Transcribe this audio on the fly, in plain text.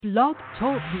Blog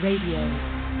Talk Radio.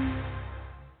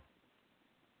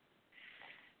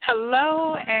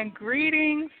 Hello and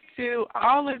greetings to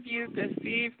all of you this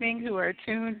evening who are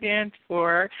tuned in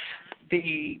for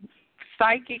the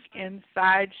Psychic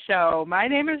Inside Show. My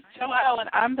name is Joelle and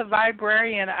I'm the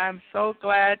Viberarian. I'm so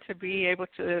glad to be able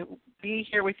to be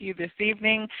here with you this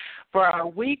evening for our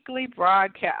weekly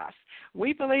broadcast.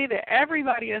 We believe that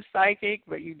everybody is psychic,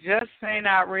 but you just may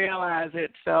not realize it.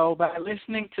 So by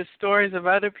listening to stories of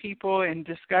other people and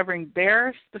discovering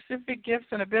their specific gifts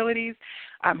and abilities,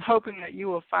 I'm hoping that you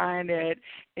will find it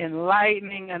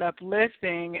enlightening and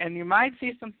uplifting, and you might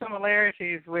see some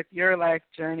similarities with your life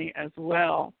journey as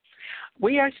well.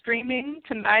 We are streaming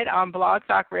tonight on Blog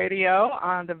Talk Radio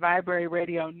on the Viberary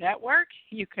Radio Network.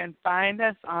 You can find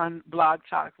us on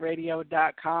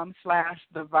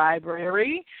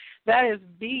blogtalkradio.com/theviberary. That is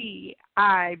VIBE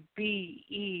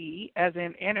as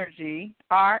in energy,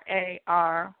 RARY.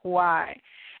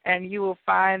 And you will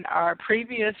find our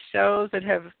previous shows that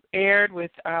have aired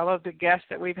with all of the guests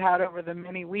that we've had over the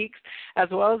many weeks, as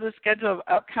well as a schedule of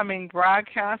upcoming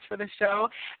broadcasts for the show.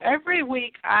 Every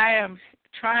week I am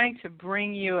trying to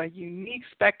bring you a unique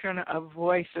spectrum of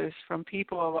voices from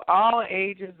people of all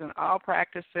ages and all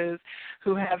practices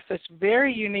who have such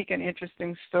very unique and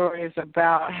interesting stories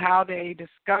about how they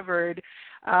discovered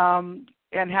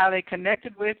and how they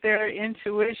connected with their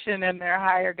intuition and their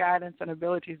higher guidance and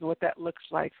abilities, what that looks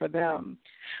like for them.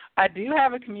 I do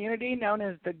have a community known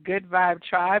as the Good Vibe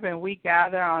Tribe, and we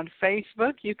gather on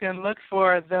Facebook. You can look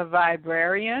for The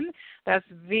Viberarian. That's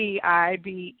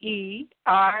VIBERARIAN.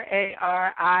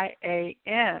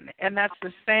 And that's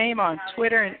the same on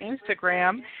Twitter and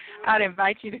Instagram. I'd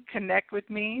invite you to connect with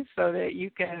me so that you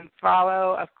can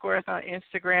follow, of course, on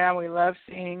Instagram. We love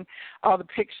seeing all the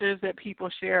pictures that people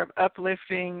share of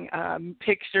uplifting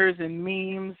pictures and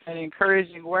memes and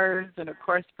encouraging words, and, of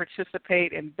course,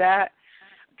 participate in that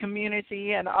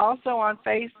community, and also on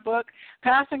Facebook,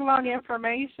 passing along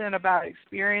information about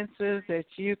experiences that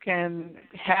you can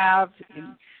have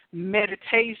in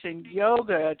meditation,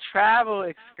 yoga, travel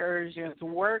excursions,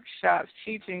 workshops,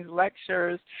 teachings,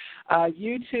 lectures,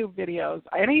 YouTube videos,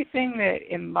 anything that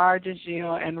enlarges you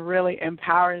and really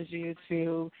empowers you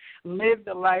to live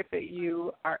the life that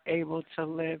you are able to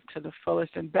live to the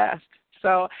fullest and best.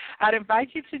 So I'd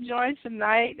invite you to join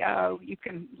tonight. You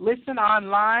can listen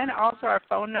online. Also, our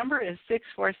phone number is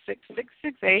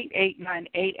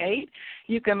 646-668-8988.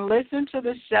 You can listen to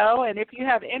the show, and if you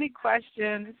have any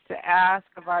questions to ask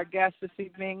of our guests this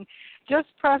evening,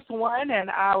 just press 1, and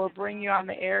I will bring you on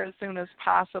the air as soon as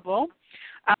possible.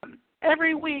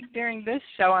 Every week during this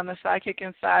show on the Psychic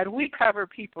Inside, we cover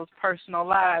people's personal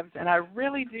lives, and I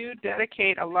really do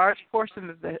dedicate a large portion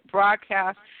of the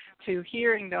broadcast to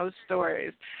hearing those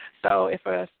stories. So if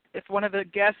one of the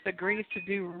guests agrees to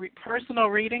do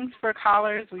personal readings for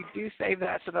callers, we do save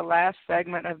that to the last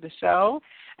segment of the show.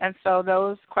 And so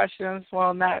those questions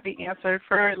will not be answered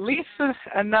for at least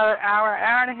another hour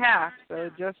and a half.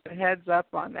 So just a heads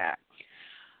up on that.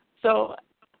 So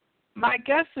my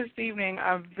guest this evening,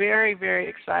 I'm very, very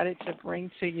excited to bring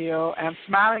to you. I'm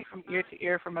smiling from ear to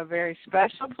ear from a very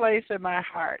special place in my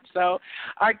heart. So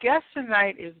our guest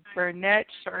tonight is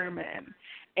Bernette Sherman,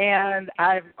 and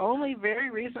I've only very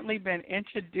recently been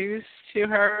introduced to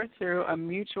her through a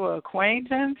mutual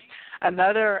acquaintance, a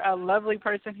lovely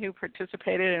person who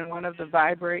participated in one of the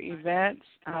Viberary events.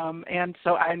 And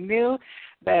so I knew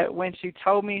that when she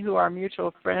told me who our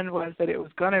mutual friend was, that it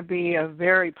was going to be a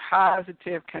very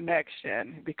positive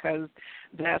connection, because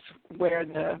that's where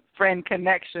the friend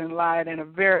connection lied, in a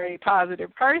very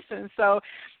positive person. So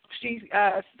she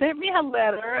sent me a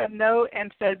note,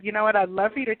 and said, you know what, I'd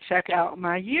love for you to check out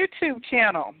my YouTube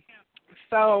channel.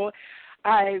 So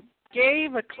I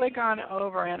gave a click on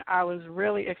over, and I was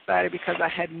really excited because I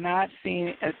had not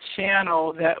seen a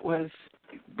channel that was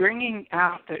bringing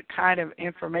out the kind of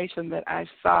information that I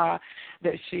saw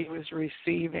that she was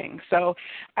receiving. So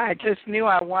I just knew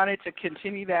I wanted to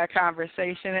continue that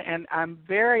conversation, and I'm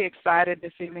very excited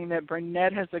this evening that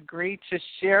Bernette has agreed to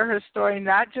share her story,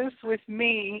 not just with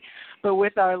me, but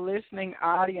with our listening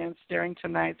audience during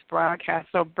tonight's broadcast.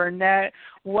 So Bernette,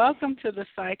 welcome to the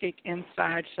Psychic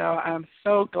Inside Show. I'm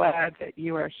so glad that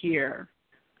you are here.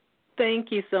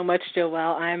 Thank you so much,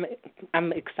 Joelle.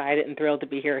 I'm excited and thrilled to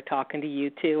be here talking to you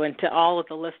too, and to all of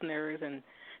the listeners, and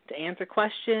to answer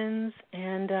questions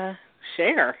and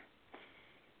share.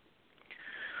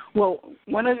 Well,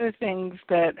 one of the things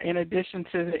that, in addition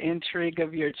to the intrigue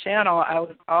of your channel, I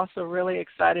was also really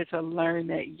excited to learn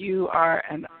that you are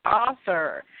an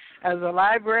author. as a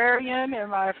librarian in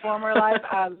my former life,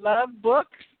 I love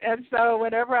books. And so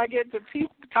whenever I get to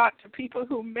talk to people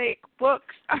who make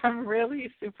books, I'm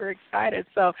really super excited.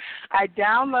 So I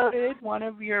downloaded one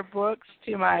of your books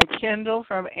to my Kindle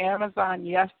from Amazon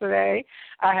yesterday.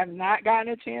 I have not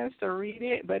gotten a chance to read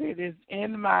it, but it is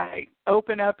in my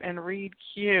open up and read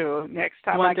queue next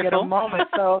time Wonderful. I get a moment.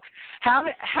 So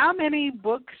how many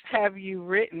books have you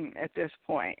written at this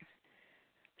point?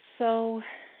 So,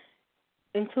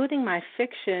 including my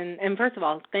fiction, and first of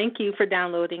all, thank you for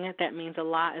downloading it. That means a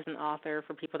lot as an author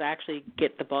for people to actually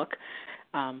get the book.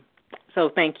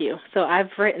 So thank you. So I've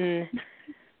written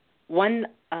one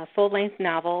full-length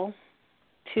novel,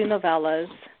 2 novellas,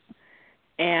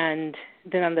 and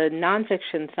then on the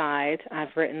nonfiction side,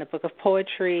 I've written a book of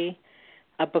poetry,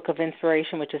 a book of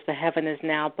inspiration, which is the Heaven Is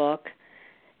Now book,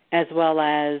 as well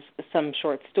as some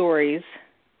short stories,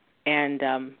 and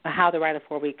how to write a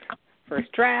 4-week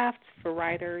first draft for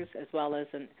writers, as well as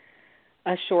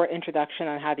a short introduction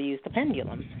on how to use the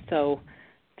pendulum. So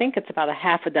I think it's about a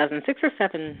half a dozen, 6 or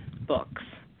 7 books.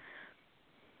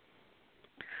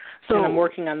 So and I'm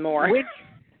working on more.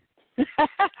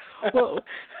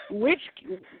 Which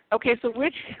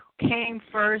came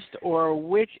first, or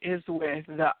which is with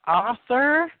the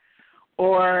author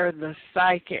or the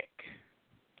psychic?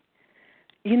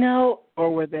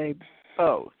 Or were they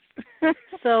both?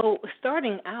 So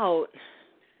starting out,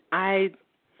 I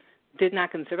did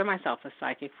not consider myself a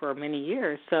psychic for many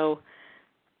years. So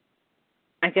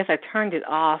I guess I turned it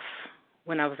off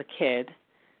when I was a kid,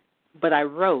 but I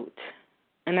wrote.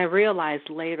 And I realized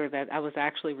later that I was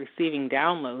actually receiving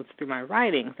downloads through my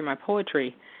writing, through my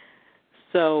poetry.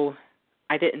 So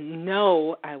I didn't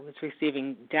know I was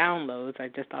receiving downloads. I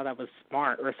just thought I was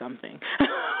smart or something.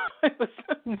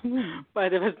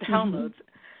 But it was downloads.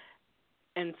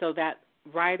 And so that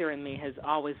writer in me has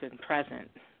always been present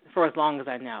for as long as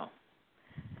I know.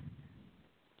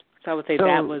 So I would say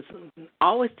that was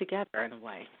always together in a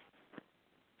way.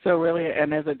 So really,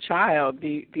 and as a child,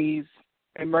 these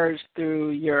emerged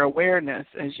through your awareness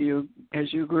as you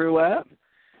grew up?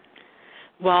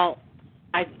 Well,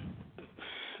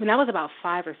 when I was about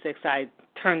 5 or 6, I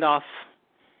turned off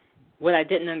what I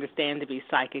didn't understand to be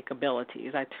psychic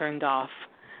abilities. I turned off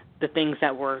the things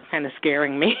that were kind of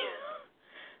scaring me.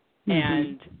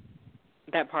 And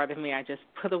that part of me I just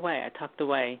put away, I tucked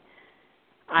away.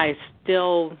 I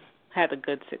still had a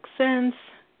good sixth sense.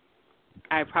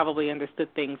 I probably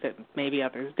understood things that maybe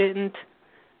others didn't.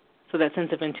 So that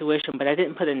sense of intuition, but I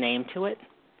didn't put a name to it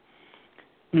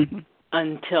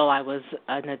until I was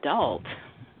an adult.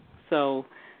 So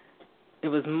it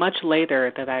was much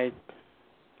later that I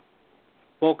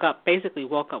woke up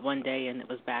one day and it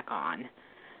was back on.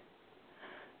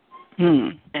 But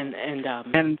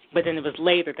then it was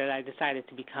later that I decided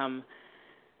to become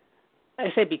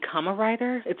a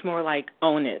writer. It's more like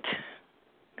own it,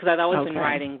 because I'd always been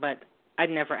writing, but I'd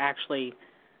never actually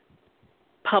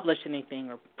published anything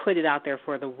or put it out there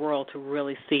for the world to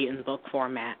really see in book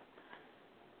format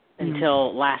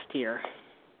until last year.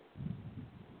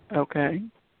 Okay.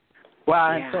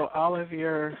 Wow. Yeah. And so all of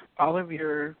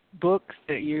your books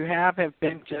that you have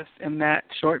been just in that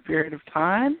short period of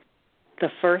time? The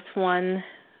first one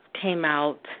came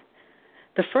out.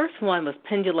 The first one was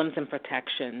Pendulums and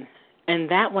Protection, and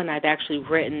that one I'd actually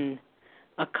written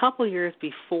a couple years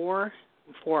before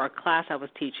for a class I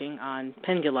was teaching on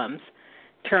pendulums.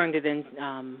 Turned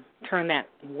that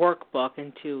workbook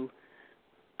into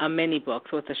a mini book,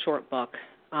 so it's a short book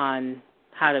on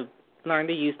how to learn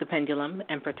to use the pendulum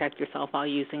and protect yourself while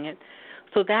using it.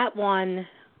 So that one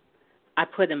I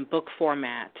put in book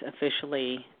format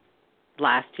officially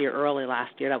early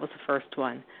last year. That was the first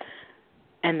one.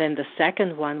 And then the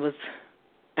second one was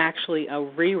actually a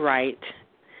rewrite,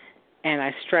 and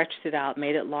I stretched it out,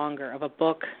 made it longer, of a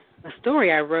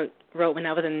story I wrote when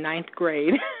I was in 9th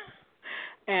grade.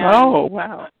 And, oh,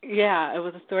 wow. Yeah, it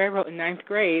was a story I wrote in 9th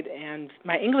grade, and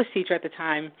my English teacher at the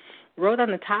time wrote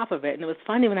on the top of it, and it was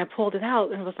funny when I pulled it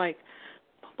out, and it was like,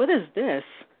 what is this?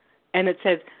 And it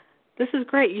said, this is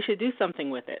great, you should do something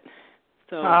with it.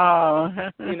 So,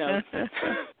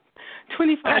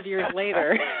 25 years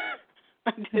later,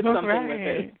 I did something with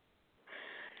it.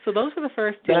 So those were the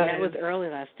first two. That was early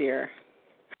last year.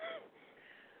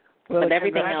 Well, but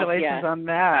everything congratulations else, on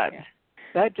that.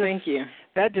 Yeah. Thank you.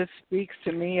 That just speaks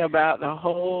to me about the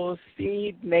whole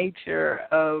seed nature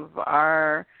of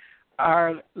our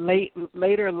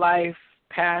later life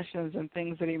passions and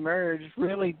things that emerge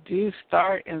really do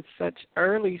start in such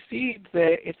early seeds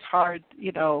that it's hard,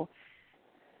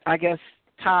 I guess,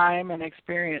 time and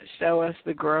experience show us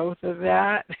the growth of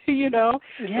that, you know?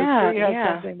 Yeah, you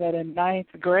have something that in ninth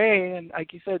grade, and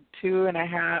like you said,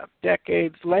 2.5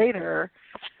 decades later,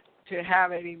 to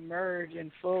have it emerge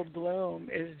in full bloom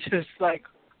is just like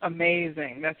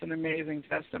amazing. That's an amazing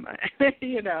testament,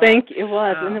 you know. Thank you. It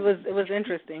was, and it was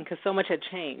interesting because so much had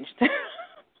changed.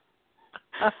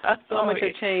 So much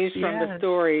had changed from the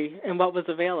story and what was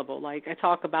available. Like I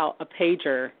talk about a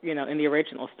pager, you know, in the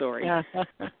original story. Yeah.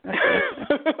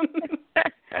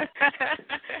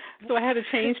 So I had to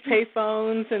change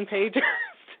payphones and pagers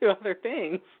to other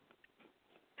things.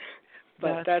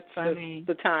 But that's funny.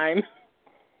 The time.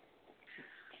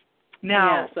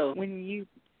 Now, yeah, so when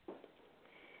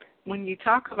you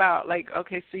talk about, like,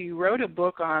 okay, so you wrote a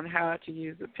book on how to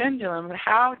use the pendulum.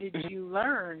 How did you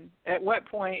learn? At what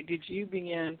point did you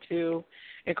begin to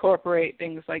incorporate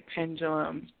things like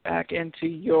pendulums back into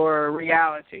your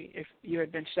reality if you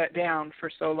had been shut down for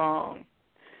so long?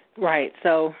 Right.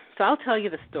 So I'll tell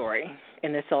you the story,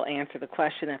 and this will answer the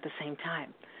question at the same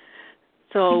time.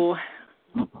 So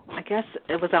I guess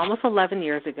it was almost 11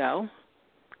 years ago,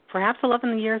 perhaps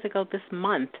 11 years ago this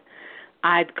month,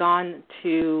 I'd gone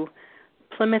to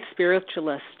Plymouth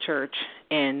Spiritualist Church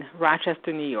in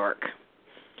Rochester, New York,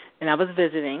 and I was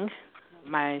visiting.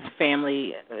 My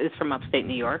family is from upstate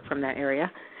New York, from that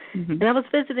area, and I was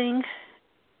visiting,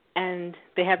 and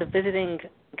they had a visiting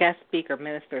guest speaker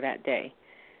minister that day,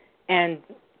 and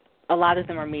a lot of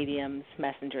them are mediums,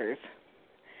 messengers,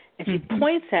 and she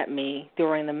points at me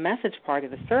during the message part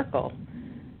of the circle,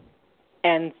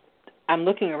 and I'm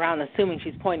looking around assuming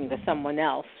she's pointing to someone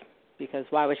else, because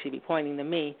why would she be pointing to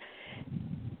me?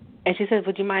 And she says,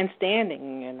 would you mind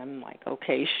standing? And I'm like,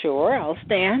 okay, sure, I'll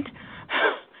stand.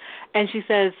 And she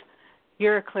says,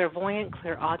 you're a clairvoyant,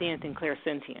 clairaudient, and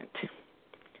clairsentient.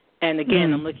 And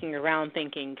again, I'm looking around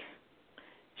thinking,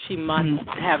 she must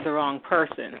have the wrong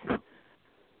person,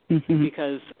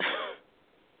 because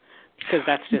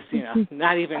that's just, you know,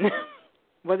 not even,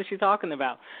 what is she talking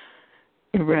about?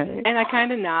 Right. And I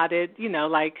kind of nodded, you know,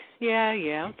 like,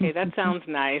 yeah, okay, that sounds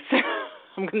nice.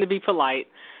 I'm going to be polite.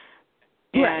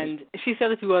 Right. And she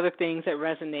said a few other things that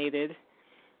resonated.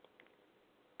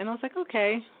 And I was like,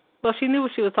 okay. Well, she knew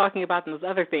what she was talking about in those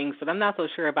other things, but I'm not so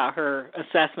sure about her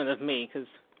assessment of me because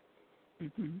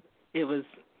it was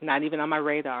not even on my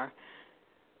radar.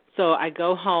 So I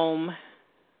go home.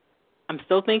 I'm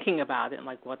still thinking about it. I'm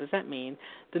like, what does that mean?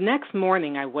 The next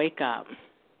morning I wake up,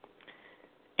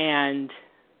 and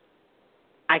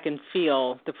I can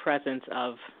feel the presence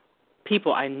of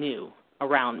people I knew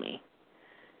around me.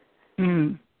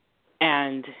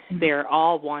 And they're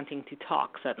all wanting to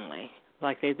talk suddenly,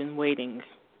 like they've been waiting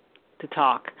to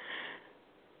talk.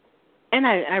 And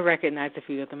I recognized a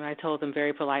few of them, and I told them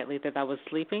very politely that I was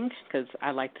sleeping because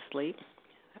I like to sleep.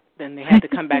 Then they had to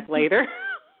come back later.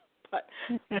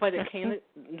 But it came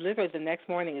literally the next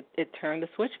morning, it turned the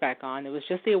switch back on. It was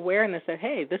just the awareness that,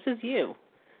 hey, this is you.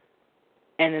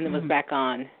 And then it was back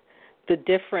on. The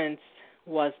difference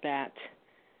was that,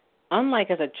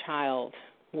 unlike as a child,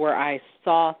 where I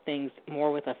saw things more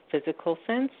with a physical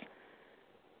sense,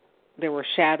 there were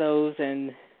shadows,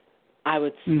 and I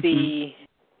would see,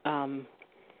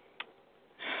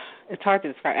 it's hard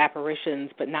to describe,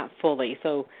 apparitions, but not fully.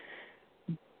 So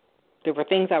there were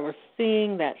things I was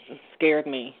seeing that scared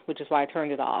me, which is why I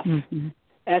turned it off.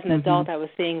 As an adult, I was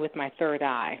seeing with my third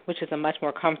eye, which is a much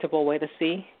more comfortable way to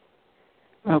see.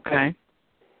 Okay.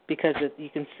 Because you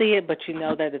can see it, but you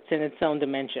know that it's in its own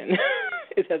dimension.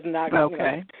 It has not,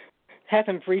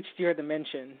 hasn't breached your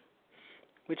dimension,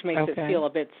 which makes it feel a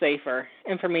bit safer.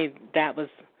 And for me, that was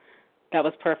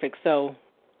perfect. So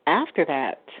after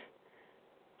that,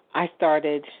 I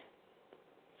started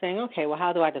saying, okay, well,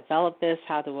 how do I develop this?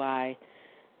 How do I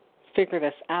figure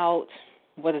this out?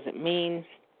 What does it mean?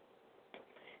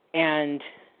 And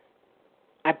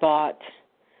I bought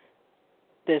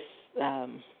this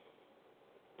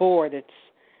board. It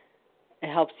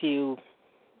helps you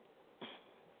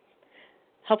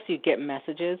get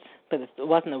messages, but it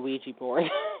wasn't a Ouija board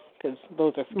because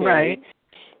those are scary.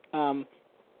 Right.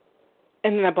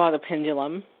 And then I bought a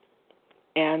pendulum,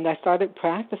 and I started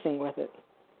practicing with it.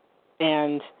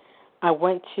 And I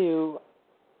went to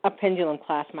a pendulum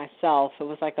class myself. It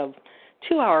was like a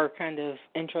 2-hour kind of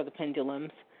intro to pendulums.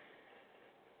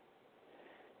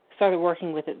 Started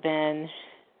working with it then,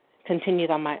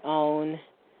 continued on my own,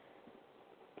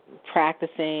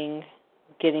 practicing,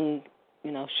 getting,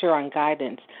 sure on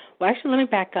guidance. Well, actually, let me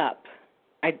back up,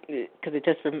 because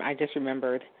I just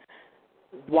remembered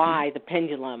why the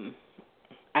pendulum.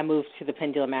 I moved to the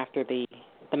pendulum after the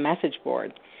message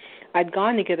board. I'd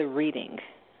gone to get a reading,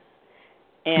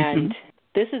 and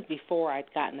this is before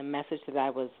I'd gotten the message that I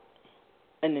was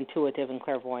an intuitive and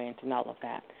clairvoyant and all of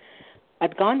that.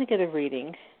 I'd gone to get a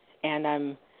reading,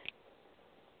 and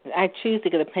I choose to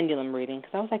get a pendulum reading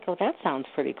because I was like, oh, that sounds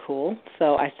pretty cool.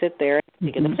 So I sit there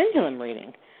to get a pendulum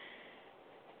reading.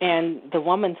 And the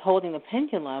woman's holding the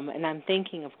pendulum, and I'm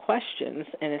thinking of questions,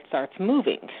 and it starts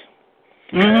moving.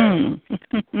 And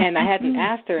I hadn't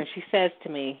asked her, and she says to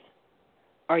me,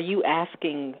 are you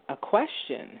asking a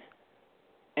question?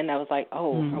 And I was like,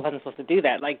 oh, I wasn't supposed to do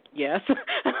that. Like, yes.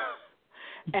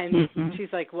 And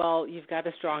she's like, well, you've got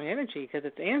a strong energy because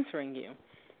it's answering you.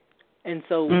 And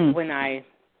so when I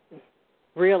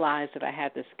realized that I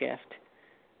had this gift,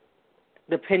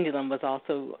 the pendulum was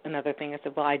also another thing. I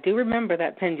said, well, I do remember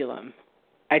that pendulum.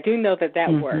 I do know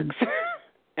that works.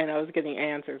 And I was getting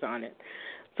answers on it.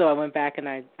 So I went back and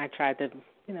I tried to,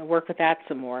 work with that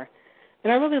some more.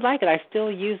 And I really like it. I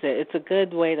still use it. It's a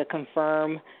good way to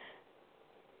confirm,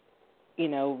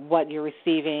 what you're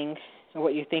receiving or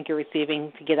what you think you're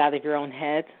receiving, to get out of your own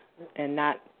head and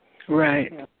not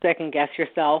second guess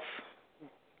yourself,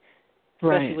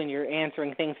 especially when you're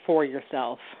answering things for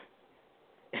yourself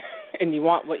and you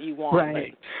want what you want.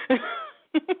 Right.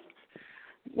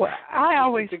 Well, I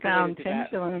always found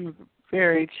pendulum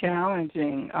very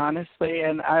challenging, honestly,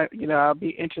 and I'll be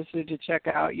interested to check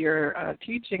out your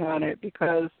teaching on it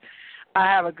because I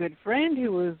have a good friend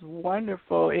who was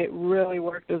wonderful. It really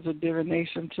worked as a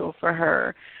divination tool for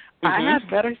her. I had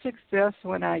better success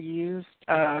when I used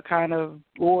a kind of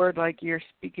board like you're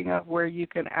speaking of where you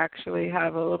can actually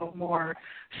have a little more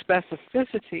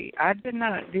specificity. I did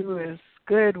not do as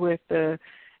good with the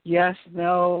yes,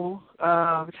 no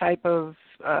type of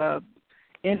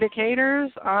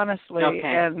indicators, honestly,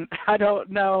 and I don't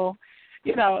know,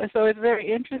 so it's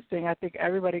very interesting. I think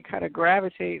everybody kind of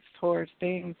gravitates towards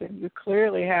things, and you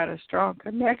clearly had a strong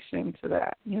connection to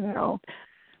that,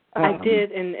 I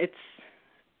did, and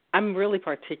I'm really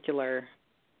particular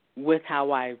with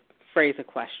how I phrase a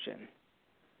question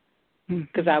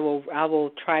because I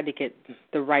will try to get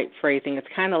the right phrasing. It's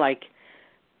kind of like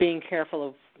being careful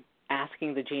of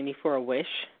asking the genie for a wish.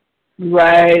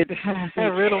 Right.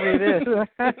 Riddle me this.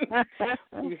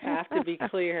 You have to be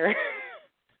clear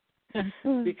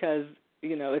because,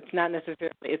 it's not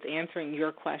necessarily, it's answering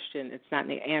your question. It's not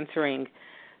answering,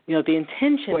 the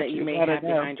intention that you may have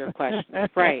behind your question.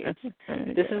 Right.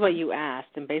 This is what you asked,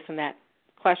 and based on that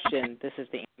question, this is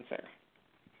the answer.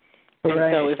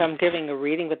 And so if I'm giving a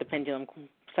reading with the pendulum,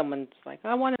 someone's like,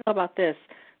 I want to know about this.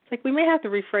 It's like we may have to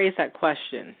rephrase that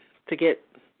question to get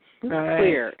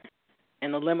clear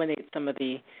and eliminate some of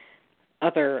the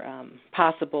other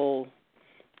possible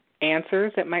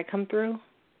answers that might come through.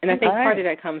 And I think part of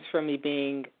that comes from me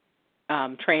being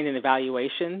trained in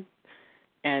evaluation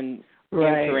and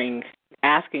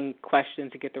asking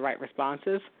questions to get the right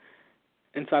responses.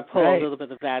 And so I pull a little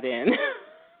bit of that in.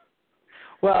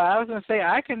 Well, I was going to say,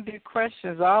 I can do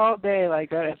questions all day like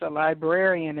that. As a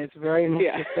librarian, it's very much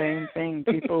the same thing.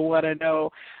 People want to know,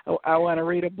 I want to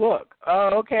read a book. Oh,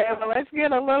 okay, well, let's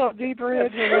get a little deeper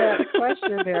into that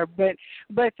question there. But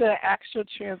the actual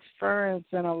transference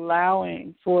and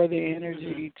allowing for the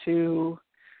energy to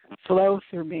flow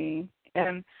through me.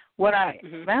 And what I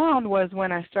found was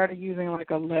when I started using like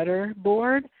a letter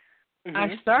board,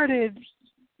 I started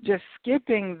just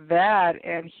skipping that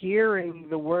and hearing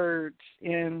the words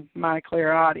in my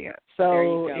clairaudience.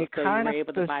 So it kind of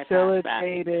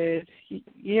facilitated,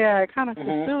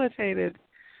 facilitated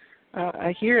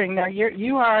a hearing. Now,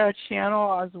 you are a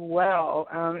channel as well,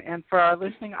 and for our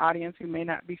listening audience who may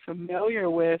not be familiar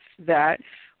with that,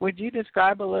 would you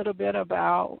describe a little bit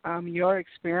about your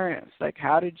experience? Like,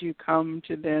 how did you come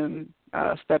to then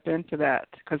step into that?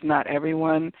 Because not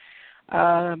everyone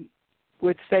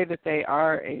would say that they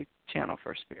are a channel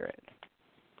for spirit.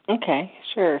 Okay,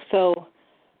 sure. So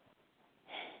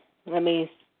let me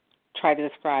try to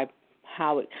describe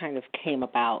how it kind of came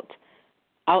about.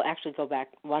 I'll actually go back.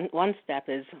 One step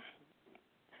is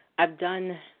I've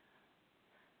done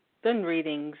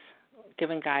readings,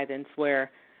 given guidance,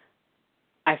 where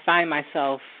I find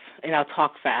myself, and I'll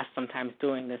talk fast sometimes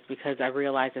doing this because I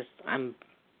realize I'm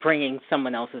bringing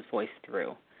someone else's voice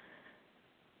through.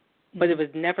 But it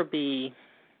would never be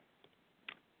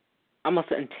almost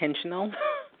intentional.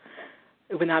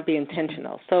 It would not be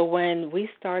intentional. So when we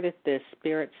started this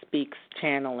Spirit Speaks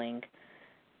channeling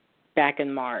back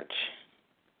in March,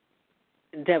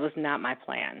 that was not my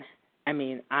plan. I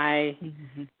mean,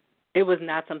 it was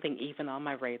not something even on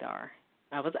my radar.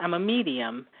 I'm a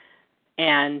medium,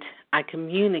 and I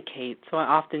communicate. So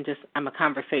I'm a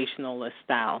conversationalist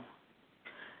style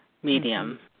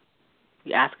medium.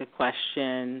 You ask a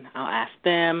question, I'll ask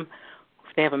them.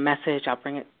 they have a message, I'll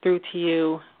bring it through to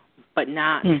you, but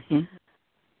not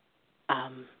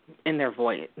in their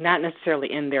voice, not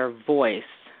necessarily in their voice,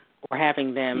 or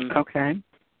having them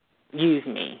use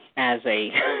me as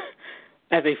a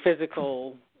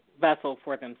physical vessel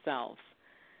for themselves.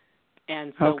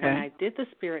 And so when I did the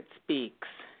Spirit Speaks,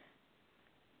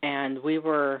 and we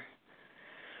were,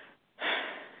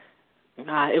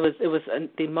 it was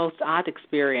the most odd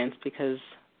experience, because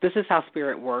this is how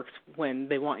Spirit works. When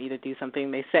they want you to do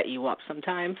something, they set you up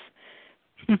sometimes.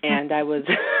 And I was,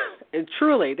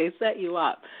 truly, they set you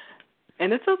up.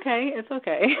 And it's okay.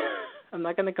 I'm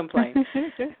not going to complain.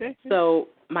 So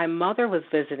my mother was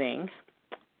visiting,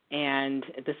 and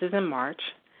this is in March,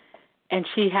 and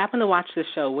she happened to watch the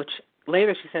show, which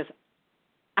later she says,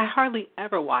 I hardly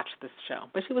ever watch this show.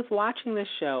 But she was watching this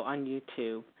show on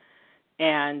YouTube,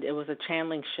 and it was a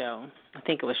channeling show. I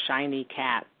think it was Shiny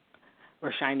Cat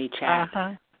or Shiny Chat.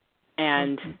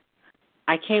 And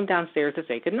I came downstairs to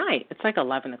say goodnight. It's like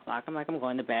 11 o'clock. I'm like, I'm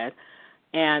going to bed.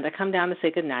 And I come down to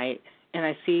say goodnight, and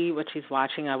I see what she's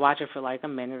watching. I watch it for like a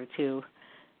minute or two.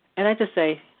 And I just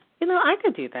say, I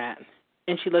could do that.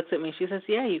 And she looks at me. She says,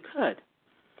 yeah, you could.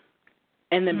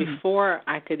 And then before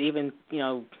I could even,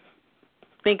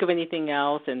 think of anything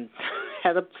else and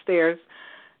head upstairs,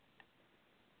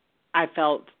 I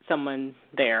felt someone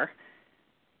there.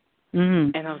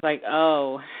 And I was like,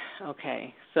 oh,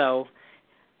 okay. So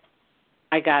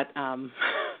I got, I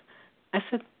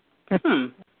said,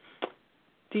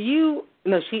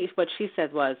 what she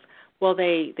said was, well,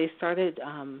 they started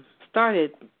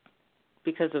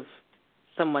because of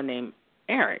someone named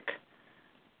Eric.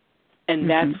 And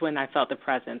that's when I felt the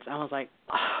presence. I was like,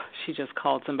 oh, she just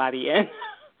called somebody in.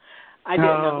 I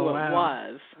didn't know who it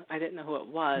was. I didn't know who it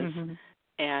was.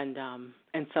 And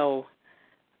so,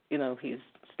 he's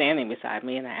standing beside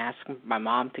me, and I asked my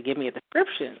mom to give me a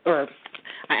description, or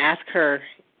I asked her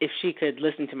if she could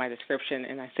listen to my description,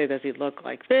 and I say, does he look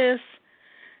like this?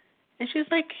 And she's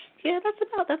like, yeah,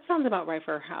 that sounds about right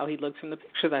for how he looks from the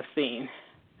pictures I've seen.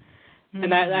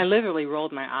 And I literally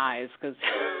rolled my eyes, because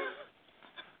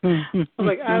I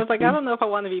was like, I don't know if I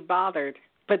want to be bothered.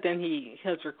 But then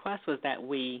his request was that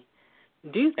we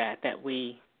do that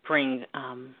we bring,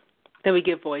 that we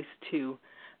give voice to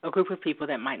a group of people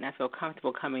that might not feel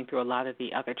comfortable coming through a lot of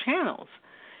the other channels.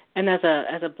 And as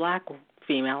a black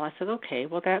female, I said, okay,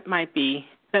 well, that might be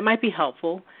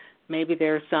helpful. Maybe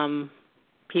there's some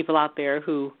people out there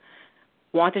who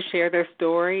want to share their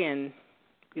story and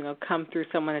come through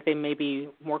someone that they may be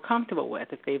more comfortable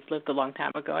with. If they've lived a long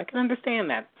time ago, I can understand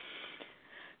that.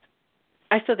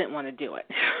 I still didn't want to do it.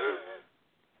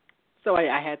 So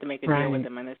I had to make a deal with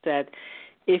them, and I said,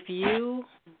 if you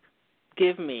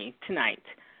give me tonight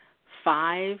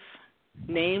 5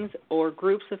 names or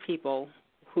groups of people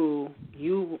who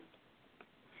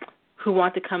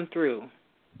want to come through,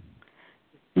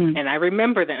 and I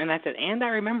remember them, and I said, and I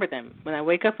remember them when I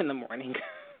wake up in the morning,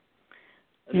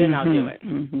 then I'll do it.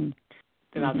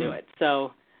 Then I'll do it.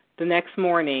 So the next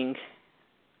morning,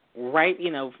 right,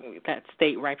 that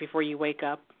state right before you wake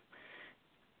up,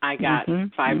 I got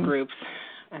 5 groups.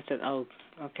 I said, oh,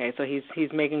 okay, so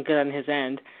he's making good on his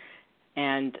end.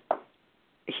 And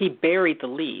he buried the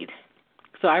lead.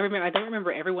 So I don't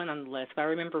remember everyone on the list, but I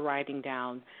remember writing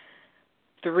down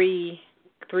 3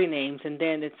 names, and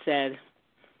then it said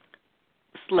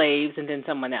slaves and then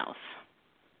someone else.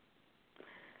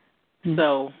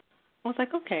 So I was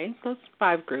like, okay, those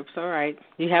 5 groups, all right,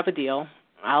 you have a deal.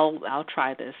 I'll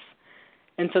try this.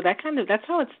 And so that's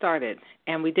how it started.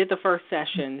 And we did the first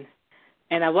session,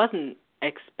 and I wasn't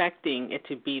expecting it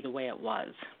to be the way it was.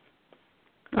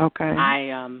 Okay.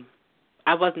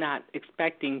 I was not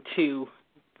expecting to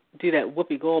do that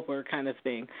Whoopi Goldberg kind of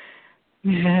thing.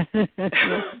 And,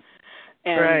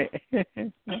 right.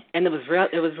 And it was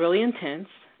really intense.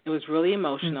 It was really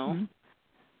emotional.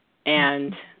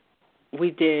 And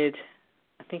we did,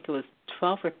 I think it was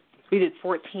we did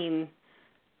 14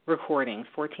 recordings,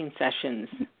 14 sessions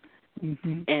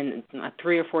in a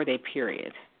 3 or 4 day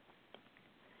period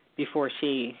before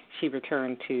she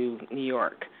returned to New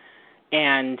York.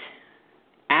 And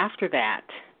after that,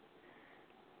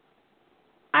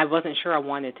 I wasn't sure I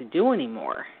wanted to do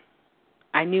anymore.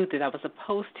 I knew that I was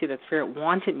supposed to, that Spirit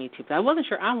wanted me to, but I wasn't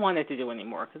sure I wanted to do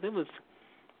anymore, because it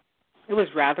was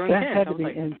rather intense. That had to be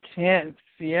intense,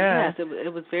 Yes,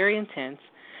 it was very intense.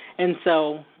 And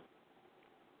so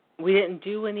we didn't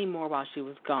do any more while she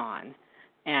was gone.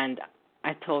 And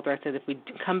I told her, I said, if we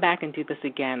come back and do this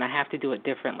again, I have to do it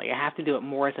differently. I have to do it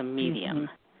more as a medium,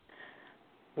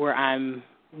 where I'm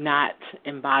not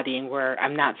embodying, where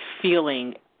I'm not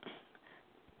feeling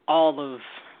all of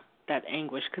that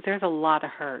anguish, because there's a lot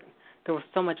of hurt. there was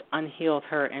so much unhealed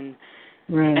hurt, and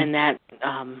right. and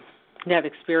that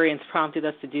experience prompted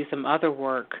us to do some other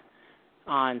work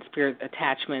on spirit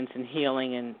attachments and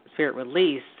healing and spirit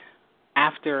release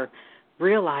after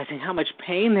realizing how much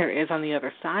pain there is on the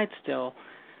other side still.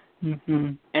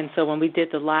 Mm-hmm. And so when we did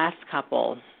the last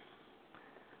couple,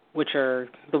 which are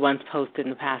the ones posted in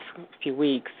the past few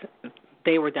weeks,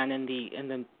 they were done in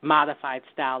the modified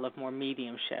style of more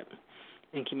mediumship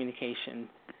and communication.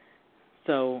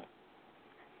 So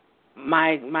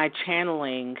my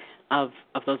channeling of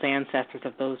those ancestors,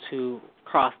 of those who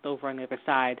crossed over on the other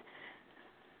side,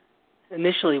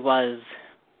 initially was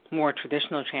more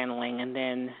traditional channeling, and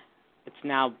then it's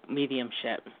now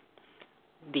mediumship.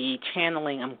 The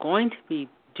channeling I'm going to be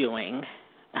doing,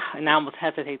 and I almost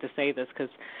hesitate to say this because,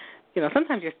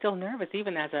 sometimes you're still nervous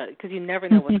even because you never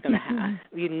know what's going to happen.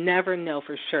 You never know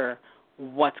for sure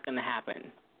what's going to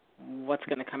happen, what's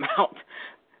going to come out.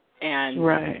 And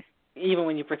right. even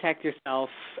when you protect yourself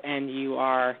and you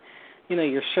are,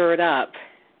 you're shored up,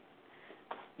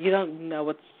 you don't know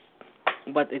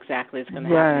what exactly is going to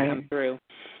happen come through.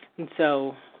 And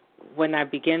so when I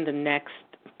begin the next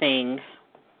thing,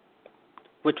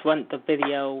 which one, the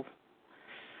video,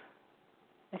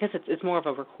 I guess it's more of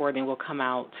a recording, will come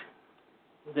out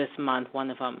this month, one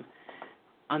of them,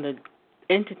 on the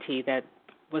entity that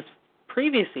was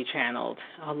previously channeled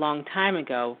a long time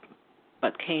ago,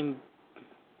 but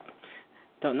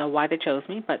don't know why they chose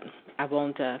me, but I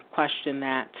won't question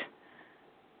that,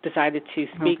 decided to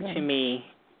speak to me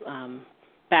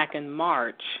back in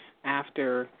March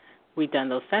after we'd done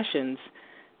those sessions,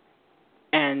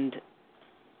 and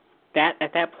that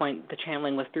at that point the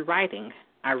channeling was through writing.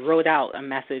 I wrote out a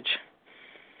message,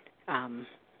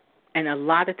 and a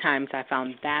lot of times I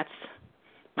found that's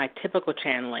my typical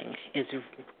channeling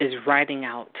is writing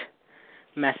out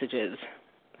messages,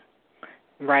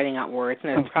 writing out words,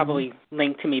 and it's probably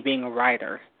linked to me being a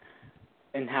writer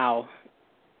and how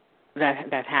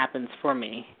that happens for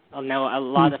me. I know a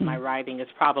lot of my writing is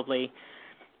probably,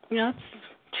 it's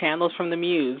channels from the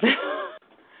muse.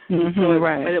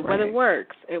 But it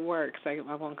works. It works. I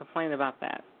won't complain about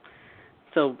that.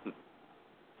 So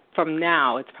from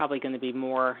now, it's probably going to be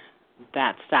more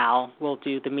that style. We'll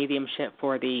do the mediumship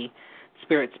for the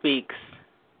Spirit Speaks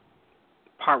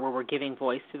part where we're giving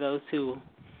voice to those who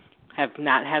have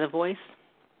not had a voice.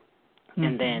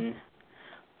 And then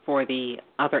for the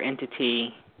other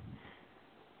entity,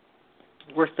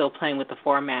 we're still playing with the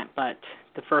format, but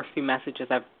the first few messages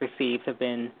I've received have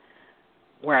been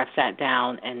where I've sat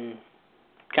down and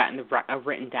gotten a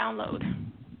written download.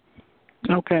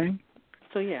 Okay.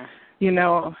 So, yeah.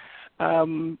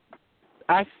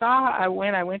 I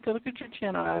went to look at your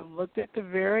channel. I looked at the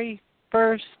very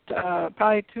first,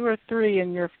 probably 2 or 3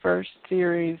 in your first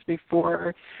series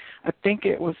before. I think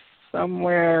it was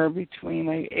somewhere between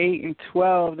like 8 and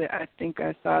 12 that I think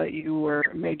I saw that you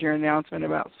made your announcement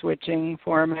about switching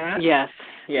format. Yes.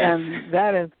 And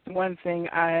that is one thing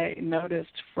I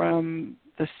noticed from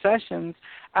the sessions.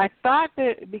 I thought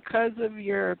that because of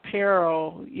your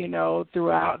apparel,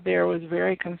 throughout there was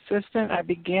very consistent. I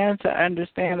began to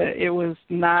understand that it was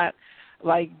not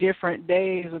like different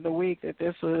days of the week, that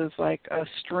this was like a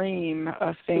stream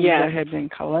of things that had been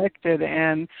collected.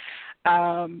 And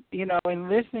in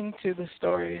listening to the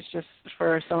stories, just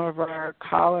for some of our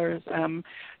callers,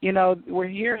 we're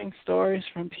hearing stories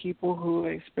from people who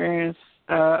experience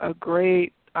a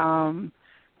great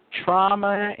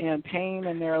trauma and pain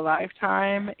in their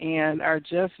lifetime and are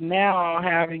just now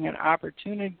having an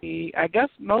opportunity. I guess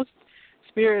most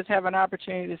spirits have an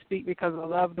opportunity to speak because a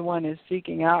loved one is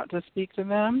seeking out to speak to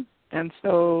them, and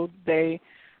so they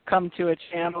come to a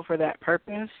channel for that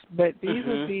purpose. But these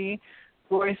would be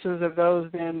voices of those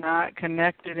then not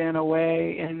connected in a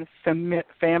way in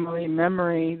family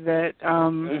memory that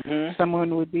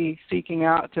someone would be seeking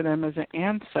out to them as an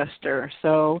ancestor.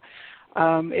 So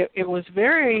it was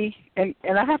very, and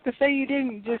I have to say, you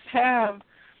didn't just have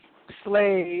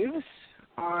slaves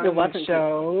on the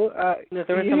show. There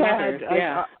were some others,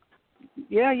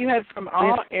 you had from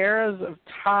all eras of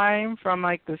time, from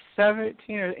like the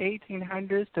 17 or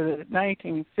 1800s to the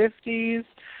 1950s.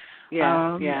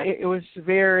 It was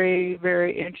very,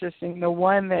 very interesting. The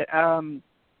one that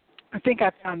I think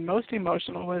I found most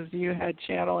emotional was you had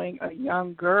channeling a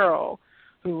young girl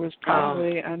who was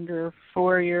probably under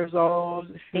 4 years old.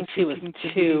 I think she was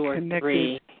 2 or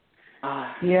 3.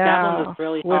 That one was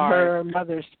really with hard. Her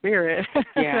mother's spirit.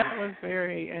 That was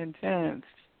very intense.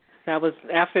 That was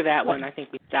after that one. I think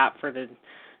we stopped for the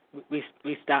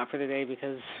day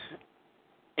because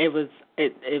it was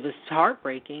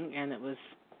heartbreaking, and it was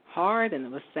hard, and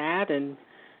it was sad, and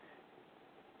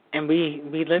And we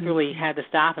literally had to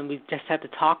stop, and we just had to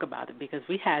talk about it because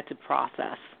we had to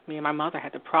process. Me and my mother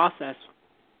had to process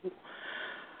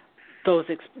those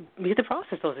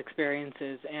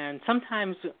experiences. And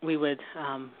sometimes we would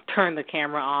turn the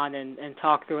camera on and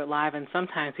talk through it live, and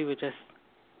sometimes we would just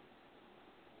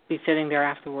be sitting there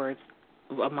afterwards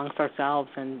amongst ourselves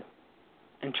and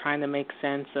trying to make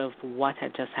sense of what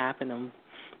had just happened and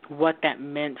what that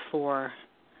meant for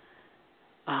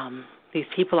these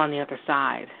people on the other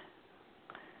side,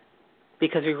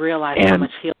 because we realized how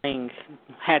much healing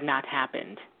had not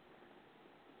happened.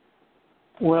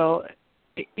 Well,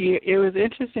 it was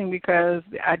interesting because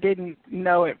I didn't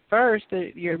know at first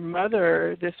that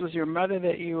this was your mother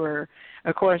that you were,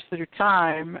 of course, through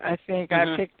time, I think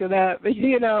I picked it up, but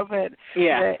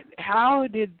how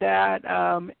did that,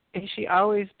 has she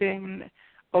always been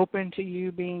open to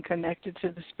you being connected to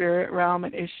the spirit realm,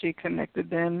 and is she connected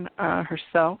then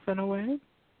herself in a way?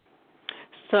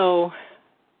 So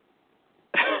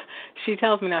she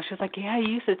tells me now, she's like, yeah, you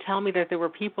used to tell me that there were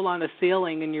people on the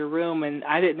ceiling in your room, and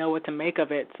I didn't know what to make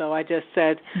of it. So I just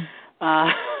said,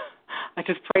 I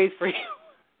just prayed for you.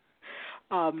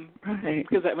 Right.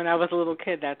 Because when I was a little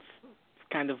kid, that's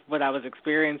kind of what I was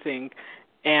experiencing.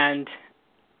 And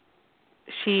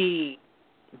she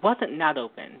wasn't not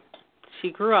open.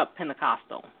 She grew up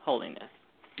Pentecostal holiness.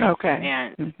 Okay.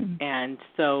 And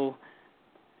so,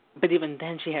 but even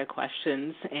then she had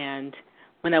questions. And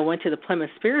when I went to the Plymouth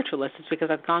Spiritualist, it's because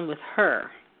I'd gone with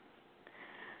her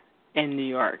in New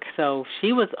York. So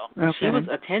she was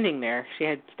attending there. She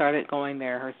had started going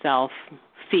there herself,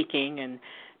 seeking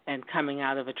and coming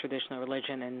out of a traditional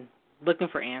religion and looking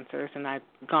for answers. And I'd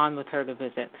gone with her to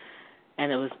visit.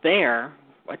 And it was there,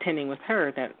 attending with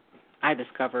her, that I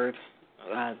discovered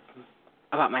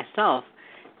about myself.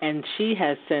 And she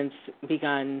has since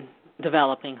begun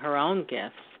developing her own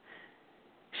gifts.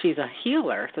 She's a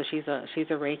healer, so she's a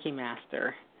Reiki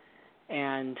Master,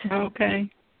 and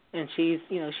and she's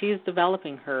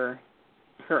developing her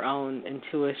own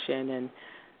intuition and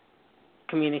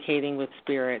communicating with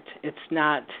spirit. It's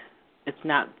not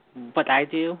what I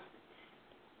do,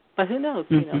 but who knows?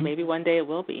 Maybe one day it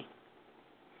will be.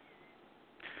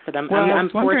 But I'm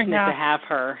fortunate to have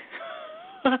her.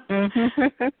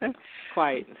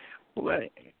 Quite. Well,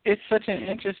 it's such an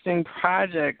interesting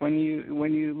project when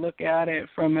you look at it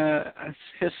from a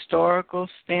historical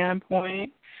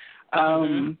standpoint,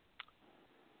 and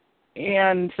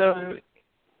so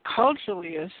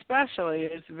culturally, especially,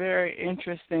 it's very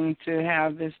interesting to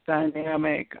have this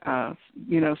dynamic.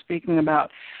 Speaking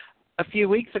about a few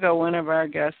weeks ago, one of our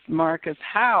guests, Marcus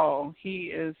Howell,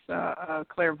 he is a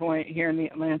clairvoyant here in the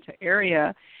Atlanta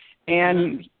area.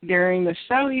 And during the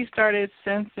show, he started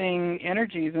sensing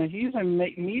energies, and he's a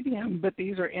medium, but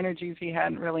these are energies he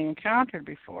hadn't really encountered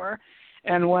before.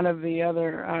 And one of the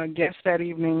other guests that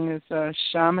evening is a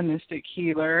shamanistic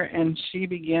healer, and she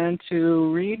began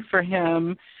to read for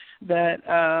him that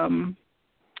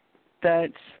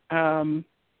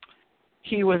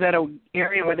he was at an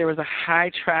area where there was a high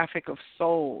traffic of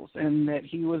souls, and that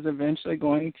he was eventually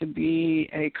going to be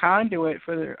a conduit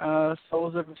for the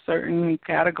souls of a certain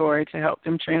category to help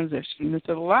them transition into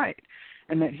the light,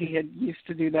 and that he had used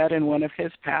to do that in one of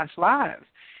his past lives.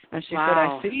 And she said,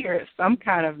 I see her at some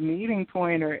kind of meeting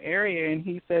point or area. And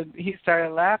he said, he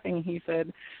started laughing. He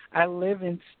said, I live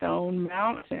in Stone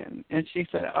Mountain. And she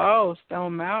said, oh,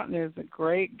 Stone Mountain is a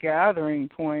great gathering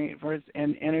point for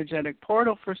an energetic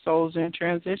portal for souls in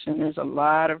transition. There's a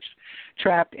lot of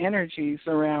trapped energies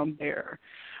around there.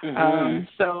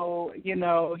 So,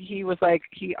 he was like,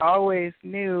 he always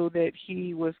knew that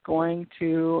he was going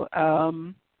to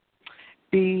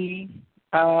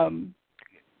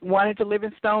wanted to live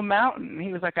in Stone Mountain.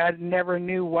 He was like, I never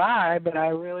knew why, but I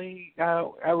really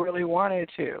wanted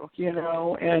to,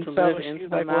 And so she was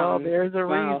like, well, there's a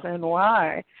reason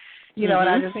why. And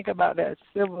I just think about that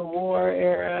Civil War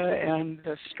era and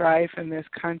the strife in this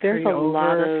country. There's a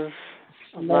lot of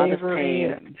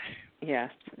slavery pain.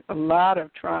 Yes. A lot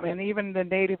of trauma, and even the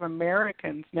Native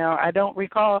Americans. Now, I don't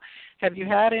recall, have you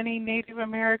had any Native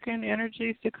American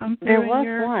energies to come through? There was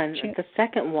one, the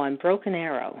second one, Broken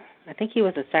Arrow. I think he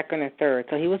was the second or third,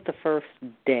 so he was the first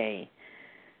day.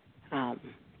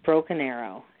 Broken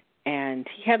Arrow. And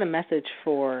he had a message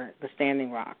for the Standing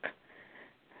Rock.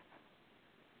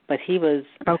 But he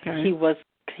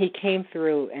came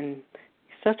through in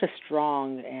such a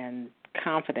strong and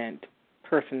confident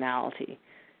personality.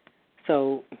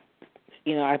 So,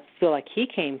 I feel like he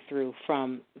came through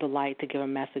from the light to give a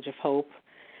message of hope.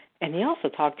 And he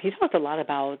talked a lot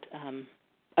about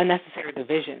unnecessary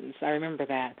divisions. I remember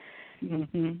that.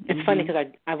 It's funny because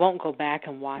I won't go back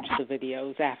and watch the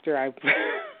videos after I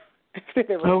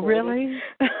Oh, really?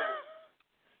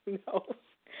 No.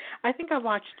 I think I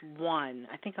watched one.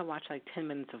 I think I watched like 10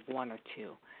 minutes of one or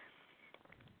two.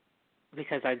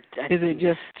 Because I is it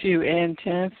just too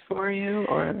intense for you,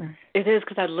 or? It is,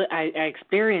 because I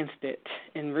experienced it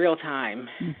in real time.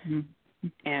 Mm-hmm.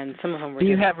 And some of them were. Do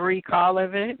you have recall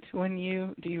of it do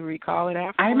you recall it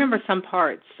after? I remember some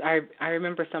parts. I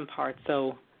remember some parts.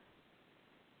 So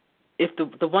if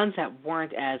the ones that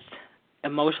weren't as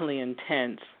emotionally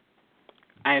intense,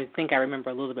 I think I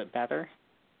remember a little bit better.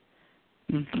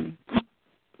 Mm-hmm.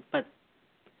 But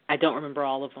I don't remember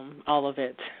all of them, all of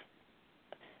it.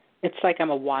 It's like I'm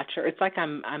a watcher. It's like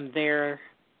I'm there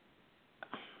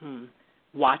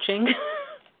watching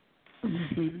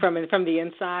mm-hmm. from the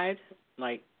inside.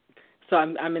 Like, so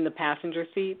I'm in the passenger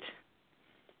seat,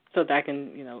 so that I can,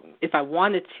 if I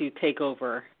wanted to take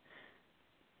over,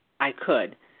 I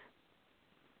could.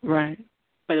 Right.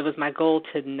 But it was my goal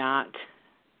to not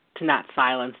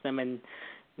silence them and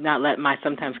not let my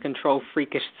sometimes control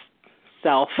freakish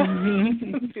self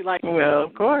be like, well,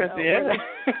 of course, yeah.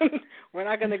 We're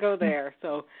not going to go there.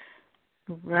 So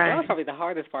right. That was probably the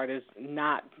hardest part, is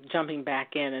not jumping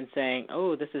back in and saying,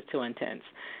 oh, this is too intense,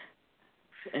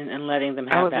 and letting them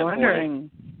have that voice.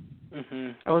 Mm-hmm.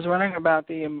 I was wondering about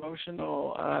the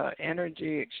emotional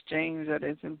energy exchange that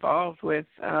is involved with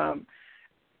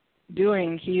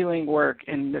doing healing work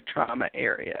in the trauma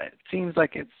area. It seems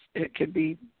like it could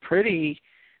be pretty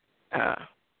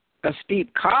a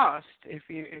steep cost if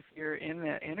you're in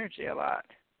that energy a lot.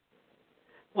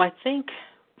 Well, I think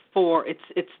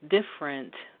it's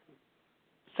different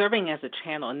serving as a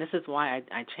channel, and this is why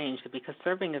I changed it, because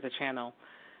serving as a channel,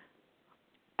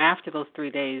 after those 3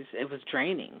 days, it was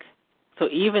draining. So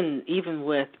even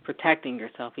with protecting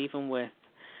yourself, even with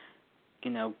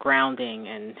grounding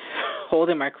and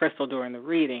holding my crystal during the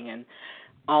reading and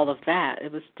all of that,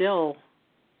 it was still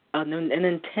an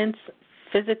intense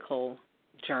physical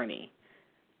journey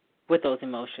with those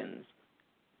emotions.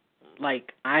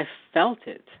 Like, I felt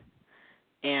it.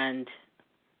 And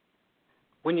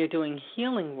when you're doing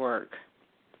healing work,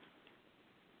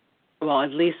 well,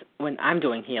 at least when I'm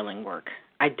doing healing work,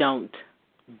 I don't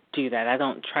do that. I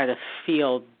don't try to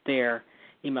feel their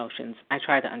emotions. I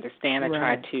try to understand. Right. I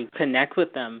try to connect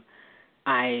with them.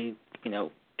 I,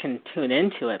 can tune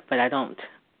into it, but I don't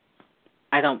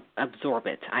absorb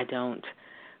it. I don't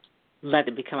let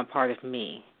it become a part of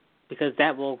me, because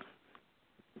that will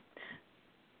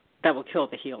kill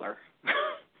the healer.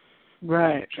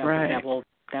 Right, right.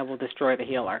 That will destroy the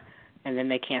healer, and then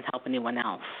they can't help anyone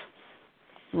else.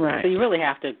 Right. So you really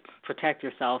have to protect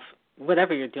yourself.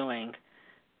 Whatever you're doing,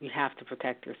 you have to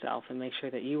protect yourself and make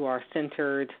sure that you are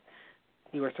centered,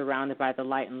 you are surrounded by the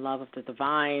light and love of the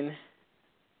divine,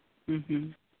 mm-hmm.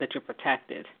 that you're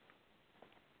protected.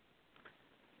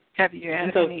 Have you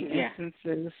had any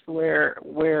instances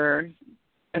where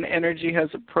an energy has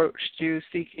approached you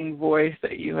seeking voice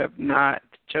that you have not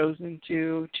chosen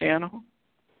to channel?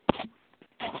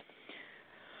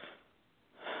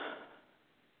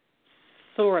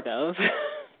 Sort of.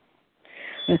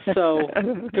 So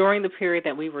during the period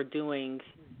that we were doing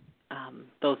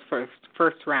those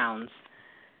first rounds,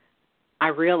 I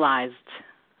realized,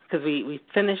 because we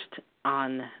finished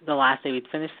on the last day, we'd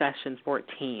finished session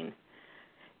 14.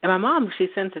 And my mom, she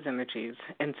senses energies,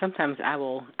 and sometimes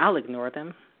I'll ignore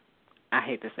them. I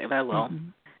hate to say it, but I will. Mm-hmm.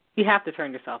 You have to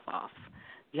turn yourself off.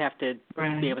 You have to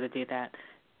be able to do that.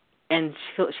 And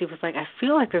she was like, I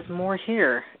feel like there's more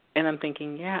here. And I'm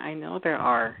thinking, yeah, I know there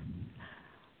are.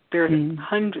 There's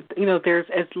hundreds. There's,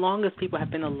 as long as people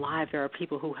have been alive, there are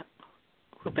people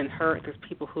who've been hurt. There's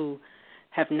people who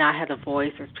have not had a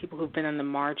voice. There's people who've been on the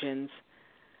margins.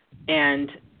 And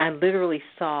I literally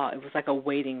saw, it was like a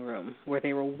waiting room where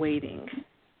they were waiting.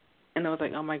 And I was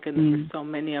like, oh, my goodness, there's so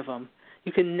many of them.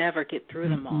 You can never get through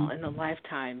them all in a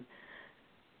lifetime.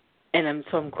 And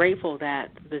I'm grateful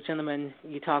that the gentleman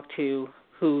you talked to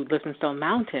who lives in Stone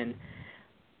Mountain,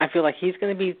 I feel like he's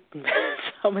going to be,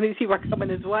 so many people are coming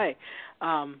his way.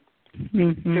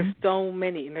 There's so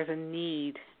many, and there's a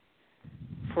need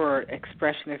for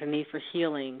expression. There's a need for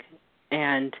healing.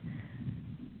 And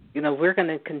we're going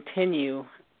to continue.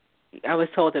 I was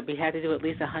told that we had to do at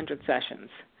least 100 sessions.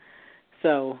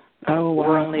 So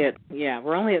we're only at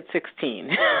 16.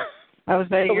 I was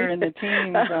saying you're in the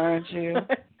teens, aren't you?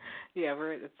 Yeah,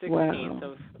 we're at 16. Wow.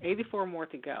 So 84 more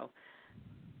to go.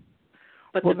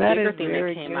 But the bigger thing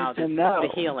that came out is the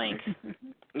healing.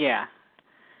 Yeah.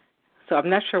 So I'm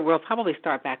not sure. We'll probably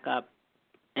start back up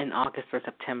in August or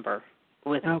September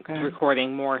with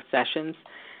recording more sessions.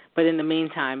 But in the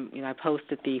meantime, I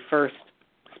posted the first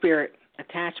spirit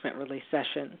attachment release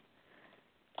session,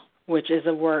 which is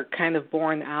a work kind of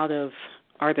born out of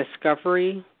our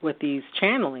discovery with these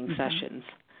channeling sessions,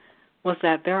 was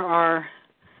that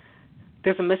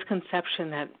there's a misconception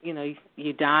that,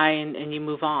 you die and you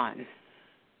move on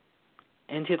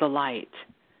into the light,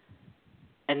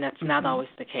 and that's not always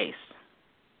the case.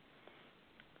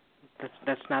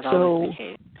 That's not always the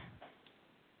case.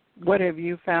 What have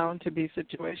you found to be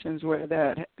situations where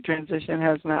that transition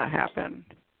has not happened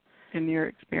in your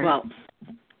experience?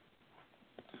 Well,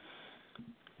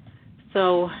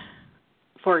 so,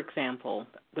 for example,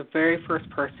 the very first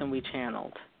person we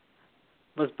channeled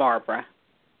was Barbara.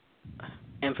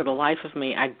 And for the life of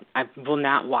me, I will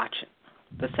not watch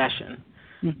the session.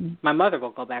 My mother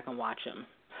will go back and watch them.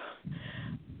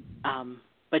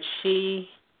 But she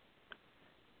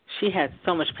had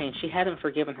so much pain. She hadn't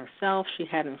forgiven herself. She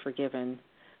hadn't forgiven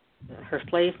her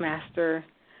slave master.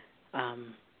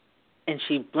 And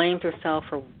she blamed herself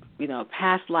for, a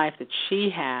past life that she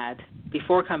had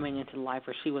before coming into the life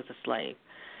where she was a slave.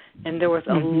 And there was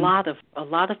a lot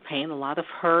of pain, a lot of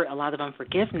hurt, a lot of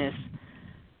unforgiveness.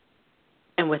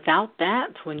 And without that,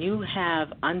 when you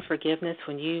have unforgiveness,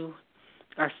 when you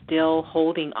are still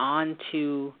holding on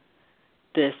to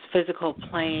this physical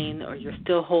plane, or you're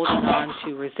still holding on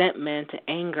to resentment, to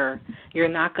anger, you're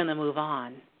not going to move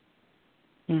on.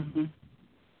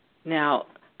 Now,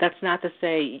 that's not to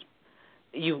say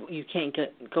you can't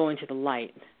go into the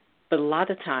light, but a lot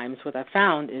of times what I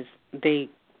found is they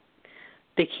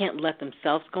can't let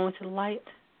themselves go into the light.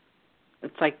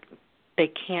 It's like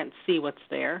they can't see what's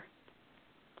there.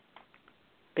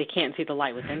 They can't see the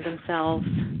light within themselves,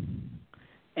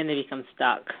 and they become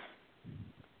stuck.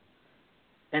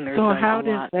 And there's so how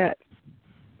does that,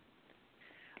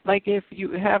 like if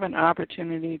you have an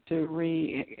opportunity to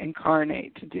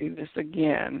reincarnate, to do this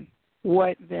again,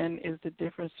 what then is the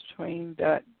difference between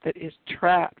that is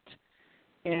trapped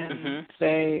in,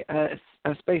 say, a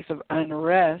space of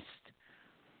unrest,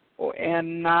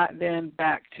 and not then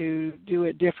back to do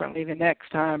it differently the next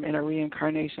time in a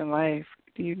reincarnation life?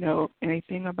 Do you know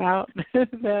anything about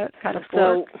that kind of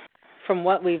work? So from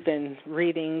what we've been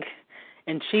reading,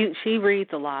 and she reads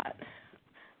a lot.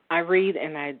 I read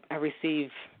and I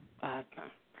receive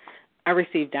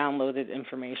downloaded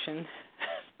information.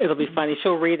 It'll be funny.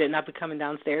 She'll read it and I'll be coming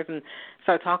downstairs and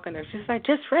start talking to her. She says, "I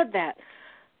just read that."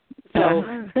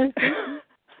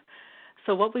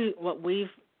 So what we've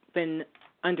been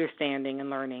understanding and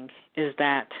learning is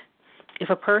that if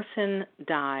a person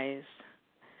dies,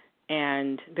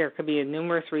 and there could be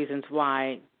numerous reasons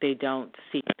why they don't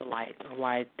seek the light, or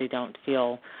why they don't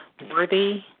feel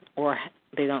worthy, or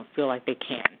they don't feel like they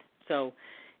can. So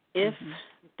if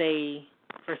they,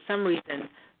 for some reason,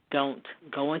 don't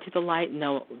go into the light,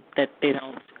 know that they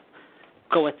don't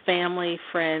go with family,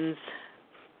 friends,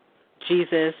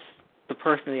 Jesus, the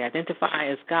person they identify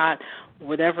as God,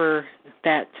 whatever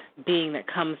that being that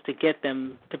comes to get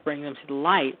them, to bring them to the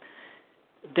light,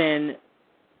 then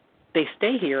they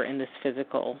stay here in this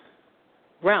physical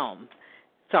realm,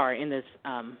 in this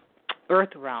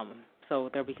earth realm, so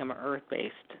they'll become an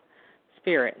earth-based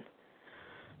spirit.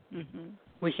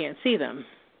 We can't see them.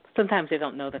 Sometimes they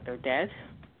don't know that they're dead.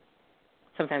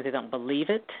 Sometimes they don't believe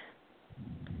it.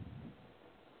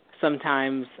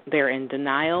 Sometimes they're in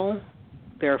denial.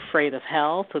 They're afraid of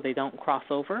hell, so they don't cross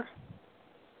over.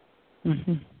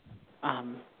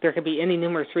 There could be any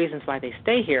numerous reasons why they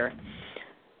stay here.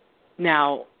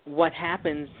 Now, what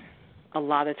happens a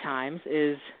lot of times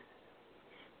is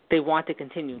they want to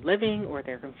continue living, or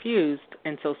they're confused,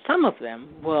 and so some of them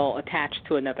will attach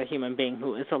to another human being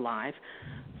who is alive.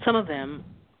 Some of them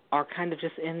are kind of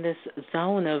just in this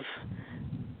zone of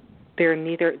they're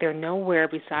nowhere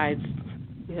besides,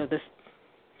 this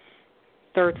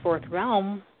third, fourth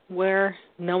realm where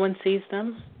no one sees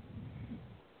them.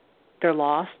 They're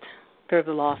lost. They're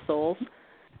the lost souls.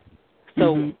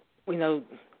 So,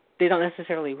 they don't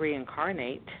necessarily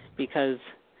reincarnate, because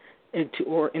in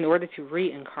order to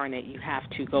reincarnate, you have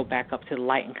to go back up to the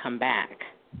light and come back.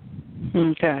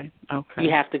 Okay.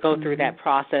 You have to go through that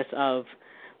process of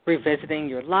revisiting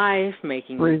your life,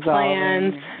 making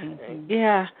plans,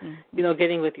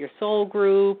 getting with your soul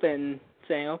group and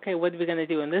saying, okay, what are we going to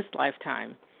do in this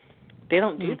lifetime? They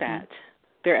don't do that.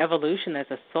 Their evolution as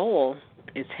a soul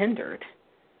is hindered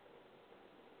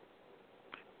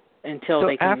until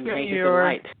they can make it to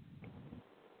light.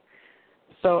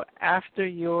 So after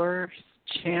your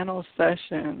channel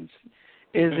sessions,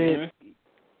 is it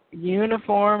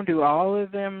uniform? Do all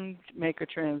of them make a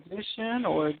transition,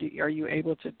 or are you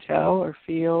able to tell or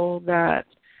feel that?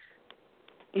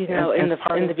 In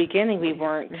the beginning we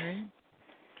weren't.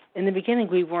 In the beginning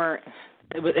we weren't.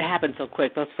 It happened so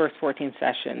quick. Those first 14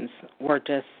 sessions were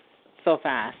just so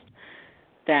fast.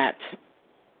 that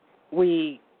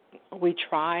we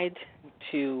tried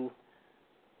to,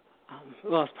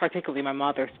 well, particularly my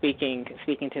mother speaking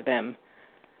to them,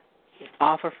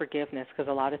 offer forgiveness, because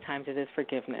a lot of times it is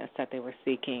forgiveness that they were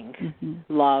seeking,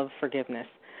 love, forgiveness.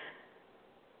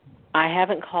 I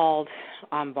haven't called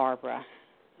on Barbara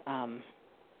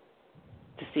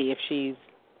to see if she's,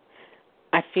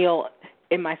 I feel,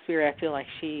 in my spirit, I feel like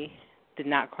she did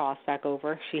not cross back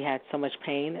over. She had so much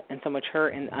pain and so much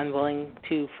hurt and unwilling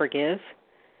to forgive,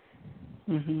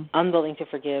 unwilling to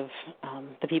forgive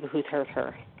the people who's hurt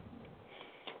her.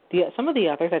 Some of the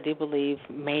others, I do believe,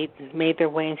 made their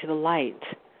way into the light,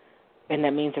 and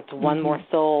that means it's one more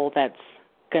soul that's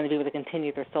going to be able to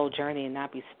continue their soul journey and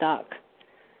not be stuck.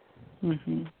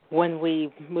 When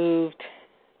we moved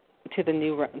to the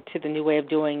new way of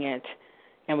doing it,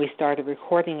 and we started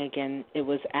recording again, it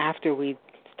was after we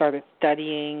started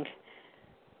studying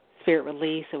spirit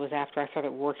release. It was after I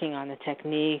started working on the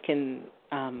technique and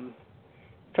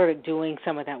started doing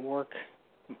some of that work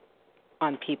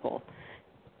on people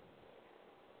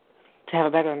to have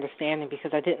a better understanding,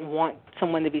 because I didn't want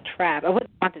someone to be trapped. I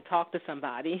wouldn't want to talk to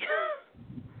somebody,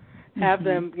 have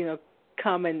them,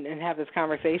 come and have this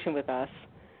conversation with us,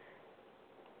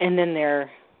 and then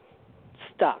they're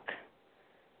stuck.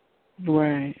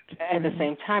 Right. At the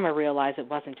same time, I realized it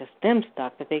wasn't just them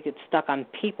stuck, but they get stuck on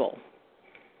people.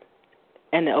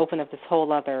 And it opened up this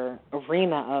whole other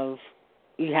arena of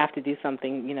you have to do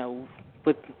something,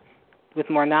 with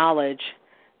more knowledge.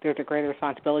 There's a greater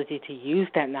responsibility to use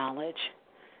that knowledge.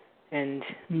 And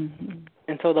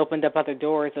so it opened up other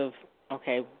doors of,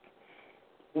 okay,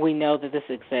 we know that this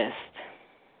exists.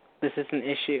 This is an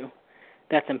issue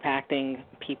that's impacting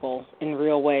people in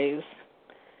real ways.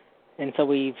 And so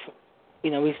we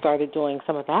started doing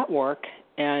some of that work,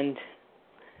 and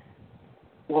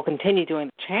we'll continue doing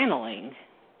the channeling.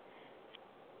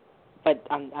 But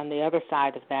on the other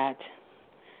side of that,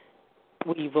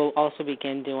 we will also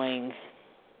begin doing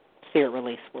spirit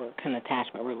release work and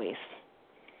attachment release,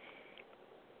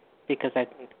 because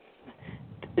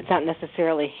it's not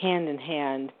necessarily hand in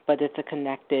hand, but it's a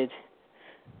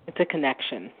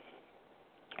connection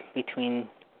between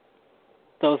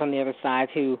those on the other side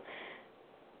who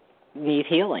need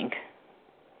healing.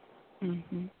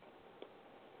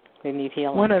 They need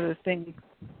healing. One of the things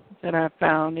that I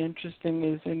found interesting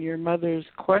is in your mother's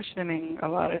questioning a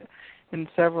lot in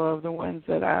several of the ones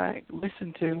that I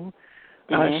listened to,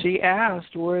 she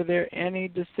asked, were there any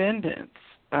descendants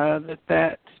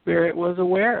that spirit was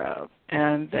aware of?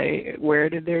 And where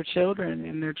did their children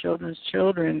and their children's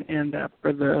children end up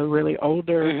for the really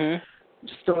older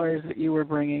stories that you were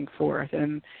bringing forth?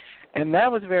 And that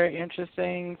was very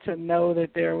interesting to know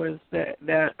that there was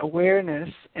that awareness.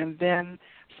 And then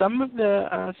some of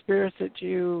the spirits that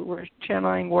you were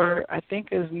channeling were, I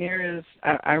think, as near as,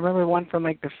 I remember one from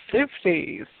like the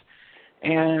 50s.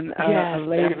 And a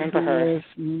lady who was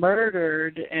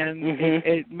murdered, and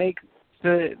it makes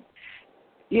too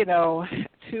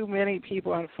many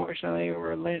people, unfortunately,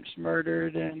 were lynched,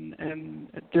 murdered, and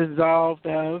dissolved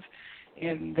of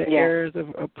in the eras of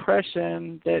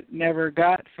oppression that never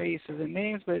got faces and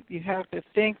names. But you have to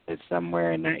think that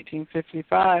somewhere in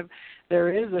 1955,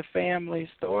 there is a family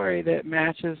story that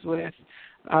matches with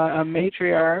a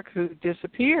matriarch who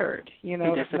disappeared,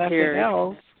 if nothing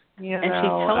else. And she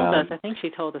told us, I think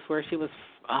she told us where she was,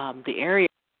 the area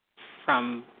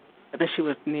from that she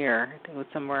was near. I think it was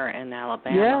somewhere in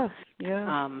Alabama.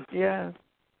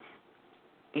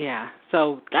 Yeah.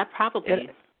 So that probably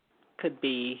could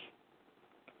be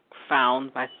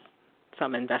found by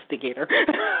some investigator.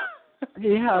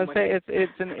 I say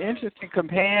it's an interesting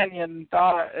companion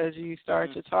thought as you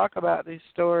start to talk about these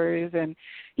stories and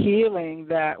healing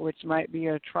that which might be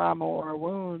a trauma or a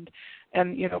wound.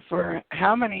 And, for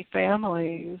how many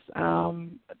families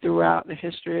throughout the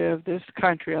history of this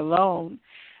country alone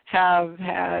have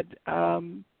had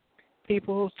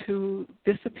people who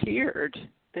disappeared,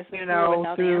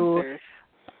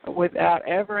 without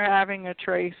ever having a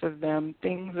trace of them.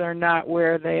 Things are not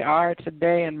where they are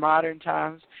today in modern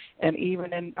times. And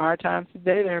even in our times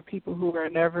today, there are people who are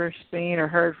never seen or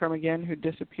heard from again who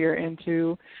disappear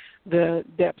into the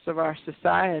depths of our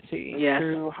society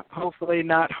through hopefully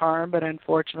not harm, but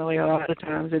unfortunately a lot of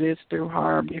times it is through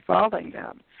harm befalling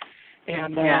them.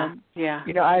 And,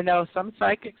 I know some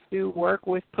psychics do work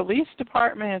with police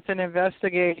departments and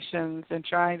investigations and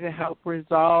trying to help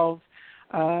resolve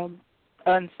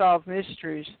unsolved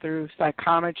mysteries through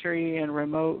psychometry and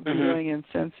remote viewing and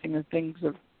sensing and things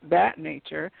of that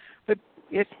nature. But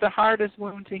it's the hardest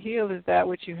wound to heal is that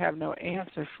which you have no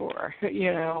answer for,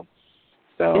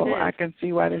 So I can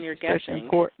see why this is such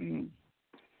important.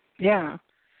 Yeah.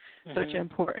 such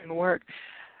important work.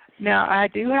 Now, I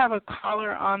do have a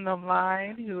caller on the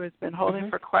line who has been holding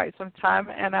for quite some time,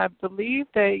 and I believe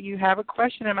that you have a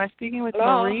question. Am I speaking with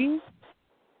Hello? Marie?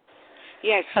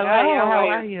 Yes. Hello, Hi, how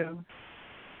are you?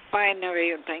 Fine, how are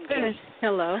you? Thank you.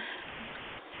 Hello.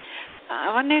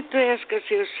 I wanted to ask if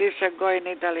you she's going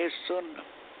to Italy soon.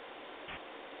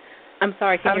 I'm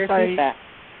sorry, can you repeat that?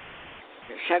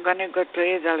 She's going to go to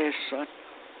Italy soon.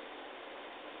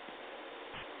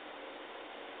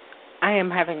 I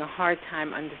am having a hard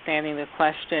time understanding the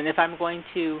question. If I'm going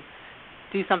to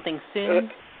do something soon?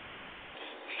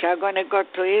 She's going to go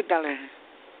to Italy.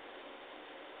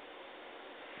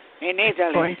 In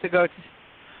Italy. Going to go to...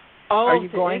 Are you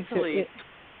going Italy? to...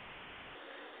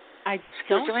 I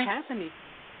don't have any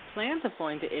plans of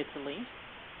going to Italy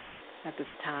at this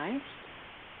time.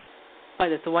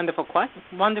 But it's a wonderful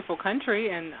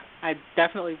country, and I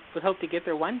definitely would hope to get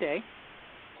there one day.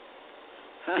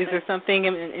 Is there something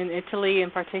in Italy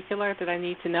in particular that I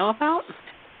need to know about?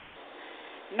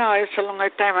 No, it's a long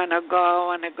time ago. I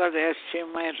want to go there see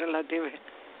my relative.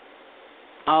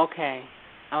 Okay.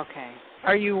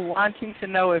 Are you wanting to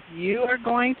know if you are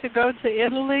going to go to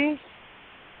Italy?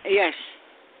 Yes.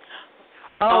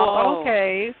 Oh,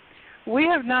 okay. We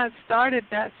have not started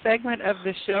that segment of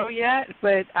the show yet,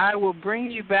 but I will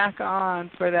bring you back on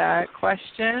for that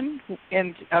question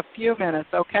in a few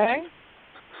minutes, okay?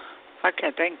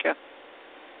 Okay, thank you.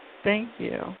 Thank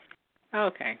you.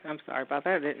 Okay, I'm sorry about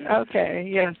that. Okay,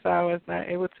 yes, I was not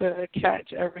able to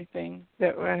catch everything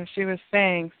that she was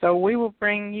saying. So we will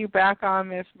bring you back on,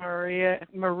 Miss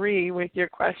Marie, with your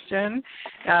question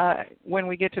when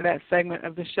we get to that segment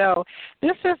of the show.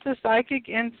 This is the Psychic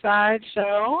Inside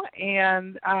Show,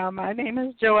 and my name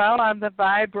is Joelle. I'm the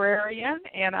Viberarian,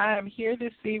 and I am here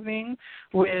this evening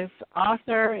with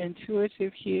author,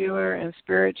 intuitive healer, and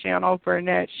spirit channel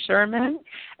Bernette Sherman,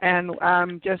 and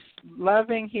I'm just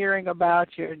loving hearing about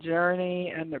your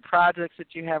journey and the projects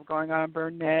that you have going on,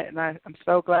 Bernette, and I'm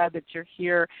so glad that you're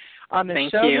here on the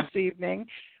show this evening.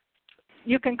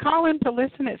 You can call in to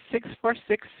listen at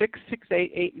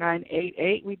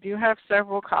 646-668-8988. We do have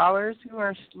several callers who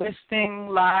are listening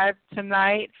live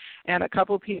tonight and a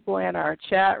couple people in our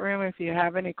chat room. If you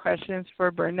have any questions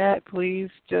for Bernette, please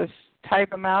just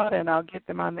type them out and I'll get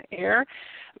them on the air.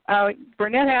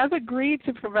 Bernette has agreed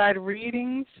to provide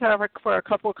readings for a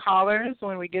couple callers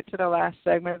when we get to the last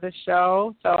segment of the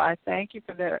show. So I thank you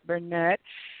for that, Bernette.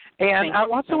 And I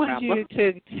also want you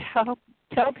to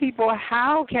tell people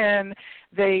how can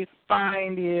they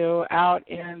find you out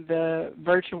in the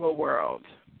virtual world.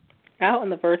 Out in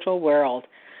the virtual world.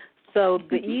 So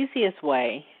the easiest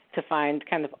way to find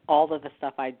kind of all of the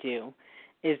stuff I do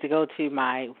is to go to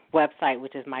my website,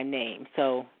 which is my name.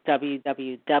 So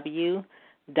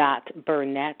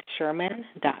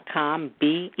www.BernetteSherman.com,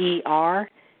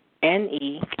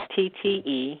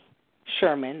 BERNETTE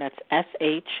Sherman, that's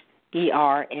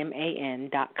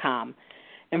SHERMAN.com.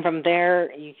 And from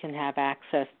there, you can have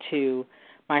access to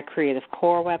my Creative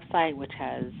Core website, which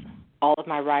has all of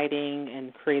my writing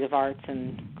and creative arts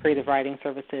and creative writing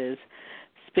services,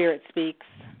 Spirit Speaks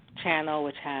channel,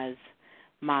 which has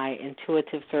my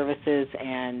intuitive services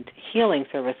and healing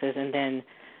services, and then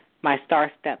my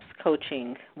Star Steps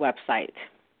coaching website,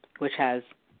 which has,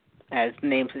 as the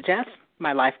name suggests,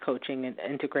 my life coaching and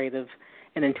integrative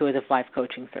and intuitive life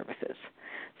coaching services.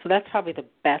 So that's probably the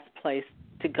best place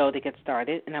to go to get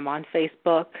started. And I'm on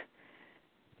Facebook.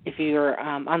 If you're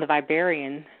on the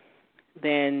Viberarian,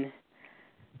 then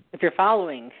if they're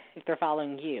following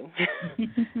you,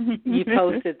 you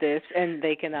posted this, and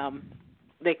they can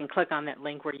click on that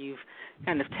link where you've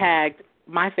kind of tagged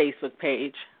my Facebook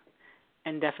page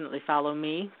and definitely follow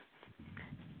me.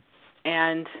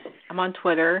 And I'm on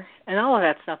Twitter, and all of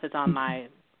that stuff is on my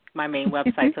main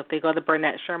website. So if they go to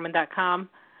BernetteSherman.com,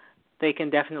 they can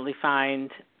definitely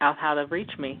find out how to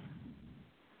reach me.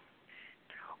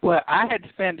 Well, I had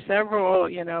spent several,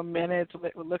 minutes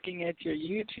looking at your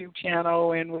YouTube channel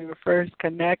when we were first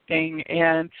connecting,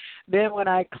 and then when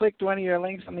I clicked one of your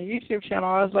links on the YouTube channel,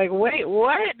 I was like, wait,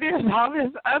 what? There's all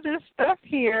this other stuff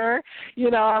here.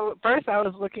 First I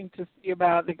was looking to see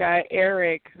about the guy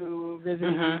Eric who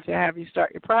visited you to have you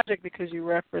start your project because you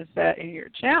referenced that in your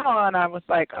channel, and I was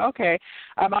like, okay,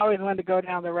 I'm always wanting to go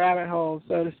down the rabbit hole,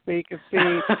 so to speak, and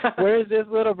see where's this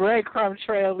little breadcrumb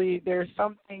trail lead. There's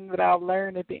something that I'll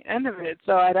learn at the end of it.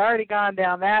 So I'd already gone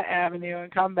down that avenue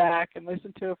and come back and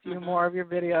listened to a few more of your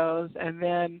videos, and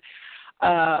then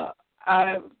I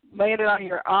landed on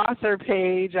your author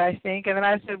page, I think, and then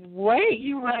I said, wait,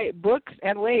 you write books,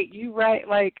 and wait, you write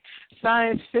like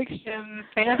science fiction,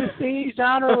 fantasy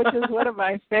genre, which is one of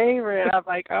my favorite. I'm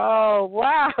like, oh,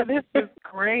 wow, this is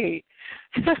great.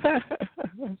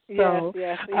 So,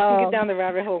 yes. You can get down the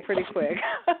rabbit hole pretty quick.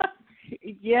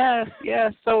 Yes.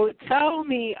 So tell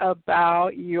me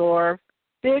about your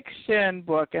fiction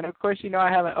book, and of course, I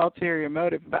have an ulterior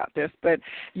motive about this, but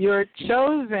your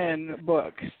Chosen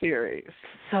book series.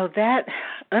 So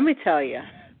let me tell you,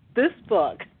 this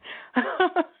book,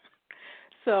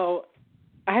 so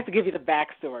I have to give you the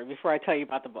backstory before I tell you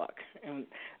about the book. And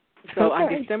so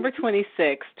on December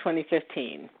 26,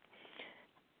 2015,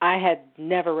 I had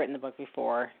never written a book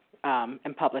before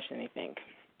and published anything.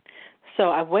 So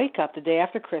I wake up the day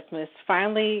after Christmas,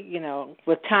 finally,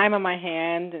 with time on my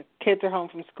hand, kids are home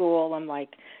from school. I'm like,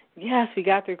 yes, we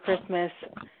got through Christmas.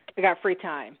 I got free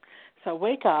time. So I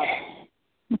wake up,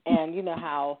 and you know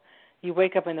how you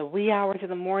wake up in the wee hours of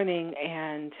the morning,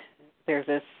 and there's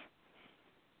this,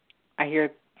 I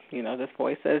hear, this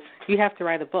voice says, you have to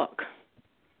write a book.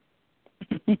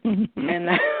 And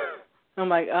I'm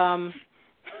like,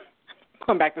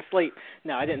 going back to sleep.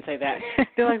 No, I didn't say that.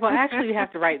 They're like, well, actually, you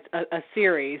have to write a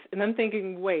series. And I'm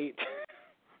thinking, wait,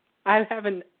 I've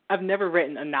never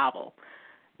written a novel.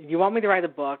 You want me to write a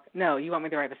book? No, you want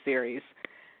me to write a series.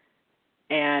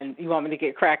 And you want me to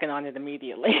get cracking on it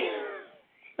immediately.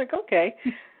 Like, okay.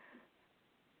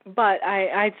 But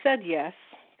I said yes,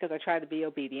 because I tried to be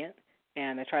obedient,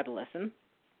 and I tried to listen.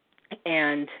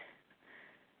 And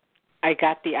I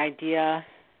got the idea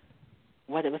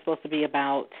what it was supposed to be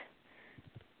about.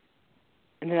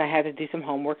 And then I had to do some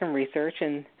homework and research,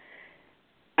 and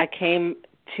I came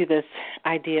to this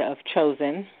idea of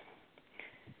Chosen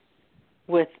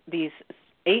with these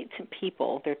 8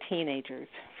 people, they're teenagers,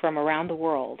 from around the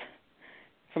world,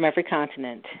 from every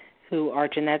continent, who are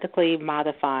genetically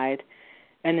modified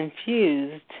and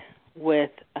infused with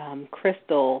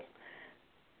crystal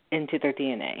into their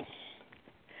DNA,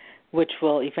 which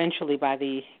will eventually, by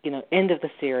the end of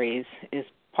the series, is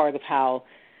part of how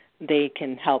they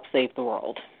can help save the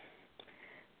world.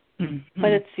 Mm-hmm.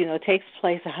 But it's, it takes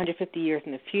place 150 years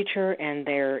in the future, and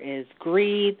there is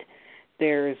greed,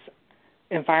 there's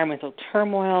environmental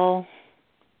turmoil,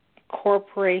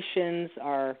 corporations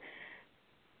are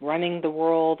running the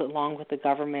world along with the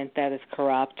government that is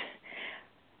corrupt.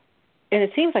 And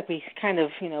it seems like we kind of,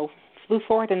 flew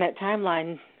forward in that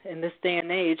timeline in this day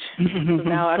and age. So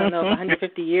now I don't know if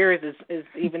 150 years is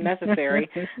even necessary.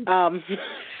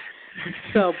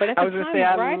 So, but at the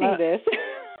time of writing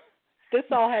this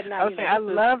all had not. I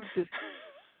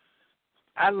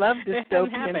love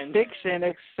dystopian fiction,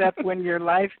 except when your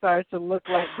life starts to look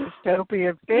like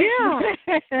dystopian fiction.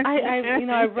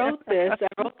 Yeah, I wrote this.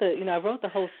 I wrote the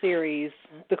whole series.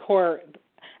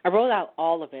 I wrote out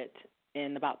all of it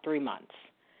in about 3 months.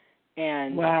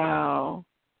 And wow,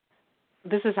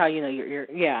 this is how you're.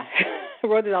 I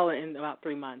wrote it all in about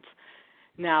 3 months.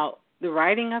 Now, the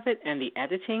writing of it and the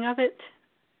editing of it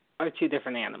are 2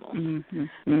 different animals. Mm-hmm.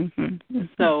 Mm-hmm.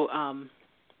 So,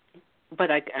 but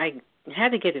I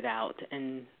had to get it out,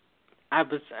 and I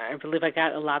believe I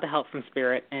got a lot of help from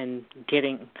Spirit in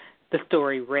getting the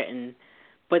story written.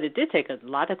 But it did take a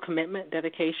lot of commitment,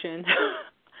 dedication,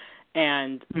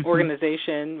 and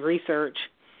organization, research.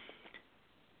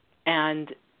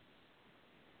 And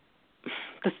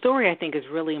the story, I think, is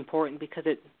really important because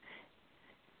it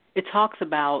talks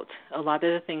about a lot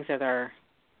of the things that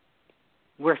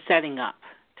we're setting up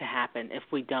to happen if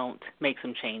we don't make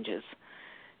some changes,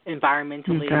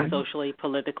 environmentally, socially,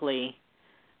 politically,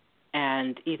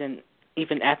 and even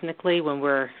ethnically when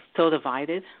we're so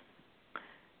divided.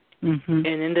 Mm-hmm. And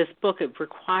in this book, it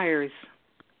requires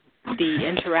the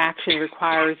interaction,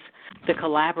 requires the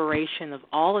collaboration of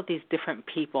all of these different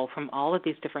people from all of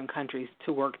these different countries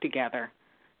to work together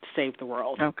to save the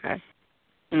world. Okay.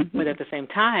 Mm-hmm. But at the same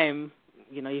time,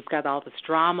 you've got all this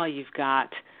drama. You've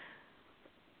got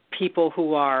people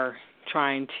who are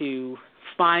trying to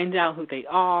find out who they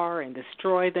are and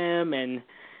destroy them, and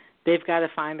they've got to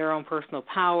find their own personal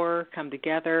power, come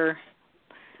together,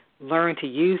 learn to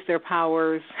use their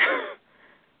powers.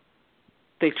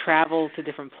 They travel to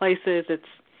different places.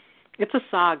 It's a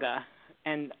saga,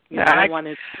 and I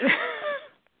wanted.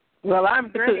 Well, I'm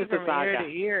grinning from ear to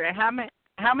ear. And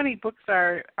how many books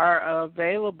are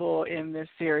available in this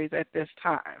series at this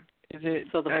time? Is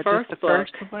it the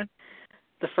first one?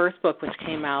 The first book, which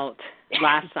came out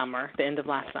last summer, the end of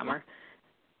last summer.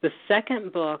 The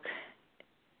second book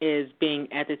is being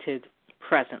edited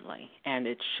presently, and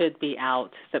it should be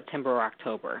out September or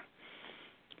October.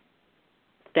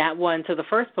 That one, so the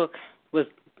first book was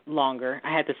longer.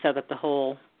 I had to set up the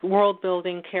whole world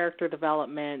building, character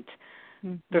development.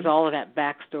 Mm-hmm. There's all of that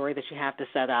backstory that you have to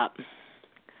set up.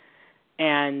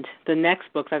 And the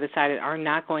next books I decided are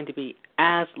not going to be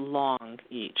as long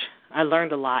each. I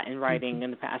learned a lot in writing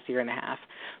in the past year and a half.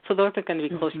 So those are going to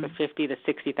be closer to 50 to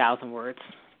 60,000 words.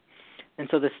 And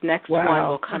so this next one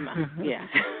will come out. Yeah.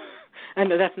 I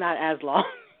know that's not as long.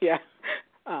 Yeah.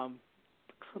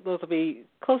 Those will be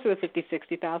closer to 50,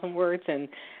 60,000 words. And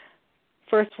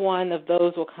first one of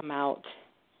those will come out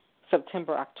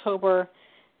September, October.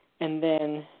 And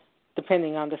then,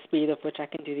 depending on the speed of which I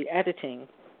can do the editing,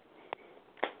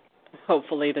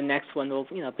 hopefully the next one will,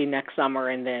 be next summer,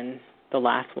 and then the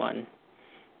last one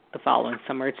the following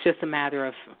summer. It's just a matter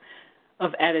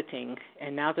of editing.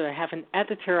 And now that I have an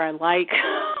editor I like,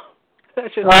 I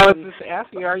was just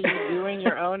asking, are you doing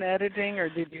your own editing, or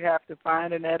did you have to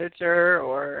find an editor,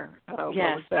 or what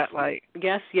was that like?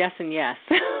 Yes, and yes.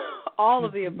 All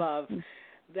of the above.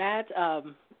 That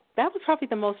was probably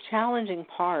the most challenging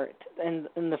part in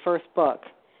the first book,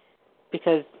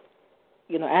 because,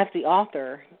 as the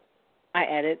author, I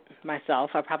edit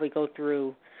myself. I probably go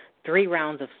through 3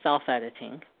 rounds of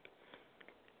self-editing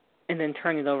and then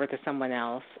turn it over to someone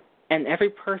else, and every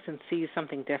person sees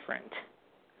something different.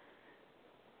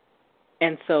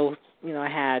 And so, I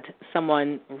had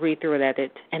someone read through it,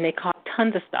 edit, and they caught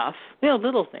tons of stuff,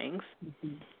 little things.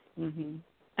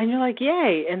 And you're like,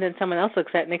 yay. And then someone else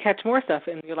looks at it, and they catch more stuff,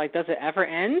 and you're like, does it ever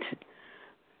end?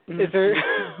 Is there?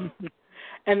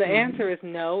 And the answer is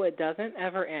no, it doesn't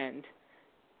ever end.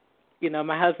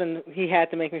 My husband, he had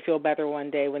to make me feel better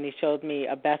one day when he showed me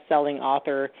a best-selling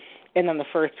author, and on the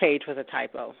first page was a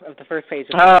typo of the first page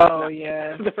of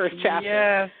the first chapter.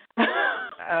 Yes. And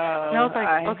I was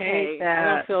like, okay, I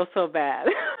don't feel so bad.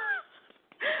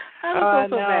 I don't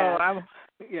feel so bad.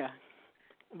 Yeah.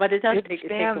 But it does take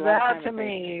a lot of time. It stands out to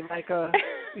me like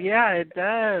it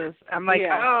does. I'm like,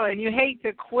 and you hate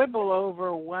to quibble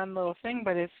over one little thing,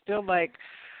 but it's still like,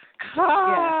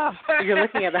 You're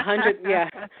looking at 100,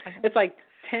 it's like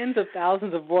tens of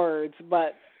thousands of words,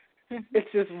 but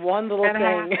it's just one little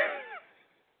thing.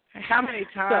 How many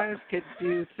times could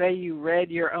you say you read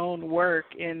your own work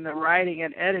in the writing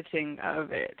and editing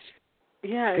of it?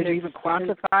 Yeah. Could you even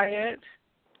quantify it?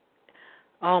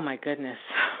 Oh, my goodness.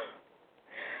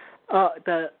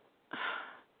 The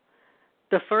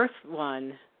first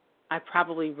one, I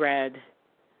probably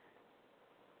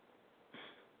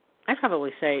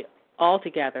say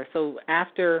altogether. So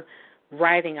after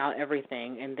writing out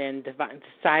everything and then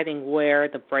deciding where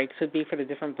the breaks would be for the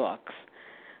different books,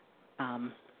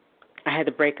 I had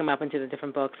to break them up into the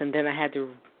different books, and then I had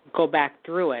to go back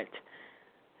through it.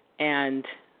 And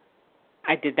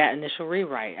I did that initial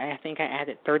rewrite. I think I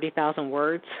added 30,000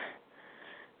 words.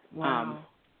 Wow.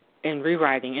 In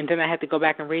rewriting, and then I had to go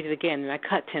back and read it again, and I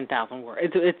cut 10,000 words.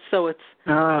 It's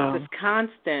this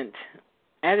constant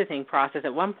editing process.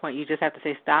 At one point, you just have to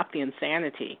say, stop the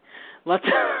insanity. Let's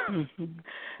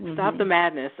stop the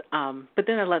madness. But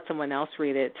then I let someone else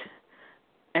read it,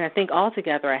 and I think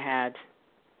altogether I had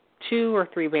 2 or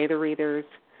 3 beta readers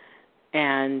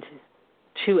and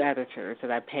 2 editors that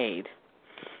I paid.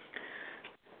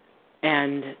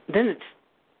 And then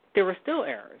there were still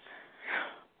errors.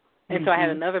 And so I had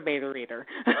another beta reader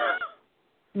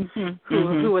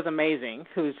who was amazing,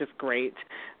 who was just great.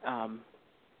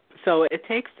 So it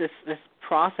takes this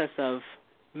process of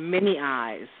many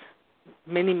eyes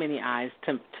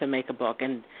to make a book,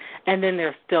 and then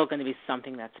there's still going to be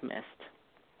something that's missed.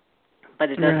 But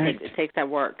it does take that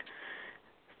work.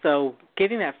 So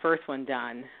getting that first one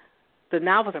done, the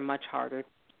novels are much harder.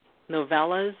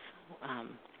 Novellas,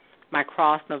 my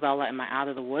Cross novella and my Out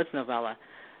of the Woods novella,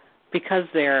 because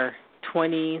they're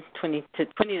 20 to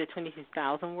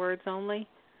 22,000 words only,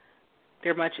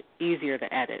 they're much easier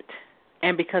to edit.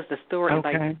 And because the story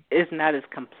is not as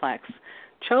complex.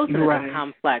 Chosen is a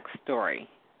complex story,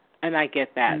 and I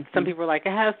get that. Some people are like,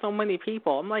 it has so many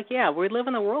people. I'm like, yeah, we live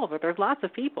in a world where there's lots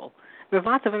of people. There's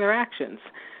lots of interactions.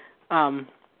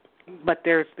 But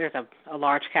there's a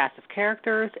large cast of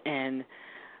characters in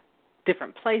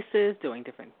different places doing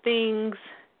different things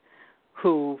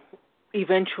who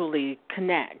eventually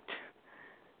connect,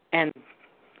 and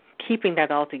keeping that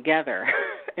all together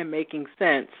and making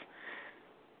sense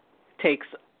takes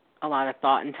a lot of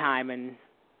thought and time, and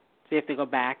so you have to go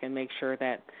back and make sure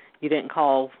that you didn't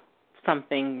call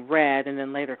something red and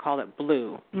then later call it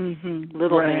blue.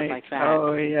 Little things like that.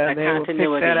 Oh, yeah, they will pick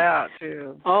that out,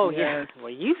 too. Oh, yes. Well,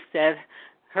 you said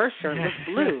her shirt was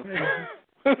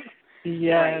blue.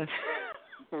 Yes.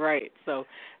 Right. So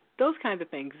those kinds of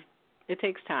things, it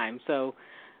takes time. So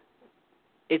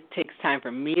it takes time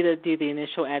for me to do the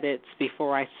initial edits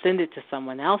before I send it to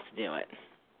someone else to do it.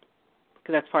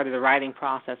 Because that's part of the writing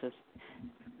process. Is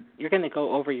you're going to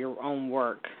go over your own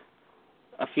work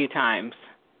a few times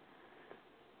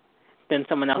then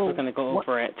someone else is going to go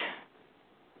over it.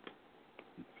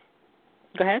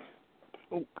 Go ahead.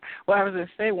 Well, I was going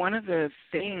to say, one of the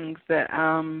things that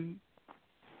I'm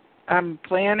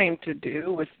planning to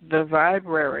do with the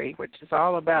Viberarian, which is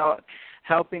all about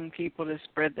helping people to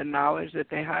spread the knowledge that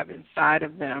they have inside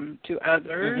of them to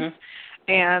others.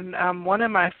 And one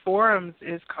of my forums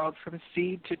is called From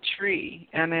Seed to Tree,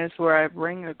 and is where I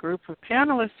bring a group of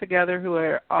panelists together who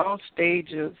are at all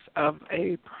stages of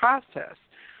a process,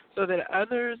 so that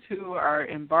others who are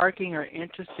embarking or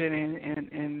interested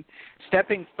in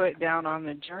stepping foot down on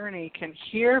the journey can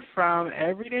hear from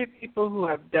everyday people who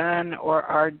have done or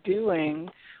are doing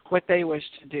what they wish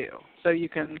to do. So you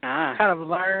can kind of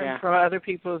learn from other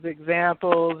people's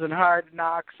examples and hard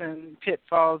knocks and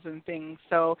pitfalls and things.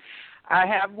 So I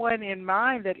have one in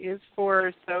mind that is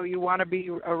for, so you want to be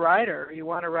a writer, you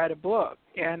want to write a book.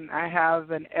 And I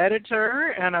have an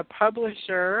editor and a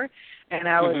publisher, and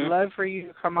I would love for you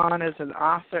to come on as an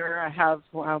author. I have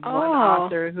one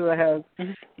author who has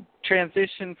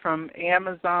transitioned from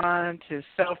Amazon to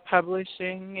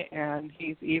self-publishing, and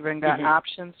he's even got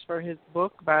options for his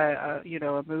book by a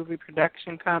movie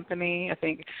production company. I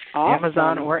think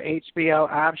Amazon or HBO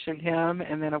optioned him.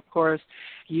 And then, of course,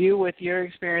 you with your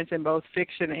experience in both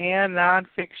fiction and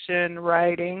nonfiction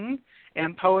writing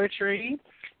and poetry,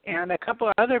 and a couple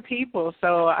of other people.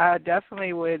 So I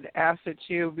definitely would ask that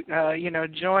you,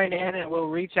 join in, and we'll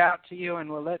reach out to you, and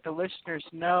we'll let the listeners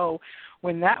know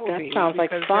when that will be. That sounds like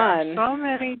fun. There are so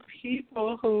many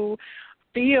people who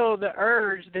feel the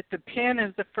urge that the pen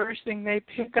is the first thing they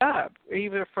pick up,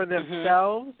 either for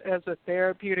themselves as a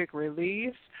therapeutic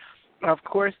release. Of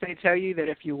course, they tell you that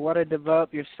if you want to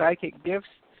develop your psychic gifts,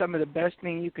 some of the best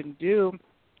thing you can do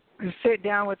is sit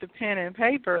down with a pen and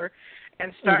paper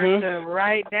and start to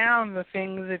write down the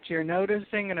things that you're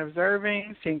noticing and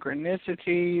observing,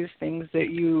 synchronicities, things that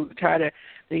you that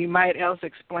you might else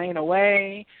explain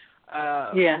away,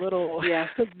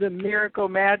 the miracle,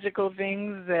 magical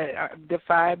things that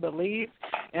defy belief,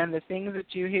 and the things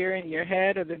that you hear in your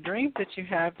head or the dreams that you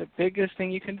have. The biggest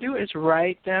thing you can do is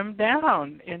write them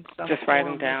down in some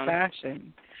form or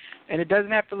fashion. And it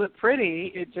doesn't have to look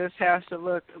pretty. It just has to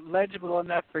look legible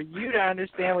enough for you to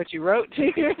understand what you wrote to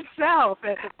yourself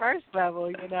at the first level,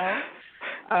 that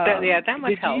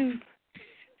might help.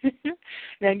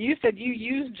 And you said you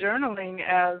use journaling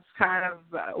as kind of,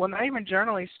 not even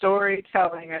journaling,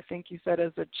 storytelling. I think you said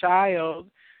as a child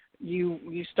you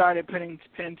started putting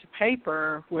pen to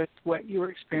paper with what you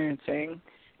were experiencing,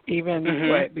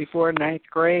 even before ninth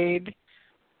grade.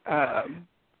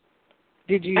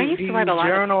 Did you? I used to write a lot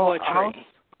of poetry.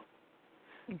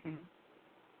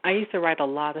 I used to write a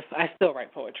lot of. I still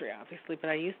write poetry, obviously, but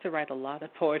I used to write a lot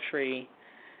of poetry.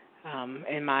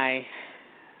 In my,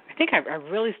 I think I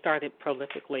really started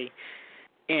prolifically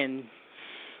in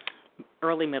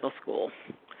early middle school.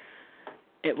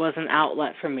 It was an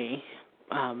outlet for me,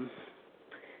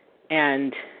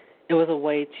 and it was a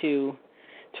way to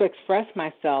express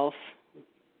myself.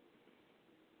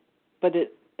 But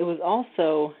it was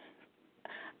also,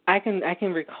 I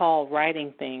can recall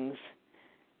writing things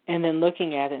and then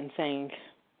looking at it and saying,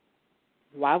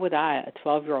 why would I, a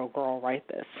 12-year-old girl, write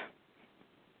this?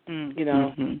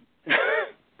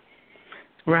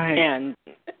 Right.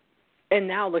 And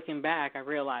now looking back, I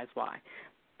realize why.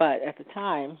 But at the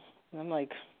time, I'm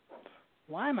like,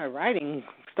 why am I writing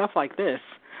stuff like this?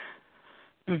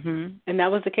 And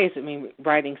that was the case. I mean,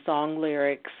 writing song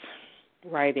lyrics,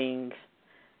 writing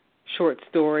short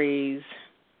stories,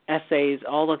 essays,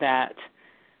 all of that,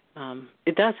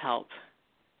 it does help,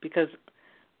 because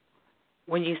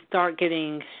when you get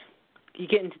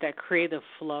into that creative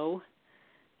flow,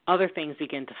 other things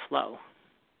begin to flow.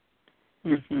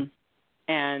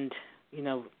 And,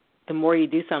 the more you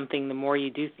do something, the more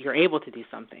you're able to do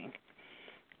something.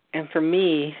 And for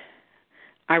me,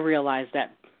 I realized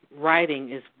that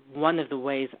writing is one of the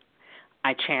ways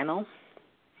I channel,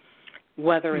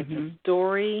 whether it's a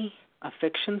story, a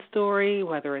fiction story,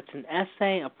 whether it's an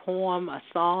essay, a poem, a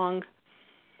song.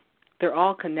 They're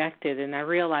all connected, and I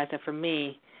realized that for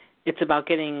me, it's about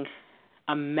getting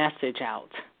a message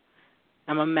out.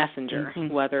 I'm a messenger,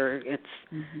 whether it's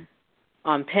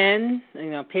on pen,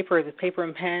 paper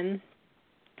and pen,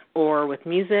 or with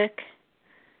music,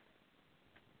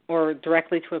 or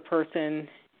directly to a person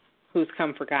who's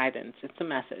come for guidance. It's a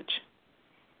message.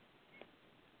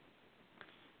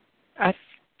 I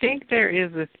think there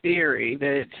is a theory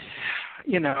that,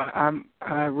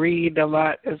 I read a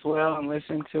lot as well and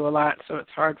listen to a lot, so it's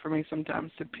hard for me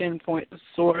sometimes to pinpoint the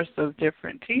source of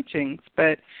different teachings,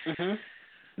 but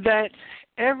that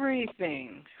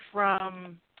everything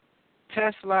from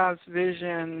Tesla's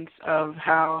visions of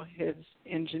how his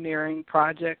engineering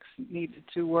projects needed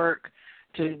to work,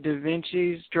 to Da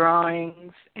Vinci's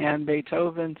drawings and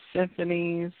Beethoven's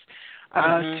symphonies,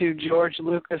 to George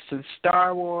Lucas's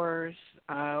Star Wars,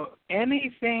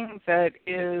 anything that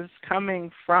is coming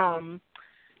from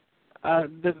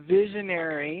the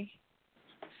visionary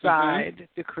side,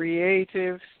 the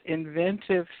creative,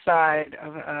 inventive side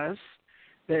of us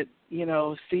that,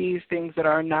 sees things that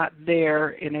are not there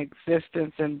in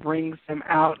existence and brings them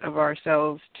out of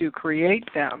ourselves to create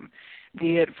them,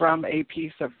 be it from a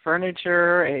piece of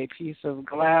furniture, a piece of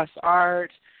glass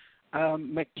art,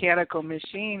 mechanical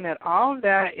machine, that all of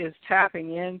that is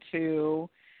tapping into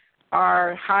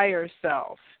our higher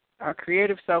self, our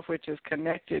creative self, which is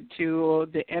connected to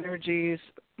the energies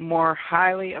more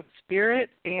highly of spirit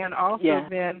and also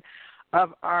then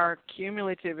of our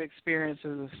cumulative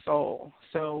experiences of soul.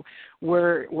 So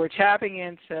we're tapping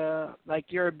into like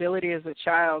your ability as a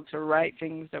child to write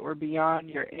things that were beyond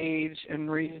your age and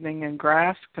reasoning and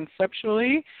grasp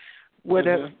conceptually would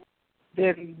have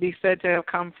then be said to have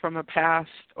come from a past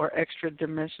or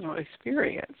extra-dimensional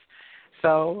experience.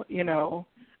 So,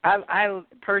 I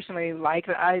personally like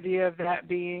the idea of that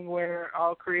being where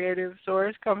all creative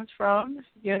source comes from,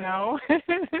 well,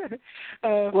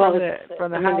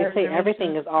 from the higher they say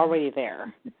everything is already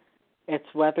there. It's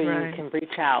whether you can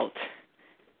reach out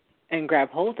and grab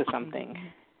hold of something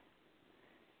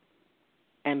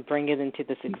and bring it into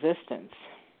this existence.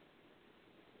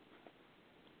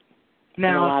 Now,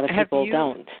 and a lot of people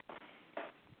don't.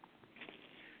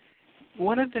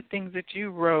 One of the things that you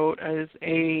wrote is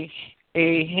a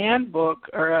handbook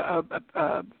or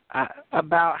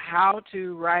about how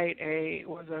to write a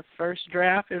first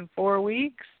draft in 4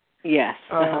 weeks? Yes.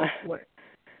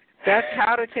 That's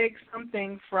how to take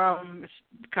something from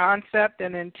concept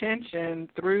and intention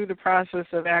through the process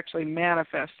of actually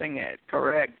manifesting it,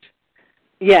 correct?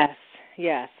 Yes.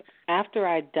 After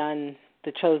I'd done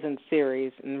the Chosen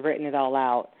series and written it all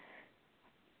out,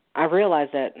 I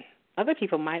realized that other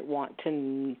people might want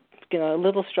to get a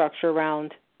little structure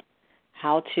around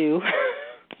how to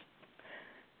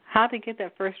get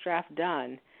that first draft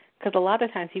done. Because a lot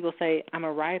of times people say, I'm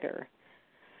a writer,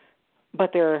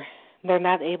 but they're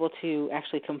not able to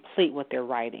actually complete what they're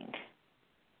writing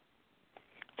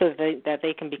so that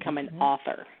they can become an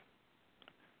author.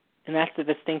 And that's the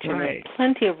distinction. There's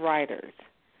plenty of writers.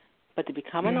 But to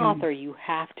become an author, you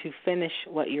have to finish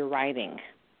what you're writing.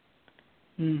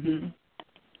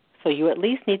 So you at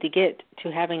least need to get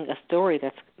to having a story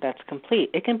that's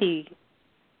complete. It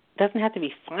doesn't have to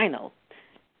be final.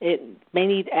 It may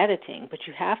need editing, but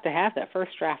you have to have that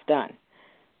first draft done.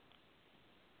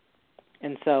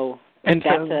 And so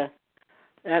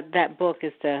that book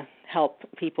is to help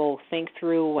people think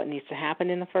through what needs to happen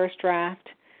in the first draft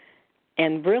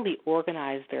and really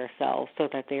organize themselves so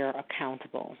that they are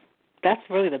accountable. That's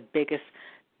really the biggest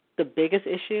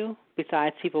issue,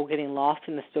 besides people getting lost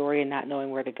in the story and not knowing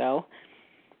where to go,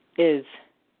 is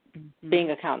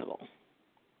being accountable.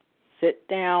 Sit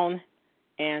down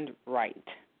and write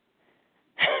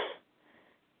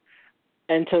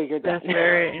until you're done. That's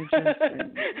very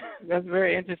interesting. That's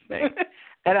very interesting.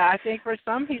 And I think for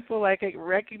some people, like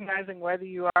recognizing whether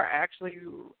you are actually,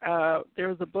 there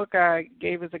was a book I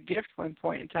gave as a gift one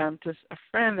point in time to a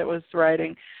friend that was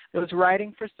writing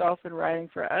for self and writing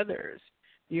for others.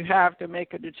 You have to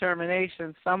make a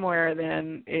determination somewhere.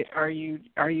 Then, are you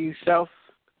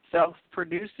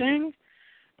self-producing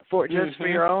for just for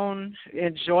your own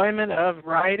enjoyment of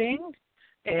writing,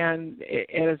 and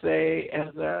as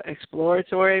a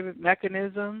exploratory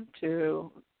mechanism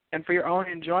and for your own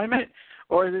enjoyment,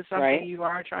 or is it something you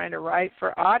are trying to write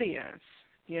for audience?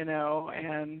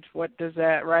 And what does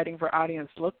that writing for audience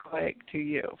look like to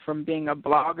you? From being a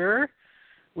blogger,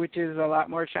 which is a lot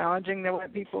more challenging than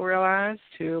what people realize,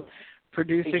 to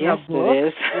producing a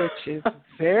book, which is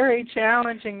very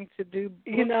challenging to do.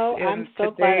 I'm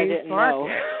so glad I didn't know.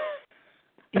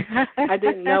 I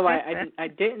didn't know. I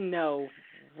didn't know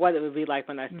what it would be like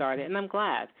when I started, and I'm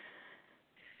glad.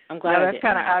 Now, that's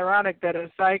kind of ironic that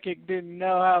a psychic didn't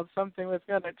know how something was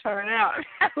going to turn out.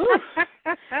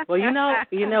 Well,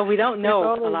 we don't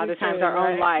know a lot of times our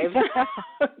own lives.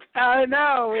 I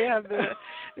know. We have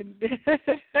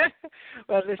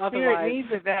well, the spirit needs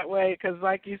it that way because,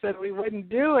 like you said, we wouldn't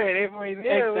do it if we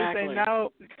knew. Exactly. We say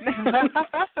no.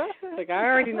 Like, I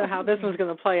already know how this one's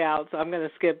going to play out, so I'm going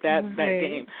to skip that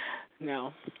game.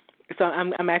 No. So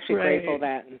I'm actually grateful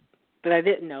that I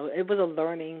didn't know. It was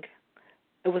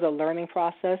a learning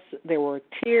process. There were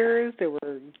tears. There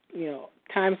were,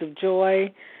 times of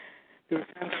joy. There were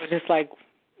times it was just like,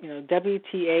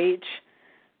 WTH.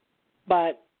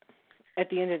 But at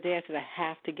the end of the day, I said, I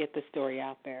have to get the story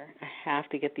out there. I have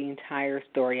to get the entire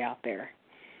story out there.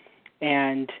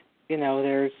 And,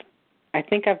 I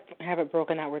think I have it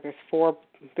broken out where there's four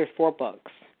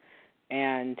books.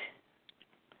 And,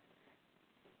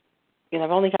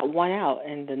 I've only got one out,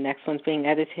 and the next one's being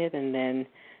edited, and then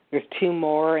there's two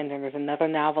more, and then there's another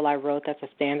novel I wrote that's a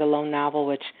standalone novel,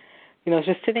 which, is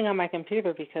just sitting on my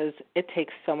computer because it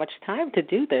takes so much time to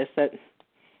do this that,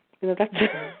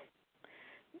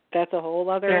 that's a whole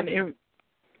other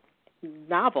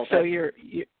novel. So you're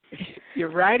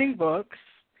writing books.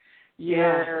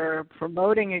 You're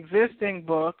promoting existing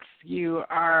books. You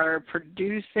are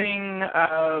producing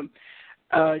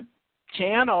a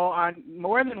channel on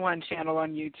more than one channel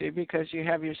on YouTube because you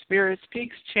have your Spirit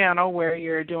Speaks channel where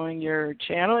you're doing your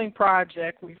channeling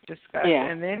project we've discussed,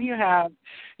 and then you have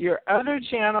your other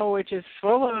channel which is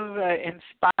full of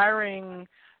inspiring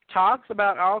talks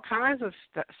about all kinds of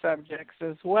subjects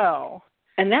as well.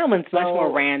 And that one's much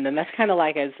more random. That's kind of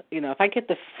like if I get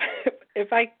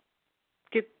if I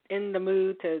get in the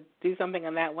mood to do something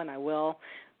on that one, I will.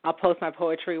 I'll post my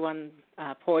poetry on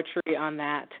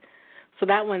that. So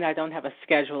that one I don't have a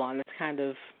schedule on. It's kind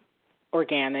of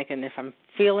organic, and if I'm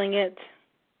feeling it,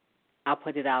 I'll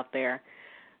put it out there.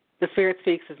 The Spirit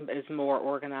Speaks is more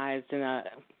organized in a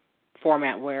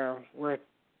format where we're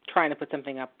trying to put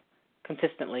something up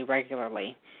consistently,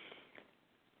 regularly.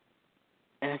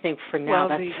 And I think for now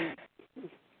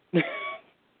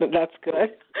that's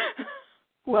good.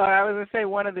 Well, I was going to say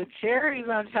one of the cherries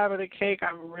on top of the cake,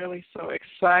 I'm really so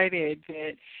excited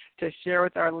to share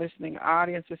with our listening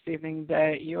audience this evening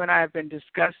that you and I have been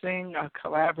discussing a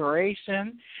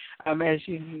collaboration. As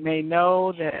you may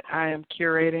know, that I am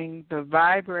curating the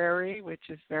Viberarian, which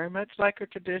is very much like a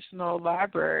traditional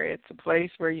library. It's a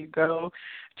place where you go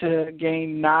to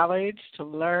gain knowledge, to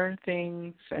learn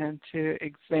things, and to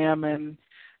examine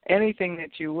anything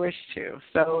that you wish to.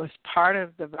 So as part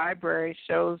of the Viberarian,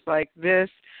 shows like this,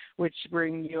 which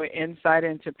bring you insight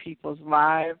into people's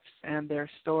lives and their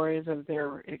stories of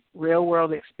their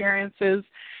real-world experiences,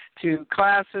 to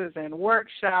classes and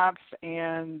workshops,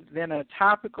 and then a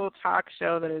topical talk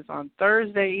show that is on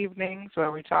Thursday evenings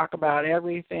where we talk about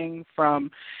everything from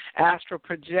astral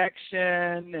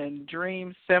projection and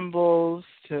dream symbols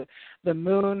to the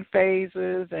moon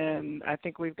phases, and I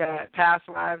think we've got past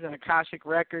lives and Akashic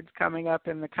records coming up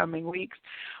in the coming weeks.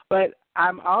 But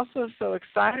I'm also so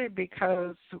excited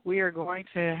because we are going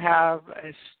to have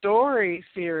a story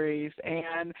series,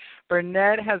 and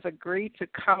Bernette has agreed to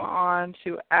come on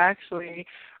to actually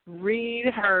read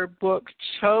her book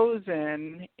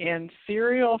Chosen in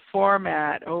serial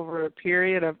format over a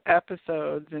period of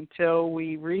episodes until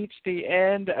we reach the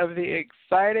end of the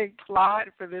exciting plot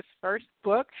for this first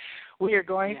book. We are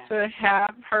going to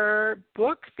have her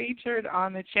book featured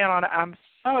on the channel, and I'm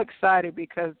so excited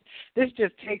because this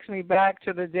just takes me back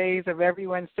to the days of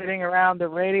everyone sitting around the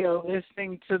radio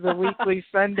listening to the weekly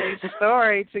Sunday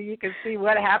story so you can see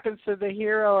what happens to the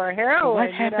hero or heroine.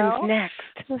 What happens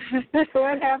next?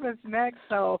 What happens next?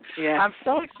 So I'm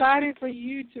so excited for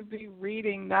you to be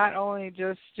reading, not only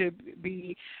just to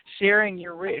be sharing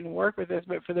your written work with us,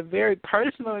 but for the very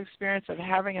personal experience of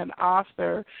having an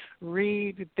author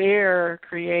read their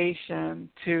creation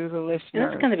to the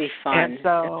listener. It's going to be fun. And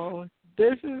so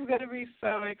this is going to be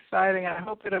so exciting. I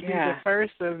hope it'll be the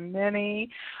first of many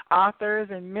authors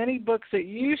and many books that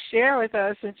you share with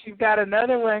us. Since you've got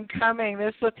another one coming,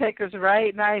 this will take us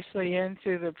right nicely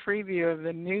into the preview of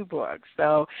the new book.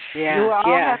 So you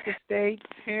all have to stay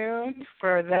tuned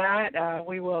for that.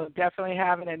 We will definitely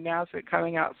have an announcement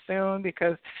coming out soon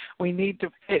because we need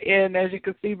to fit in, as you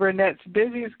can see, Bernette's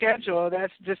busy schedule.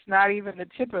 That's just not even the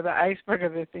tip of the iceberg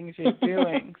of the things you're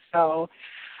doing. So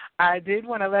I did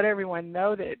want to let everyone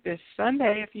know that this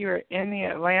Sunday, if you're in the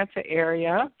Atlanta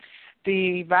area,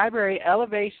 the Viberarian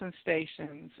Elevation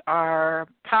Stations are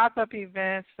pop-up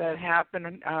events that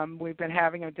happen. We've been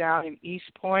having them down in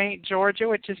East Point, Georgia,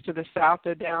 which is to the south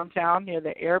of downtown near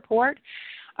the airport,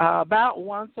 about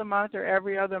once a month or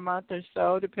every other month or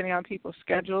so, depending on people's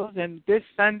schedules. And this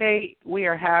Sunday, we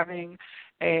are having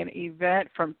an event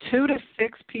from 2 to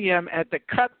 6 p.m. at the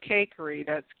Cupcakery.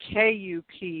 That's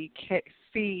Cupcakerie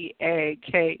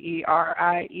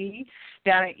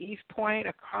down at East Point,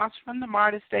 across from the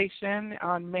MARTA station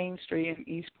on Main Street in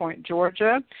East Point,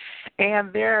 Georgia.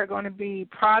 And there are going to be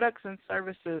products and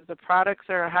services. The products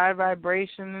are high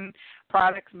vibration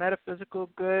products, metaphysical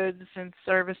goods and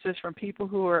services from people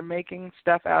who are making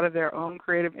stuff out of their own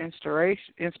creative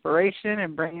inspiration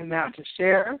and bringing that to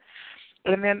share.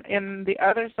 And then in the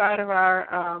other side of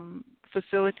our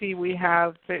facility, we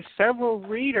have several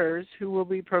readers who will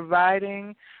be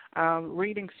providing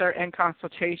reading and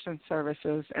consultation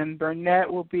services. And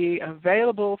Bernette will be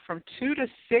available from 2 to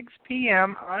 6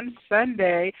 p.m. on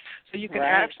Sunday, so you can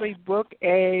actually book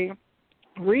a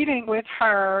reading with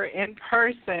her in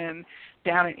person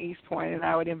down in East Point. And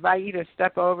I would invite you to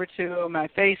step over to my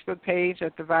Facebook page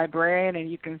at the Viberarian,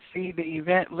 and you can see the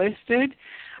event listed.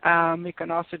 You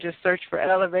can also just search for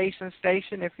Elevation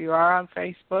Station if you are on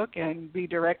Facebook and be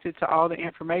directed to all the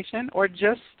information, or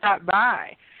just stop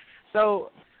by.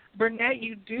 So, Bernette,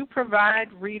 you do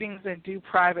provide readings and do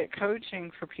private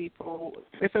coaching for people.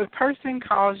 If a person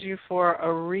calls you for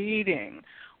a reading,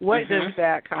 what does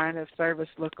that kind of service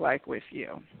look like with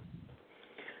you?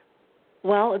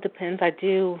 Well, it depends. I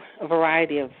do a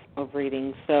variety of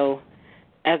readings. So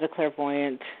as a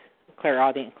clairvoyant,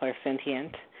 clairaudient,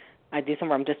 clairsentient, I do some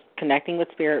where I'm just connecting with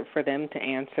spirit for them to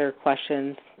answer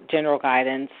questions, general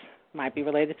guidance, might be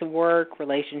related to work,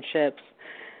 relationships,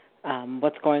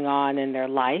 what's going on in their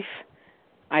life.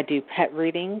 I do pet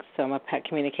readings, so I'm a pet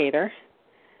communicator.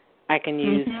 I can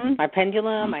use my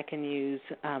pendulum. I can use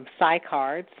psi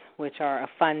cards, which are a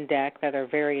fun deck that are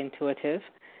very intuitive.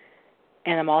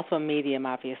 And I'm also a medium,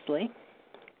 obviously.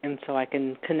 And so I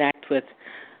can connect with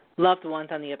loved ones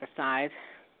on the other side,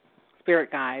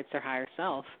 spirit guides, their higher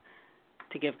self,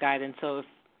 to give guidance. So if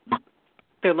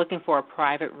they're looking for a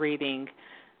private reading,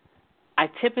 I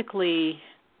typically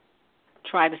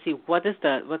try to see what's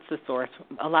the source.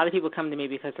 A lot of people come to me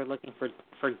because they're looking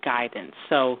for guidance.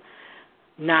 So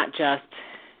not just,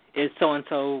 is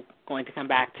so-and-so going to come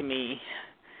back to me?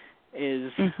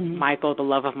 Is Michael the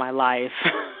love of my life?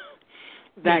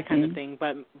 That kind of thing.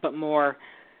 But more,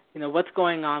 what's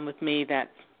going on with me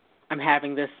that I'm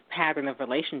having this pattern of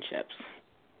relationships.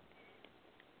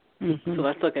 So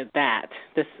let's look at that.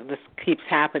 This keeps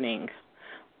happening.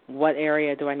 What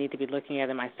area do I need to be looking at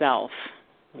in myself?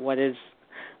 What is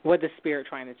Spirit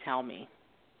trying to tell me?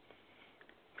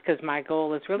 Because my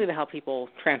goal is really to help people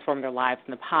transform their lives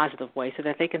in a positive way so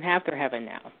that they can have their heaven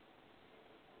now.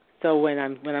 So when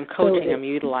I'm coaching, I'm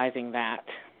utilizing that.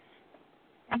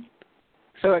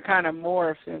 So it kind of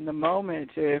morphs in the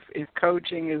moment. If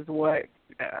coaching is what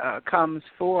comes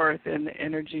forth in the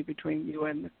energy between you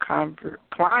and the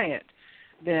client,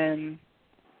 then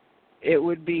it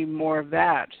would be more of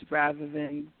that rather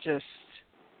than just.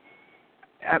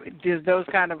 Does those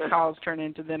kind of calls turn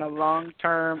into then a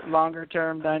longer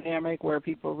term dynamic where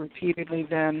people repeatedly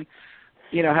then,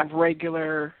 have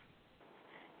regular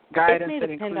guidance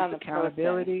that includes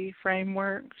accountability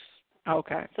frameworks?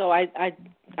 Okay. So I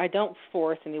don't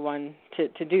force anyone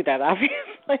to do that,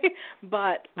 obviously,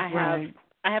 but I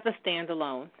have to stand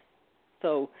alone.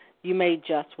 So you may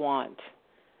just want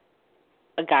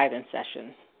a guidance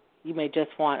session. You may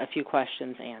just want a few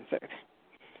questions answered.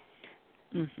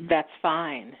 That's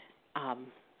fine.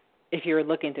 If you're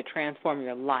looking to transform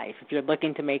your life, if you're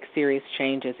looking to make serious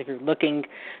changes, if you're looking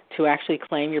to actually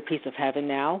claim your piece of heaven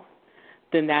now,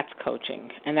 then that's coaching.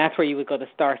 And that's where you would go to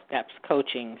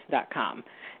starstepscoaching.com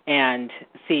and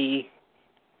see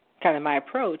kind of my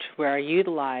approach where I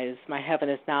utilize my Heaven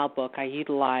is Now book. I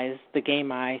utilize the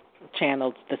game I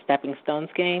channeled, the Stepping Stones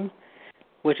game,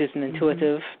 which is an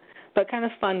intuitive but kind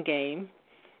of fun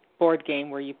board game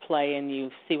where you play and you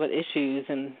see what issues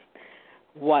and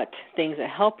what things that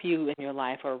help you in your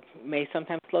life or may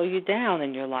sometimes slow you down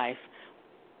in your life,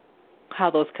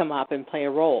 how those come up and play a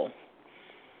role.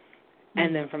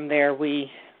 And then from there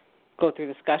we go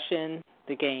through discussion,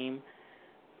 the game.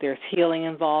 There's healing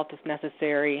involved if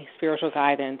necessary, spiritual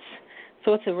guidance.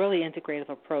 So it's a really integrative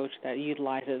approach that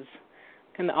utilizes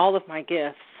kind of all of my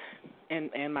gifts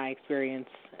and my experience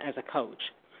as a coach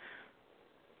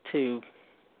to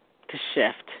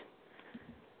shift.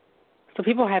 So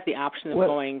people have the option of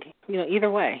going,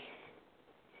 either way.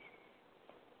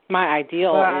 My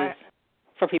ideal is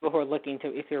for people who are looking to,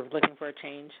 if you're looking for a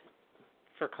change,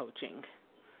 for coaching.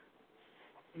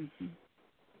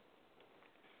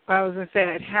 I was going to say,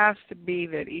 it has to be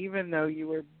that even though you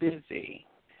were busy,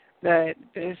 that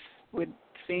this would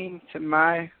seem to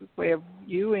my way of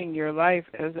viewing your life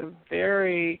as a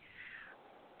very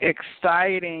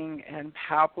exciting and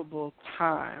palpable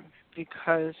time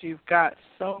because you've got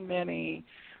so many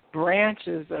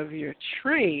branches of your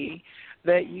tree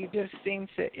that you just seem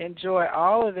to enjoy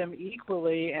all of them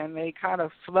equally, and they kind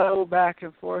of flow back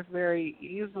and forth very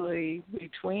easily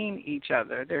between each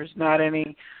other. There's not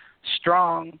any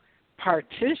strong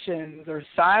partitions or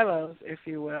silos, if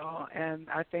you will, and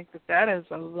I think that is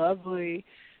a lovely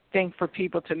thing for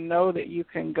people to know, that you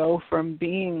can go from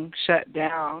being shut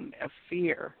down of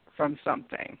fear from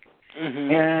something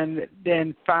and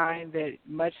then find that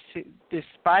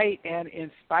despite and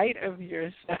in spite of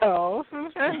yourself,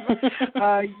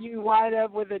 you wind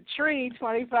up with a tree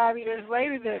 25 years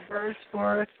later that burst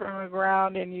forth from the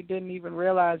ground, and you didn't even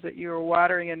realize that you were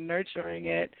watering and nurturing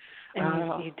it.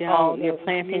 And you don't. You're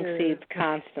planting seeds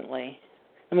constantly.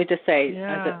 Let me just say,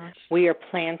 we are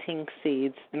planting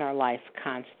seeds in our life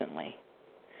constantly.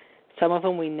 Some of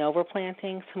them we know we're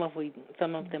planting. Some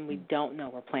of them we don't know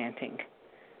we're planting.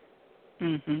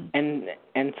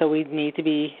 And so we need to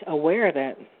be aware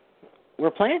that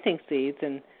we're planting seeds,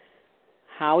 and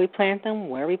how we plant them,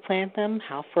 where we plant them,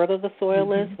 how fertile the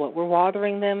soil is, what we're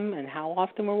watering them, and how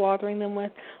often we're watering them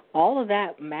with. All of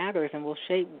that matters and will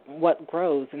shape what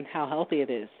grows and how healthy it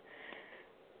is.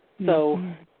 So,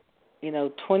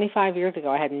 25 years ago,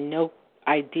 I had no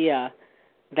idea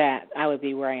that I would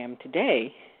be where I am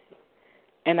today.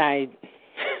 And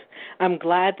I'm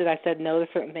glad that I said no to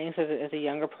certain things as a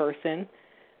younger person,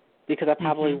 because I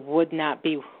probably would not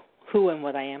be who and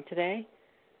what I am today.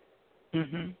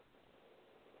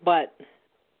 But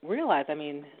realize, I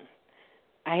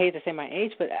hate to say my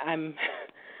age, but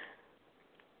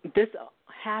this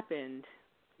happened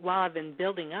while I've been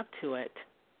building up to it.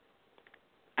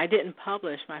 I didn't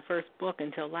publish my first book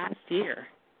until last year.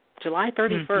 July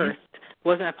 31st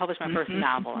was when I published my first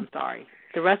novel, I'm sorry.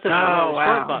 The rest of them were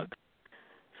short books.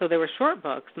 So there were short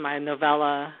books, my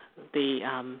novella,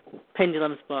 the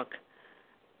Pendulums book,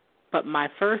 but my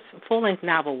first full-length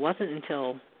novel wasn't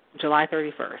until July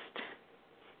 31st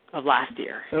of last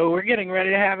year. So we're getting ready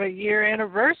to have a year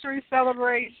anniversary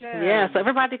celebration. Yeah, so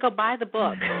everybody go buy the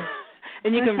book,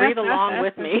 and you can read along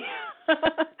with me.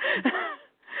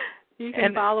 You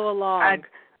can follow along.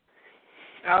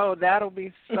 That'll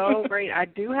be so great. I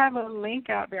do have a link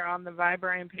out there on the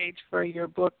Viberarian page for your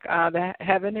book, The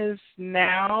Heaven is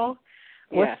Now.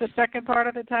 What's the second part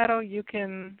of the title?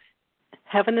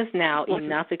 Heaven is Now,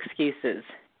 Enough Excuses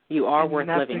You Are Worth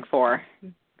Living For.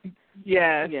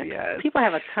 Yes. People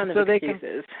have a ton of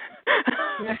excuses.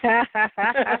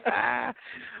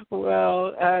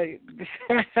 Well,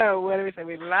 what do we say?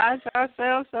 We lie to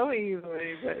ourselves so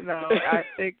easily. But no, I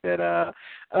think that,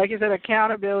 like you said,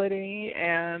 accountability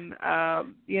and,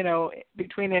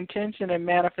 between intention and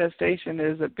manifestation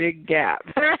is a big gap.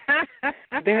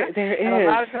 There is. And a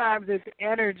lot of times it's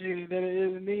energy that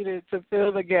is needed to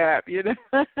fill the gap,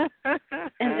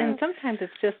 And sometimes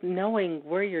it's just knowing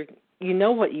where you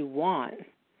know what you want,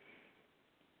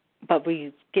 but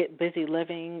we get busy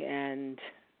living, and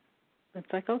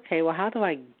it's like, okay, well, how do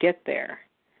I get there?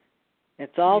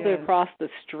 It's all there across the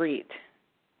street.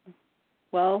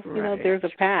 Well, there's a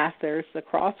path, there's a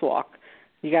crosswalk.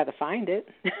 You got to find it,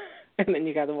 and then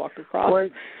you got to walk across.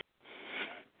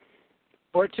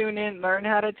 Or learn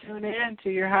how to tune in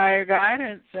to your higher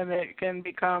guidance, and it can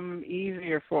become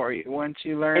easier for you once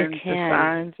you learn the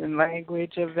signs and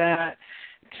language of that.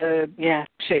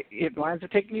 It winds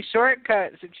up taking you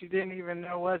shortcuts that you didn't even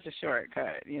know was a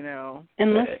shortcut,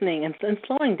 And listening and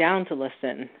slowing down to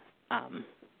listen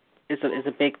is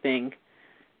a big thing.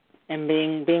 And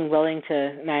being willing to,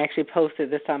 and I actually posted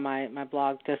this on my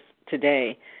blog just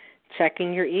today,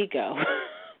 checking your ego.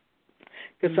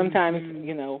 Because sometimes,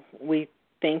 we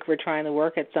think we're trying to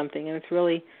work at something, and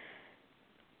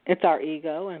it's our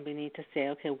ego, and we need to say,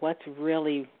 okay, what is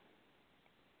really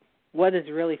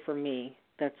for me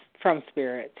that's from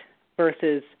spirit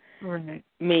versus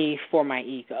me for my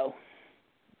ego.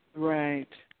 Right.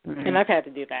 And I've had to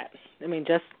do that.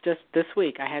 Just this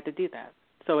week I had to do that.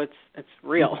 So it's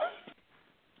real.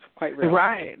 It's quite real.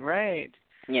 Right.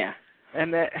 Yeah.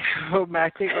 And that, I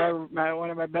think one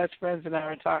of my best friends and I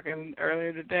were talking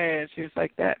earlier today, and she was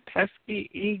like, that pesky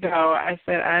ego. I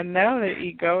said, I know that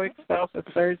egoic self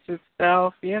asserts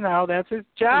itself. That's its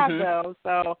job, though.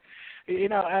 So,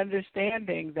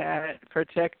 understanding that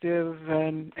protective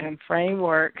and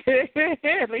framework,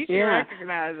 at least you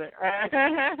recognize it, right?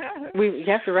 You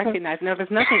have to recognize. No, there's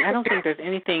nothing. I don't think there's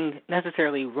anything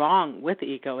necessarily wrong with the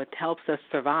ego. It helps us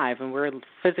survive, and we're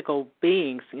physical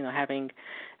beings.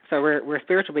 So we're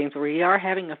spiritual beings. We are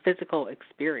having a physical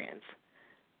experience,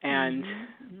 and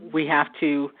we have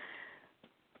to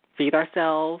feed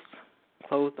ourselves,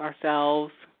 clothe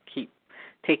ourselves, keep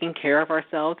taking care of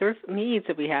ourselves. There's needs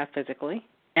that we have physically,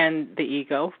 and the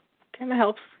ego kind of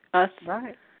helps us,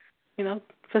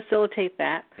 facilitate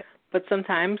that. But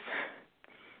sometimes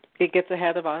it gets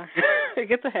ahead of it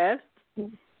gets ahead.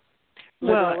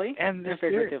 Literally and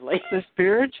figuratively. The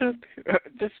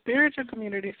spiritual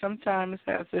community sometimes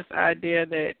has this idea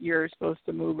that you're supposed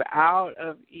to move out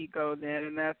of ego then,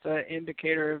 and that's an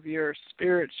indicator of your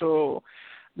spiritual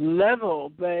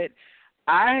level. But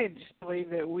I just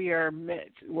believe that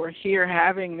we're here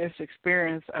having this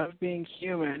experience of being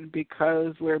human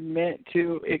because we're meant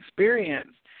to experience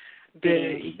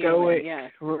the egoic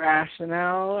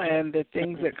rationale and the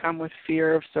things that come with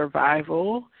fear of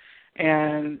survival,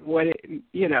 and what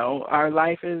our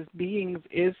life as beings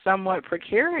is somewhat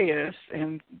precarious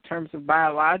in terms of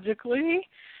biologically.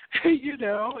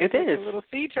 It is. The little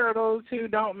sea turtles who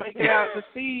don't make it out to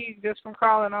sea just from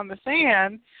crawling on the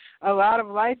sand. A lot of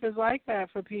life is like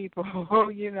that for people,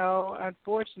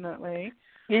 unfortunately.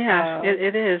 Yeah,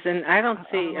 it is. And I don't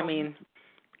see,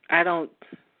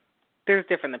 there's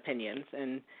different opinions.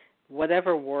 And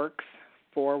whatever works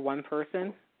for one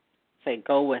person, say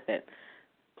go with it.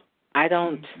 I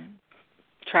don't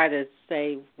try to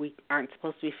say we aren't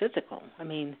supposed to be physical.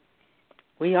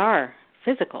 We are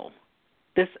physical.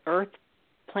 This Earth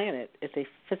planet is a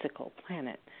physical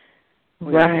planet.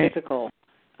 We are physical.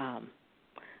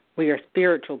 We are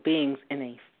spiritual beings in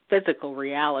a physical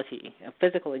reality, a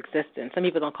physical existence. Some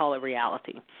people don't call it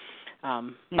reality,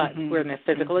 but we're in a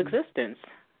physical existence.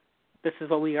 This is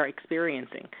what we are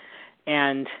experiencing.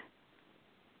 And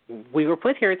we were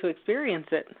put here to experience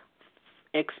it.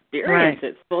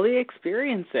 Fully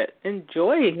experience it.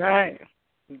 Enjoy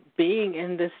being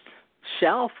in this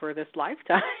shell for this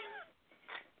lifetime.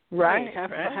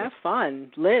 Have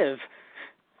fun. Live.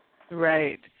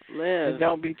 Right. Live. And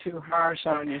don't be too harsh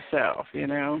on yourself,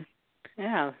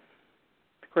 Yeah.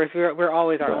 Of course, we're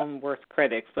always our own worst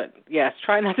critics, but yes,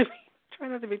 try not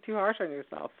to be too harsh on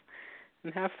yourself,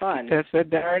 and have fun. That's a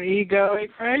darn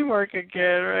egoic framework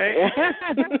again, right? Yeah.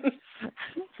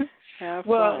 Have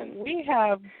fun. We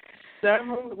have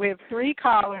 3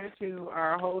 callers who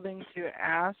are holding to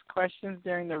ask questions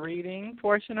during the reading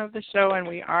portion of the show, and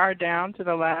we are down to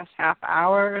the last half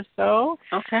hour or so.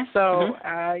 Okay. So,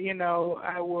 I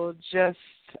will just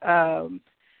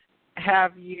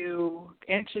have you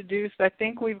introduce. I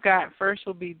think we've got first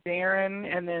will be Darren,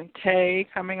 and then Tay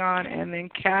coming on, and then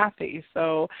Kathy.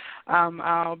 So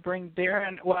I'll bring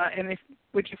Darren. Well, and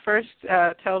would you first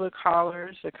tell the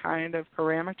callers the kind of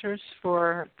parameters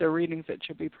for the readings that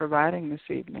you'll be providing this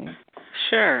evening?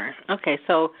 Sure. Okay,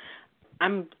 so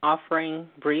I'm offering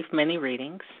brief mini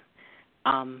readings.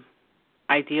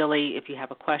 Ideally, if you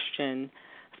have a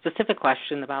specific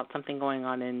question about something going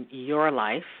on in your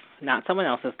life, not someone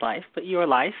else's life, but your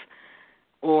life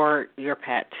or your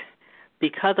pet.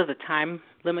 Because of the time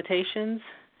limitations,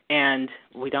 and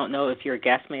we don't know if your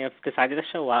guest may have decided to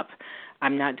show up,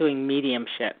 I'm not doing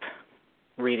mediumship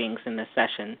readings in this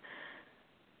session.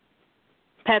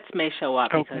 Pets may show up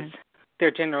because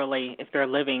they're generally, if they're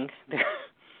living,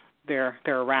 they're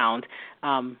around.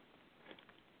 And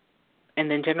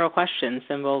then general questions,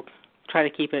 and we'll try to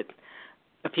keep it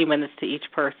a few minutes to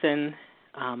each person,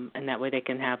 and that way they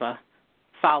can have a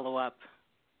follow-up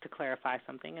to clarify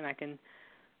something, and I can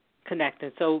connect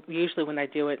it. So usually when I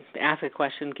do it, ask a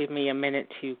question, give me a minute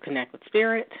to connect with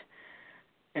spirit,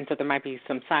 and so there might be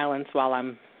some silence while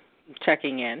I'm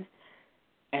checking in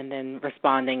and then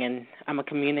responding, and I'm a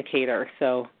communicator,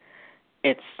 so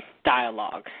it's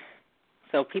dialogue.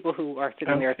 So people who are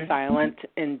sitting there silent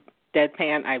and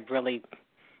deadpan,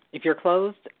 if you're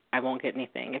closed, I won't get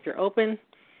anything. If you're open,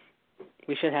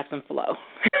 we should have some flow.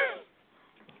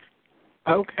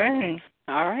 Okay.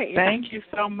 All right. Thank you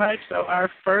so much. So our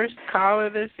first caller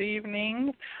this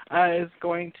evening is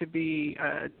going to be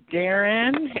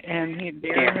Darren, and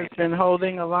Darren has been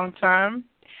holding a long time.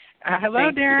 Hello,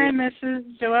 Thank Darren. you. This is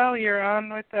Joelle. You're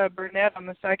on with Bernette on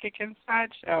the Psychic Inside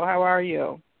Show. How are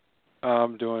you?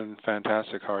 I'm doing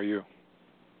fantastic. How are you?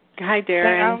 Hi,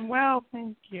 Darren. I'm well,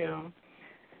 thank you.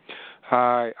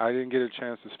 Hi. I didn't get a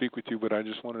chance to speak with you, but I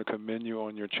just wanted to commend you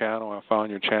on your channel. I found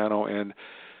your channel, and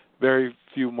very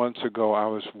few months ago I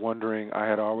was wondering, I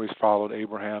had always followed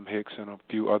Abraham Hicks and a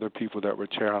few other people that were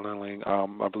channeling,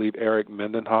 I believe Eric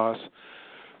Mendenhauss.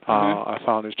 I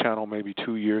found his channel maybe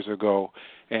 2 years ago,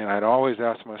 and I'd always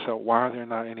asked myself, why are there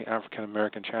not any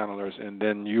African-American channelers? And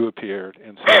then you appeared,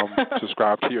 and so I'm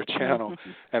subscribed to your channel,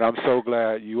 and I'm so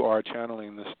glad you are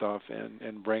channeling this stuff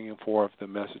and bringing forth the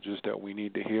messages that we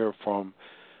need to hear from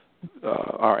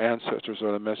our ancestors,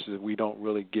 or the messages that we don't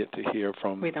really get to hear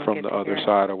from the other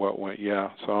side of what went. Yeah,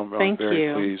 so I'm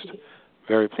very pleased.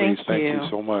 Very pleased. Thank you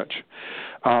so much.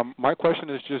 My question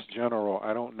is just general.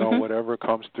 I don't know whatever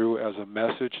comes through as a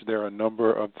message. There are a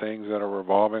number of things that are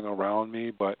revolving around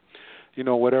me, but,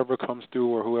 whatever comes through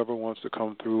or whoever wants to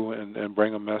come through and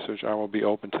bring a message, I will be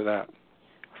open to that.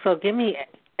 So give me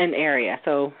an area.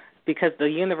 So because the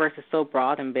universe is so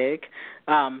broad and big,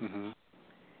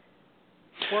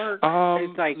 work?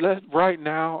 It's like right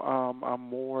now, I'm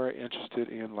more interested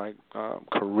in like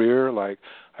career. Like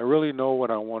I really know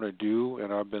what I want to do,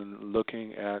 and I've been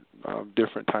looking at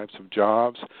different types of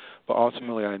jobs. But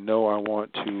ultimately, I know I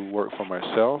want to work for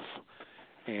myself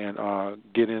and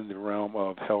get in the realm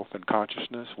of health and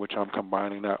consciousness, which I'm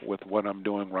combining that with what I'm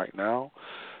doing right now.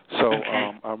 So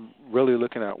I'm really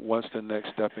looking at what's the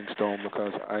next stepping stone,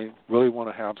 because I really want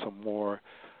to have some more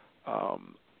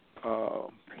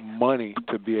money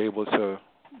to be able to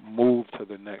move to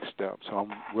the next step. So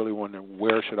I'm really wondering,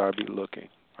 where should I be looking?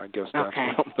 I guess that's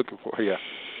what I'm looking for, yeah.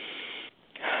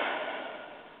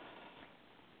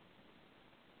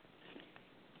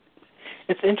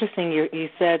 It's interesting. You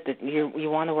said that you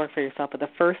want to work for yourself, but the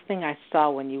first thing I saw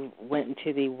when you went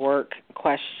into the work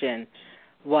question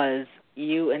was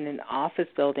you in an office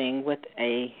building with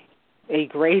a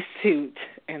gray suit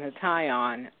and a tie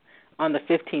on the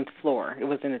 15th floor. It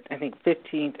was in, I think,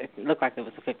 15th. It looked like it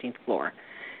was the 15th floor,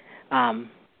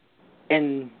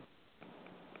 and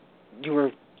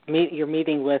you're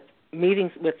meeting with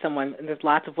someone. And there's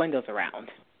lots of windows around,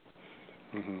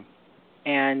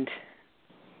 and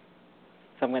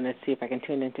so I'm going to see if I can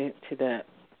tune into the.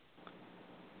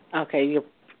 Okay, you're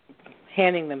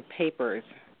handing them papers.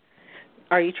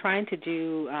 Are you trying to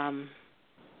do?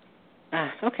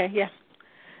 Okay, yeah.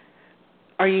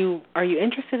 Are you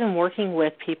interested in working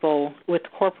with people, with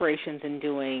corporations, and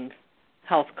doing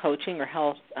health coaching or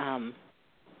health?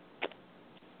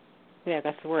 Yeah,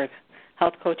 that's the word.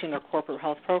 Health coaching or corporate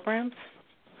health programs.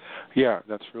 Yeah,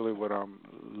 that's really what I'm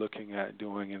looking at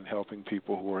doing, and helping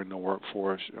people who are in the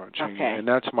workforce changing. Okay. And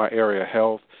that's my area,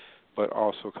 health, but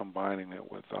also combining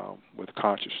it with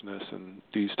consciousness and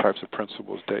these types of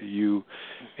principles that you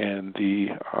and the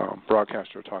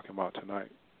broadcaster are talking about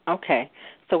tonight. Okay.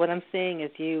 So what I'm seeing is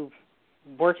you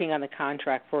working on a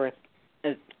contract for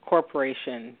a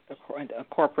corporation, a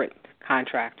corporate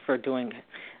contract for doing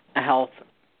a health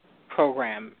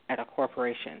program at a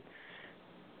corporation.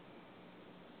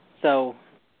 So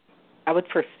I would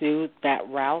pursue that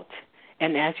route.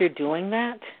 And as you're doing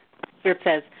that, it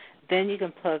says, then you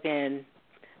can plug in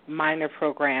minor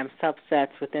programs,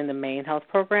 subsets within the main health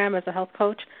program as a health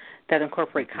coach that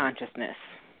incorporate consciousness.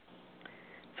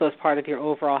 So as part of your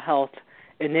overall health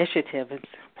initiative, as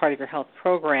part of your health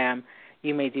program,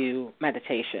 you may do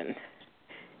meditation.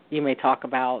 You may talk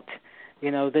about,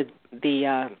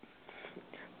 the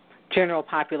general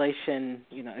population,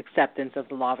 acceptance of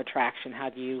the law of attraction. How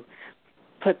do you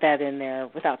put that in there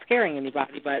without scaring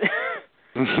anybody, but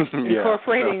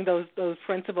incorporating those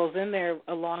principles in there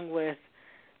along with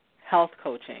health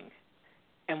coaching?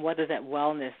 And what does that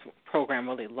wellness program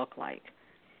really look like?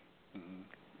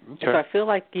 Okay. So I feel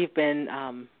like you've been,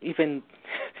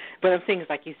 what I'm seeing is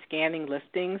like you scanning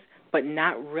listings, but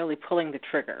not really pulling the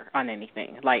trigger on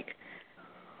anything, like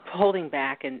holding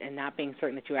back and not being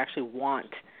certain that you actually want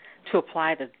to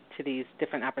apply to these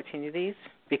different opportunities,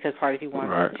 because part of you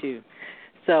wants to.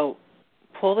 So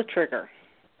pull the trigger,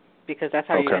 because that's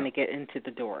how you're going to get into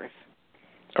the doors.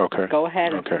 Okay. Go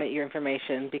ahead and submit your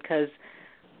information, because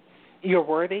you're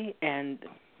worthy and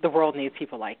the world needs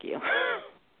people like you.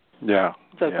 Yeah.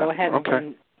 So go ahead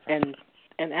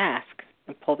and ask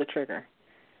and pull the trigger.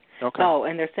 Okay. Oh,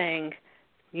 and they're saying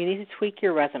you need to tweak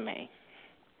your resume.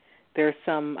 There's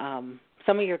some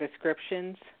of your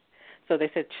descriptions. So they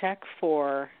said check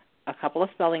for a couple of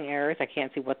spelling errors. I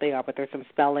can't see what they are, but there's some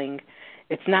spelling.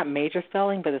 It's not major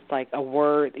spelling, but it's like a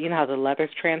word. You know how the letters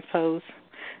transpose?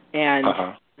 And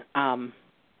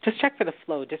just check for the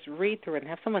flow. Just read through it and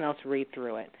have someone else read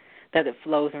through it, that it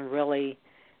flows and really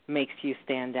makes you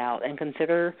stand out. And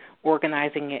consider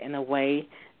organizing it in a way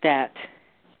that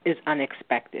is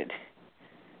unexpected,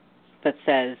 that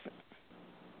says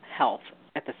health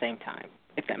at the same time,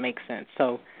 if that makes sense.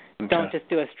 So don't just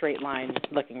do a straight line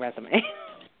looking resume.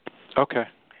 Okay.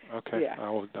 Yeah. I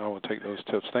will take those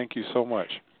tips. Thank you so much.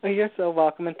 Well, you're so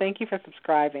welcome, and thank you for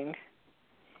subscribing.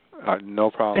 No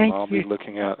problem. Thank I'll you. be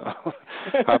looking at.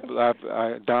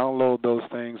 I download those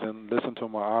things and listen to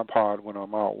my iPod when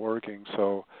I'm out working.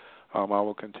 So I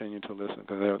will continue to listen,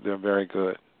 because they're very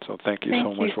good. So thank you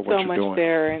so much for what you're doing. Thank you so much,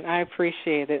 Darren. I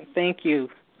appreciate it. Thank you.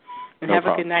 And No have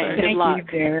problem. a good night and good Thank luck. you,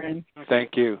 Darren.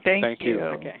 Thank you. Thank you.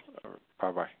 Okay.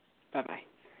 Bye-bye. Bye-bye.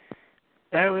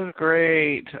 That was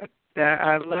great.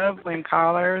 I love when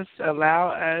callers allow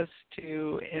us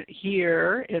to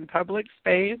hear in public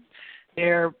space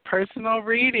their personal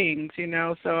readings,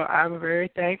 so I'm very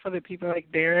thankful that people like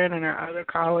Darren and our other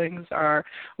colleagues are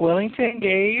willing to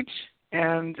engage,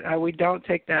 and we don't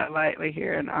take that lightly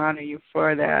here, and honor you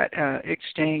for that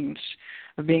exchange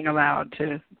of being allowed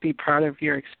to be part of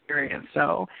your experience.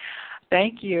 So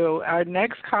Thank you. Our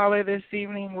next caller this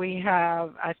evening, we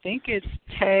have, I think it's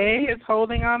Tay is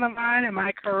holding on the line. Am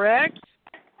I correct?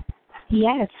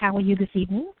 Yes. How are you this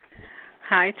evening?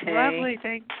 Hi, Tay. Lovely.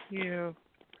 Thank you.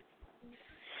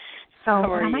 So,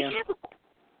 How are you?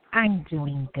 I'm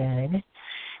doing good.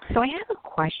 So I have a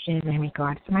question in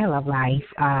regards to my love life.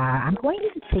 I'm going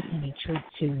to be taking a trip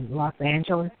to Los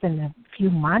Angeles in a few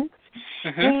months,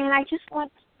 and I just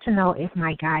want to know if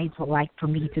my guides would like for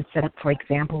me to set up, for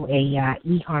example, a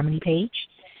eHarmony page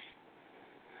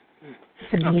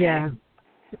to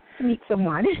meet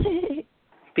someone.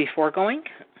 Before going?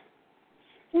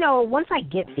 No, once I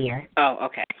get there. Oh,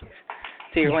 okay.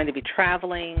 So you're going to be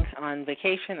traveling on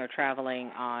vacation or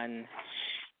traveling on...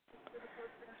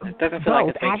 It doesn't feel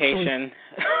like a vacation.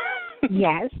 Actually,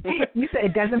 yes. You said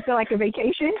it doesn't feel like a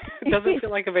vacation? It doesn't feel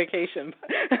like a vacation.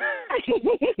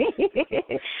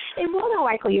 And more than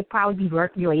likely, it'll probably be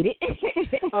work-related.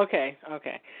 Okay.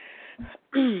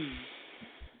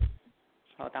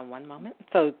 Hold on one moment.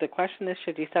 So the question is,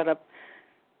 should you set up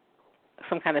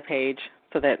some kind of page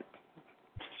so that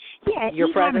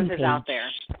your presence is out there?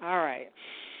 All right.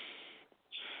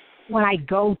 When I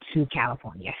go to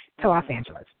California, to Los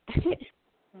Angeles.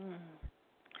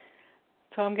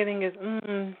 So I'm getting is,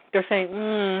 they're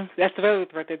saying, that's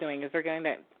what they're doing, is they're going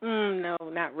that, no,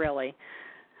 not really.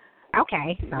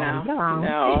 Okay. So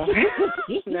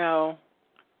No.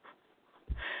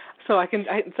 So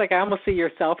it's like I almost see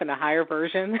yourself in a higher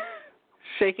version,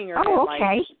 shaking your head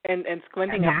like, and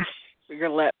squinting up your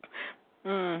lip.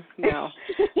 No.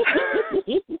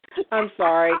 I'm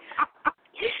sorry.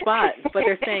 But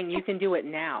they're saying you can do it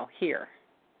now, here.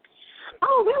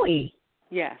 Oh, really?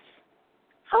 Yes.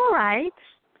 All right.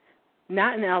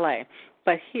 Not in LA,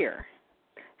 but here.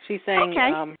 She's saying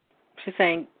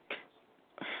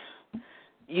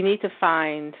you need to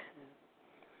find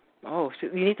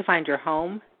your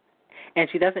home, and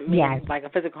she doesn't mean like a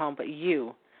physical home, but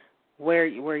where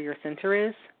your center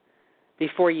is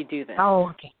before you do this. Oh,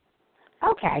 okay.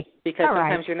 Okay. Because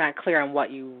sometimes you're not clear on what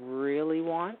you really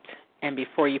want, and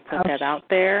before you put that out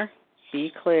there, be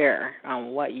clear on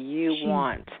what you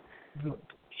want.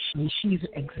 She's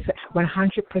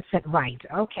 100% right.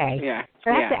 Okay. Yeah.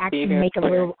 So I have to actually make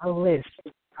a list.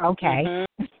 Okay.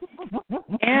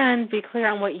 And be clear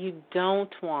on what you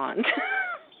don't want.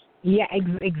 Yeah,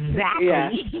 exactly.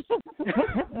 Yeah.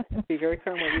 Be very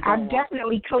clear on what you don't want. I'm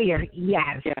definitely clear.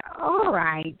 Yes. Yeah. All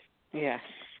right. Yeah.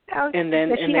 Okay. And then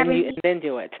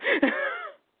do it.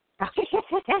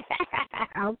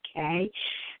 Okay.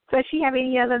 So does she have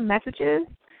any other messages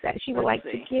that she would like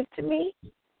to give to me?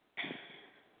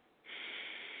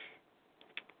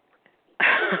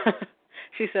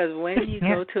 She says, when you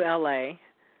go to LA,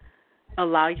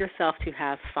 allow yourself to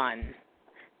have fun.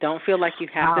 Don't feel like you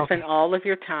have to spend all of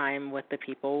your time with the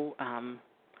people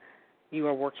you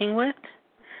are working with.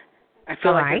 I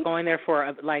feel like you're going there for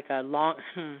a long,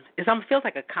 it almost feels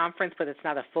like a conference, but it's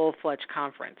not a full-fledged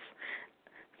conference.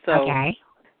 So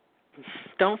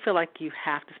don't feel like you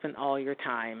have to spend all your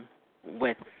time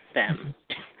with them.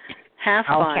 Have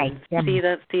fun. See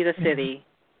the city.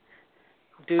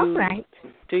 Do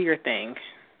your thing.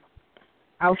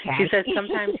 Okay. She says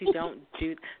sometimes you don't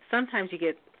do. Sometimes you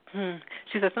get.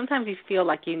 She says sometimes you feel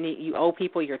like you owe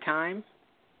people your time.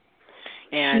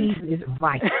 And she is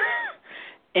right.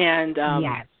 And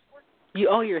you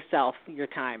owe yourself your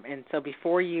time. And so she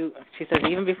says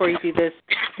even before you do this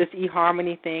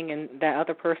eHarmony thing and that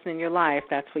other person in your life,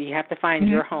 that's what you have to find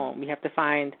your home. You have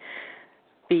to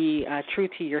be true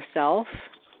to yourself.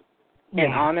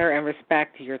 And honor and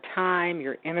respect your time,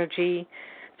 your energy,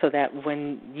 so that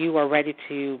when you are ready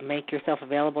to make yourself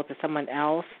available to someone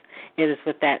else, it is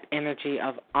with that energy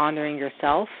of honoring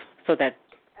yourself, so that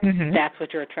that's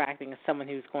what you're attracting, is someone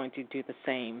who's going to do the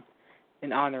same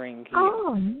in honoring you.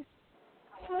 Oh,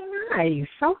 nice.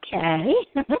 Okay.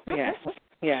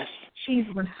 Yes. She's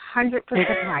 100%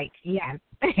 right. Yes.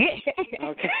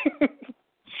 Okay.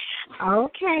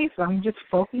 Okay, so I'm just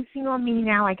focusing on me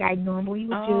now like I normally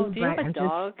would do. Do you have a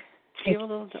dog? Do you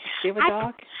have a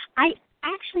dog? I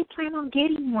actually plan on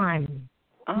getting one.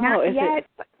 Oh, not yet.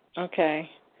 Okay.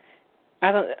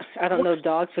 I don't know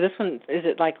dogs. So this one, is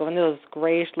it like one of those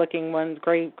grayish looking ones,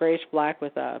 grayish black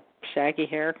with shaggy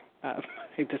hair? I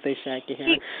hate to say shaggy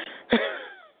hair.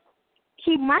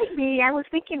 He might be. I was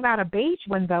thinking about a beige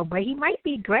one though, but he might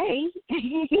be gray.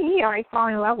 He already fall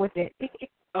in love with it.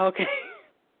 Okay.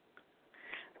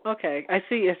 Okay, I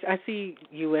see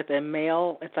you with a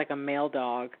male. It's like a male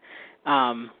dog,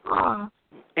 and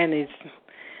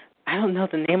I don't know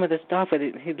the name of this dog, but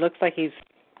he looks like he's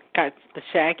got the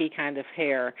shaggy kind of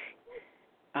hair.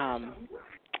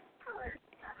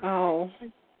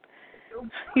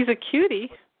 He's a cutie.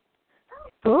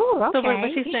 Oh, okay. So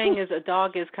what she's saying is a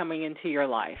dog is coming into your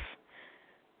life.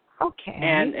 Okay.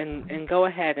 And go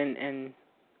ahead and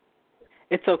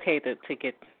it's okay to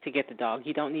get the dog.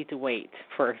 You don't need to wait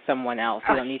for someone else.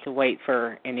 You don't need to wait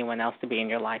for anyone else to be in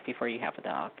your life before you have a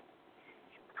dog.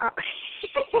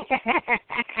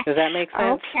 Does that make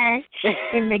sense? Okay.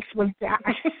 It makes one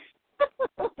sense.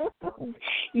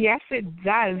 Yes, it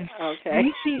does.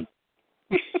 Okay.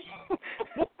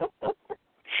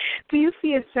 Do you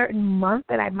see a certain month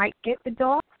that I might get the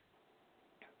dog?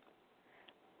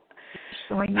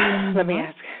 Let me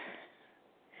ask.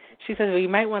 She says, well, you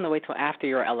might want to wait till after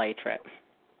your LA trip.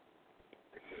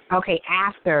 Okay,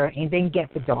 after, and then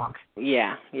get the dog.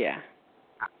 Yeah.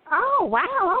 Oh, wow,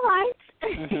 all right.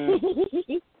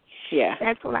 Mm-hmm. Yeah.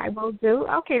 That's what I will do.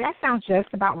 Okay, that sounds just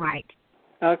about right.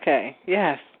 Okay,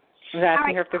 yes. I was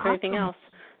asking her if there's anything else.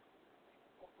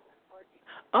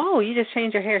 Oh, you just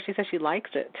changed your hair. She says she likes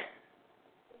it.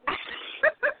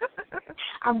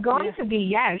 I'm going to be,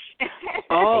 yes.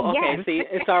 Oh, okay. Yes. See,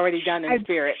 it's already done in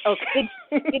spirit. Okay.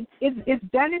 It's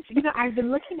done. I've been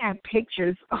looking at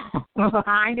pictures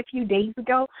behind a few days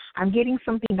ago. I'm getting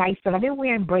something nice, but I've been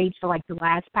wearing braids for like the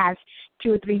past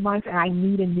 2 or 3 months, and I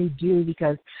need a new do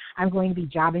because I'm going to be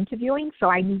job interviewing, so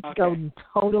I need to go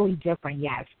totally different,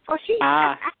 yes. So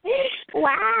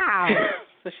wow.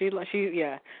 So she likes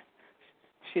it.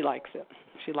 She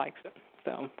likes it.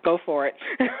 So go for it.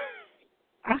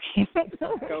 Okay.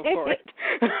 Go for it.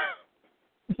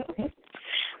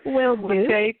 Will do.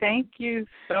 Okay, thank you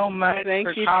so much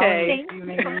for calling.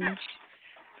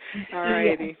 All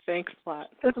righty. Yes. Thanks a lot.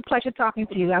 It was a pleasure talking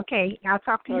to you. Okay, I'll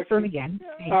talk to you soon again.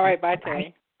 All right, bye,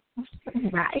 Tay.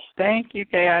 Bye. Thank you,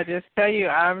 Kay. I just tell you,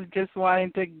 I'm just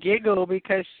wanting to giggle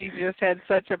because she just had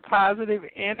such a positive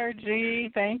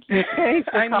energy. Thank you, Kay,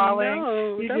 for calling. I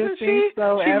know. You Doesn't just seem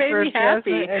so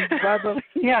effervescent and bubbly.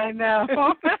 Yeah, I know.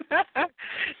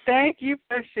 Thank you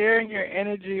for sharing your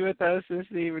energy with us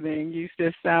this evening. You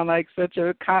just sound like such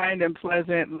a kind and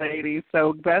pleasant lady.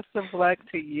 So best of luck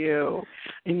to you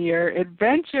in your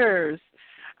adventures.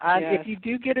 Yes. If you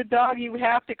do get a dog, you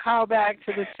have to call back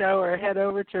to the show or head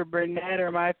over to Bernette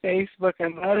or my Facebook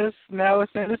and let us know.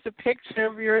 Send us a picture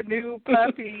of your new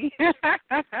puppy.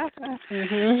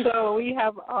 Mm-hmm. So we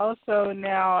have also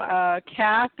now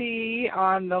Kathy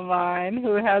on the line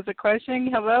who has a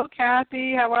question. Hello,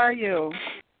 Kathy. How are you?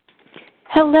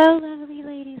 Hello, lovely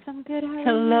ladies. I'm good. How are you?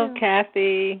 Hello,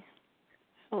 Kathy.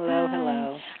 Hello.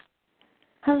 Hello.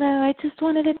 I just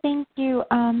wanted to thank you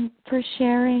for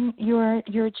sharing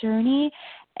your journey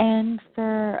and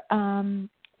for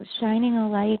shining a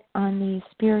light on the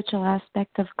spiritual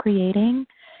aspect of creating,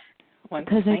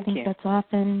 because I think that's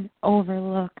often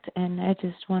overlooked, and I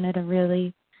just wanted to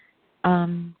really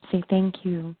say thank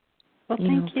you. Well,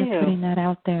 thank you for putting that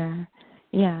out there.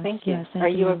 Yes. Thank you. Yes. Are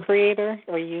you a creator,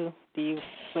 or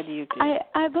what do you do?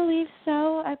 I believe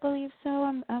so.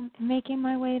 I'm making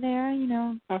my way there,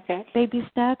 Okay. Baby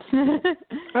steps.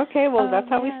 Okay, well, that's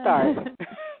how we start.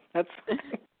 That's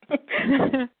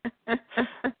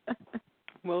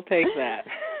We'll take that.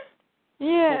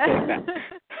 Yeah. We'll take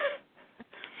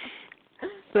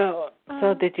that.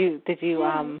 So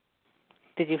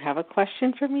did you have a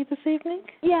question for me this evening?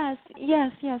 Yes,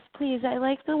 please. I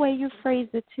like the way you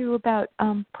phrased it too about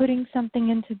putting something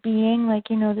into being, like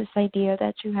this idea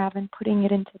that you have and putting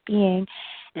it into being.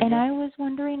 Mm-hmm. And I was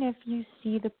wondering if you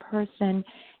see the person,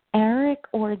 Eric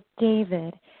or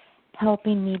David,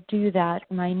 helping me do that.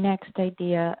 My next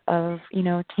idea of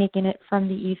taking it from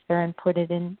the ether and put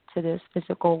it into this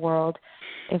physical world.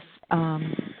 If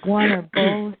one or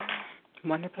both.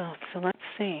 Wonderful. So let's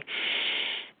see.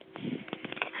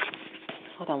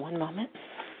 Hold on one moment.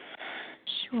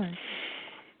 Sure.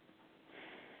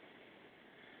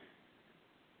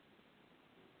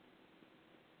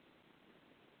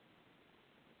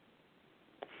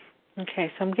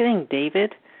 Okay, so I'm getting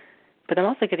David, but I'm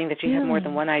also getting that you have more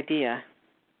than one idea.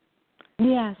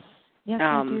 Yes,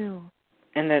 I do.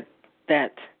 And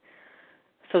that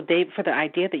so Dave, for the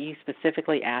idea that you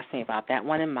specifically asked me about, that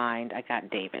one in mind, I got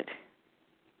David.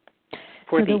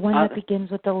 So the one that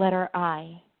begins with the letter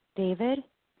I, David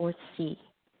or C?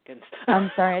 I'm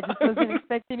sorry, I just wasn't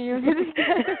expecting you to know.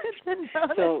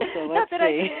 So let's Not that see.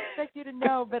 I didn't expect you to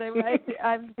know, but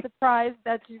I'm surprised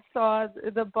that you saw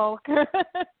the bulk.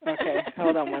 Okay,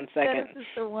 hold on one second. That is just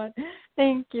the one.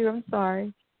 Thank you, I'm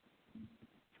sorry.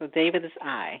 So David is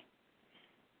I.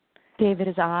 David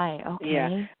is I, okay.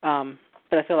 Yeah,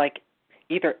 but I feel like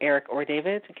either Eric or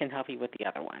David can help you with the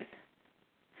other one.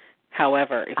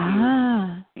 However, if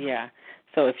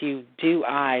so if you do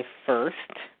I first,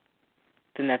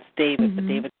 then that's David, but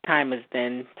David's time is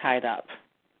then tied up.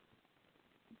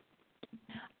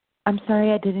 I'm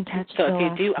sorry, I didn't catch So the if you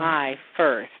last do part. I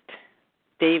first,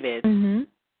 David, Mhm.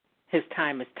 his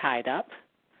time is tied up.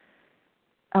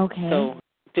 Okay. So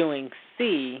doing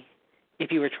C,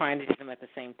 if you were trying to do them at the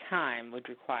same time, would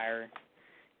require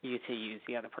you to use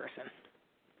the other person.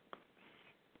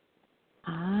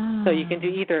 Ah. So you can do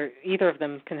either of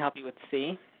them can help you with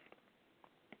C.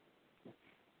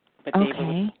 But Okay.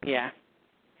 David, yeah.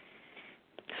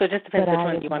 So it just depends which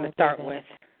one you want to start with.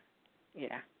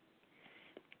 Yeah.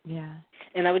 Yeah.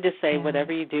 And I would just say, Yeah.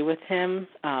 whatever you do with him,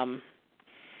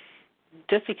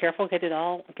 just be careful. Get it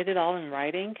all in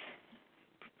writing,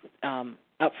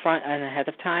 up front and ahead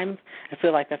of time. I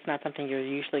feel like that's not something you're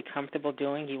usually comfortable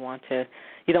doing. You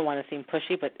don't want to seem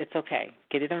pushy, but it's okay.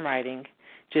 Get it in writing.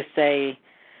 Just say,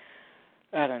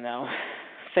 I don't know,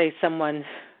 say someone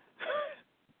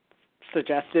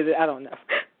suggested it. I don't know,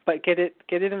 but get it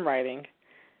in writing,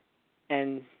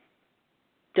 and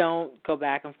don't go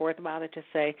back and forth about it. Just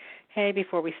say, hey,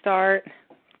 before we start,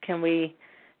 can we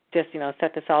just,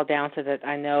 set this all down so that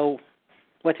I know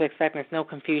what to expect and there's no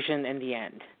confusion in the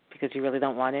end, because you really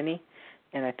don't want any.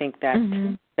 And I think that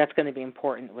that's going to be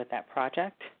important with that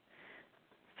project,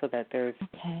 so that there's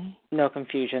no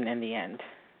confusion in the end.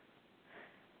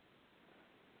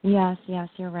 Yes,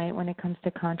 you're right. When it comes to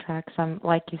contracts,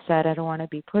 like you said, I don't want to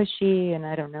be pushy, and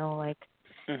I don't know,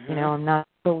 I'm not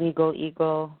the legal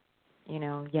eagle,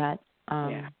 yet.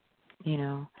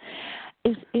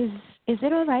 Is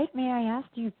it all right? May I ask?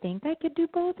 Do you think I could do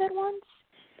both at once?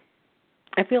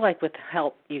 I feel like with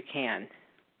help you can.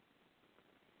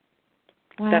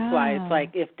 Wow. That's why it's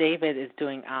like if David is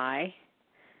doing I,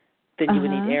 then you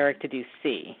would need Eric to do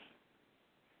C.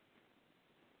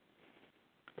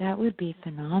 That would be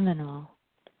phenomenal.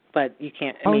 But you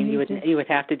can't. You would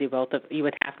have to do both of. You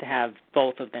would have to have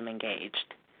both of them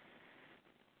engaged.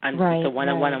 So one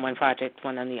on one project,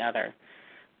 one on the other.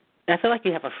 And I feel like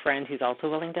you have a friend who's also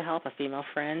willing to help, a female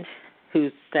friend,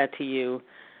 who's said to you,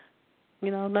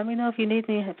 let me know if you need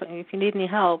any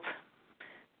help,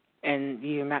 and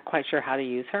you're not quite sure how to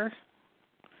use her.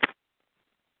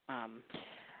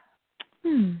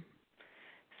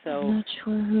 So I'm not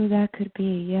sure who that could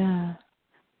be. Yeah.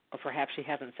 Or perhaps she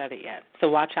hasn't said it yet. So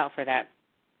watch out for that.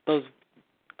 For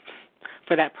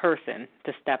that person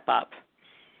to step up.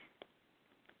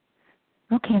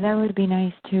 Okay, that would be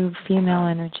nice too. Female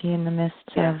energy in the midst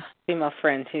of female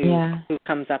friend who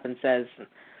comes up and says,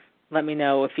 "Let me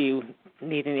know if you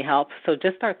need any help." So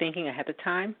just start thinking ahead of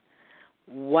time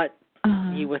what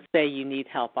you would say you need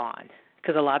help on,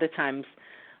 because a lot of times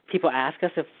people ask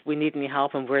us if we need any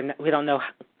help, and we don't know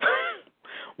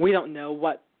we don't know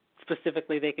what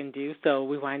specifically they can do, so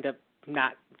we wind up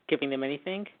not giving them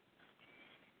anything.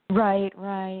 Right.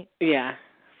 Yeah.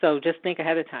 So just think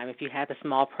ahead of time. If you had a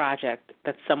small project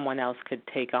that someone else could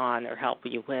take on or help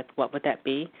you with, what would that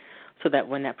be? So that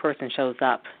when that person shows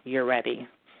up, you're ready.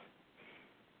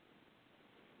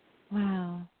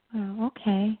 Wow. Oh,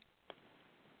 okay. I'm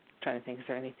trying to think, is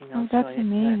there anything else? Oh, that's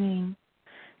amazing.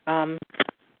 On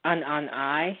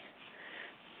I,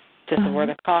 just a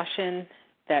word of caution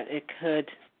that it could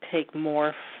take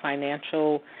more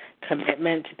financial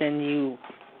commitment than you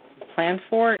planned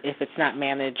for if it's not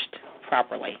managed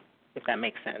properly, if that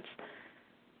makes sense.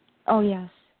 Oh, yes.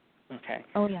 Okay.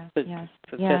 Oh, yes, yes.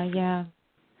 So just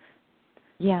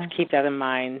keep that in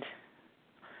mind.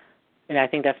 And I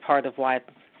think that's part of why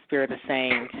Spirit is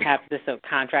saying have this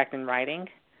contract in writing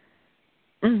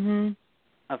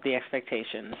of the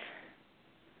expectations.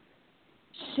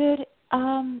 Should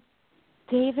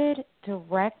David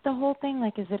direct the whole thing?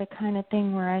 Like, is it a kind of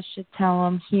thing where I should tell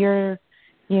him, here,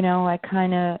 I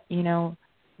kind of,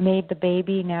 made the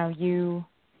baby, now you...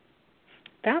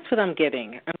 That's what I'm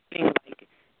getting. I'm getting like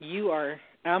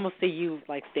I almost see you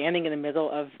like standing in the middle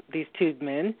of these two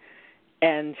men,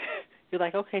 and you're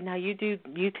like, okay, now you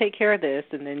take care of this,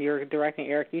 and then you're directing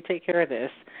Eric, you take care of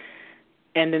this,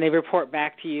 and then they report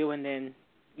back to you, and then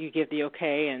you give the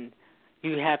okay, and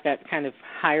you have that kind of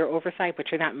higher oversight, but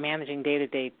you're not managing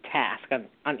day-to-day tasks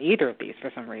on either of these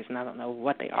for some reason. I don't know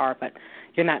what they are, but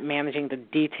you're not managing the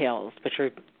details, but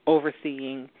you're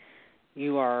overseeing.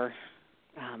 You are,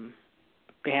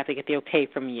 they have to get the okay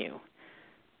from you,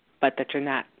 but that you're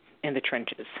not in the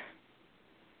trenches.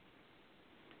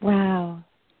 Wow.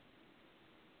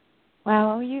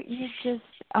 Wow, you just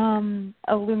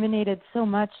illuminated so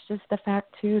much, just the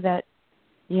fact, too, that,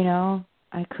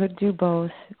 I could do both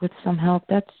with some help.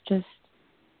 That's just,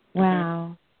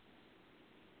 wow.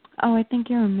 Oh, I think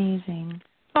you're amazing.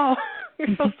 Oh,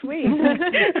 you're so sweet. And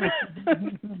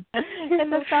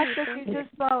the fact that you just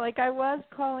saw, like, I was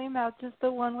calling him out just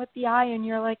the one with the eye, and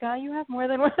you're like, oh, you have more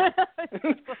than one.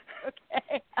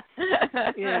 Okay.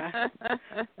 Yeah.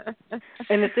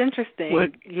 And it's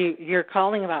interesting. You're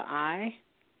calling about I,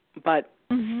 but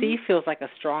C feels like a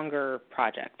stronger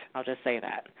project. I'll just say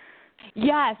that.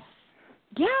 Yes.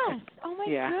 Yes. Oh, my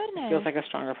goodness. It feels like a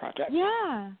stronger project.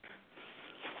 Yeah.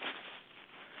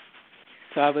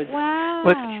 So I would.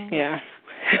 Wow. Yeah.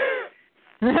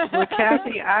 Well,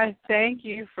 Kathy, I thank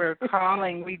you for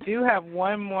calling. We do have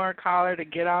one more caller to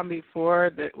get on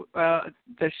before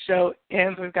the show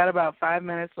ends. We've got about 5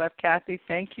 minutes left. Kathy,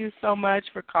 thank you so much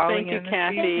for calling in.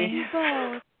 Thank you,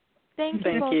 Kathy. Thank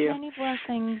you both. Many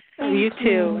blessings. You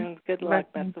too, and good luck.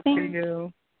 Thank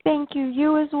you. Thank you.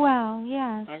 You as well.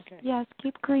 Yes. Okay. Yes.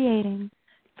 Keep creating.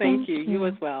 Thank you. You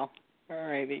as well. All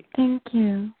righty. Thank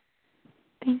you.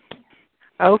 Thank you.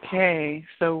 Okay,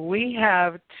 so we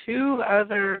have 2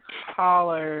 other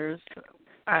callers.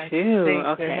 I think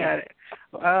okay.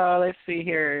 Let's see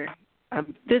here.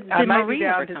 Did Marie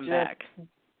ever come back?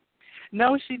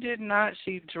 No, she did not.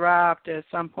 She dropped at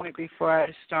some point before I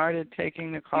started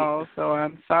taking the call, so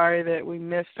I'm sorry that we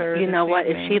missed her. You know what?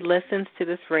 evening. If she listens to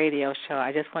this radio show,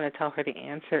 I just want to tell her the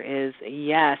answer is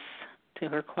yes to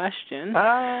her question.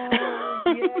 Oh,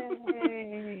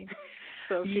 yay.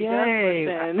 So she does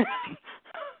listen.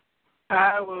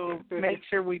 I will make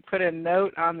sure we put a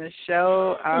note on the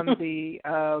show, on the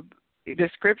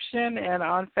description, and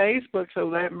on Facebook, so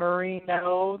let Marie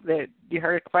know that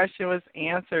her question was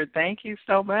answered. Thank you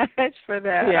so much for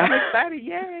that. Yeah. I'm excited.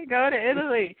 Yay, go to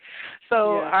Italy.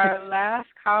 So our last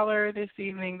caller this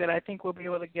evening that I think we'll be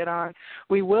able to get on,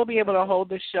 we will be able to hold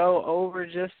the show over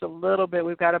just a little bit.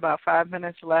 We've got about 5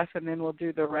 minutes left, and then we'll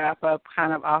do the wrap-up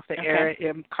kind of off the air.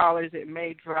 Callers, it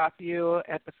may drop you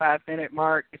at the 5-minute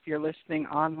mark if you're listening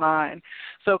online.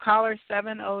 So caller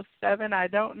 707, I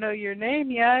don't know your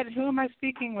name yet. Who am I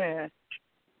speaking with?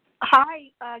 Hi.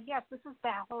 Yes, this is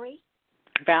Valerie.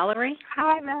 Valerie?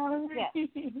 Hi, Valerie. Yes.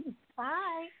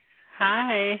 Hi.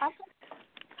 Hi.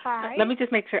 Hi. Let me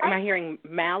just make sure. Am I hearing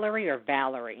Mallory or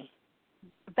Valerie?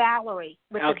 Valerie.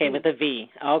 With a V. With a V.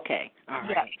 Okay. All right.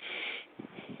 Yes.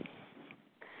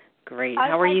 Great.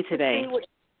 How are you today?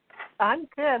 I'm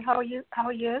good. How are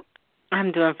you?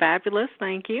 I'm doing fabulous.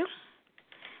 Thank you.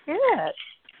 Good.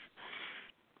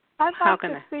 I'd like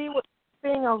to see what's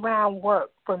being around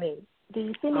work for me. Do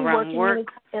you see me working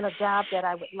in a job that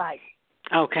I would like?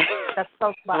 Okay. That's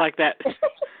close by. I like that.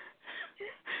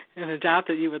 In a job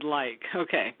that you would like.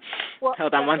 Okay. Well,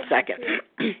 hold on 1 second.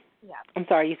 Yeah. I'm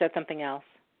sorry, you said something else.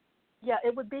 Yeah,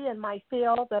 it would be in my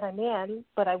field that I'm in,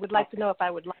 but I would like to know if I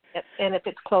would like it and if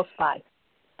it's close by.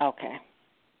 Okay.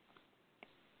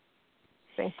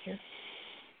 Thank you.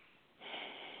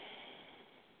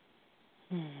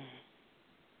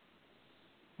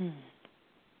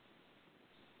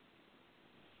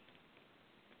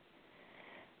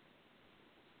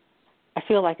 I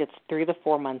feel like it's 3 to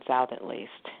 4 months out at least.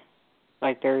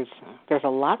 Like there's a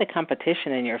lot of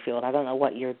competition in your field. I don't know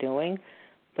what you're doing,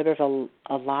 but there's a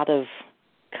lot of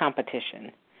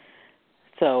competition.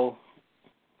 So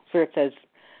Spirit says,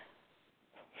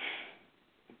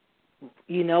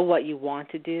 you know what you want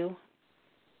to do.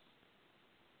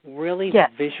 Really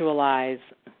visualize.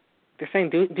 They're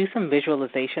saying do some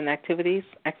visualization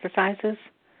exercises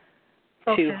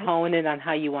to hone in on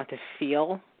how you want to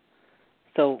feel.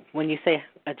 So when you say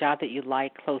a job that you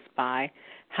like close by,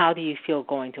 how do you feel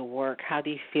going to work? How do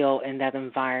you feel in that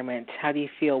environment? How do you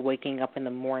feel waking up in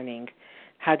the morning?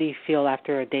 How do you feel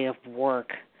after a day of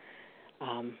work?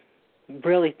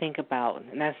 Really think about,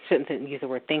 and I shouldn't use the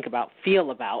word think about,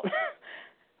 feel about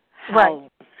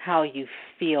how you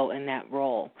feel in that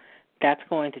role. That's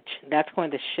going to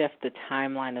shift the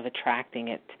timeline of attracting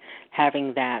it,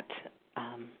 having that,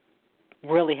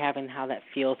 really having how that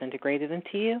feels integrated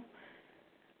into you.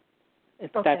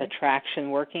 It's that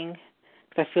attraction working.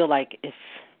 Because I feel like if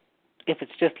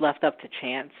it's just left up to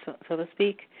chance, so to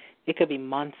speak, it could be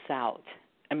months out.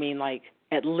 I mean, like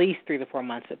at least 3 to 4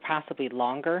 months, but possibly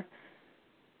longer,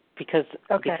 because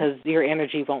your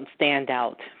energy won't stand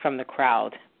out from the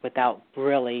crowd without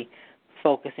really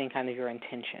focusing kind of your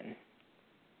intention.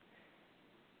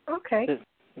 Okay.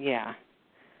 Yeah.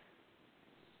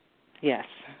 Yes.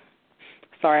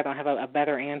 Sorry, I don't have a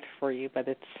better answer for you, but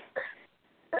it's...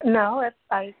 No,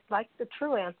 I like the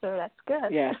true answer. That's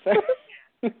good. Yes.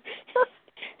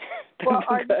 Well,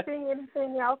 are you seeing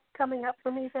anything else coming up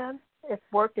for me then? If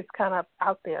work is kind of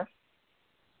out there.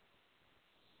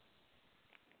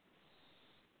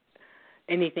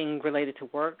 Anything related to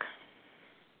work?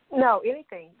 No,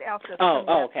 anything else that's coming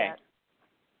up. Okay.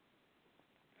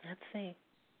 Let's see.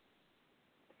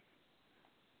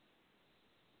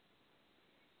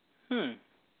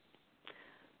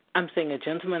 I'm seeing a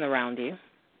gentleman around you.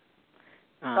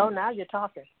 Now you're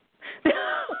talking.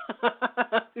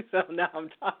 So now I'm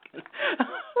talking.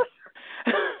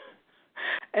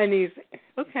 And he's,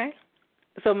 okay.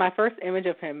 So my first image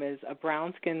of him is a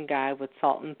brown-skinned guy with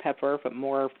salt and pepper, but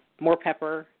more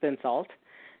pepper than salt,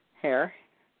 hair.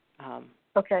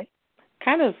 Okay.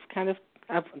 Kind of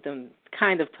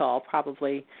tall,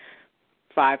 probably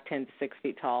 5'10" to 6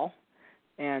 feet tall,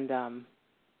 and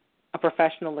a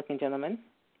professional-looking gentleman.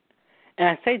 And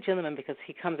I say gentleman because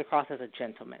he comes across as a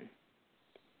gentleman.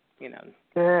 You know.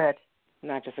 Good.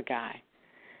 Not just a guy.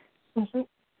 Mm-hmm.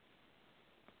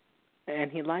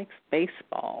 And he likes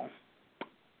baseball.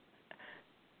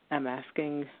 I'm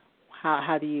asking,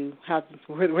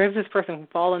 where does this person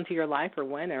fall into your life, or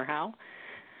when, or how?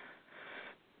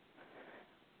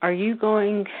 Are you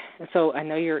going? So I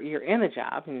know you're in a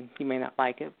job, and you may not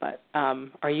like it, but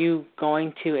are you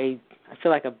going to I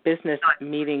feel like a business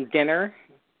meeting dinner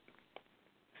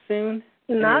soon?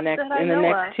 Not in the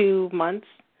next 2 months.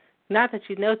 Not that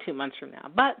you know 2 months from now,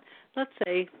 but let's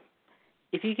say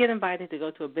if you get invited to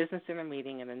go to a business dinner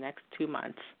meeting in the next 2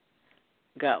 months,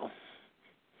 go.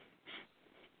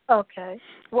 Okay.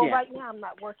 Well, yeah. Right now I'm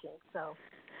not working, so.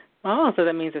 Oh, so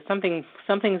that means that something's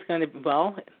going to be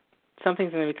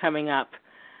coming up.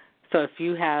 So if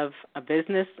you have a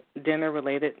business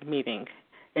dinner-related meeting,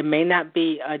 it may not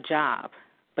be a job,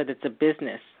 but it's a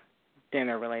business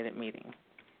dinner-related meeting.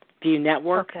 Do you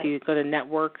network? Okay. Do you go to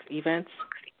network events?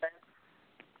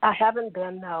 I haven't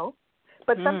been, no.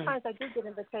 But sometimes I do get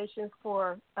invitations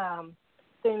for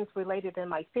things related in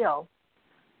my field.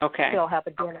 Okay. They'll have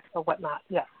a dinner or whatnot,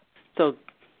 yes. So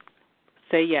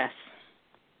say yes.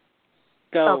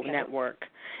 Go okay. network.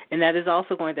 And that is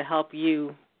also going to help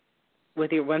you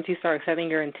with once you start setting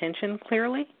your intention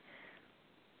clearly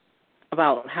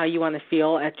about how you want to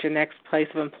feel at your next place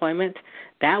of employment,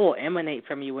 that will emanate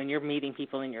from you when you're meeting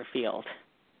people in your field.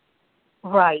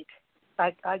 Right.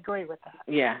 I agree with that.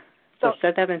 Yeah. So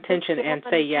set that intention and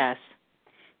say yes.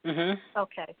 Mm-hmm.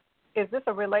 Okay. Is this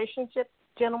a relationship,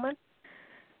 gentlemen?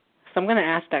 So I'm going to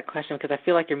ask that question because I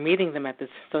feel like you're meeting them at this.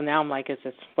 So now I'm like,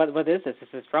 what is this? Is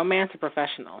this romance or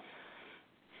professional?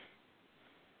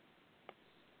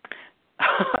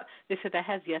 They said that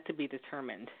has yet to be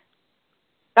determined.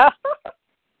 Okay.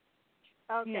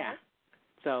 Yeah.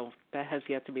 So that has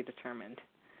yet to be determined.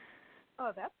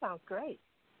 Oh, that sounds great.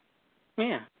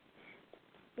 Yeah.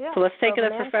 Yeah. So let's take it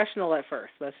as professional at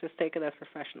first. Let's just take it as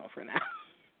professional for now.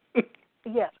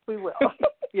 Yes, we will.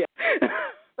 Yeah.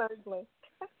 Certainly.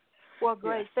 Well,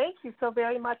 great. Yes. Thank you so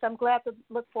very much. I'm glad to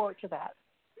look forward to that.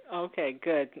 Okay,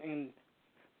 good. And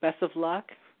best of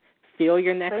luck. Feel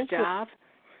your next job.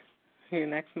 Your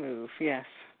next move, yes.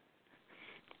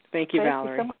 Thank you,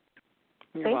 Valerie. You so much.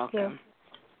 You're welcome. You.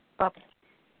 Bye-bye.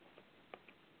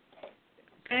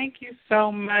 Thank you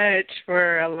so much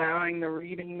for allowing the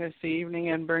reading this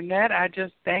evening. And Bernette, I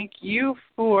just thank you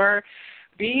for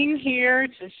being here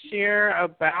to share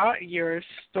about your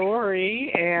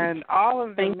story and all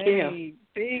of the many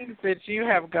things that you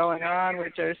have going on,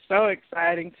 which are so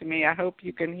exciting to me. I hope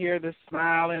you can hear the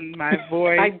smile in my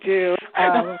voice. I do.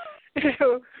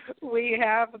 We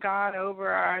have gone over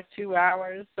our 2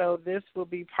 hours, so this will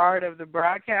be part of the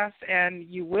broadcast, and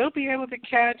you will be able to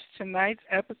catch tonight's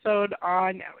episode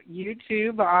on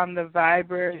YouTube, on the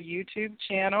Viberarian YouTube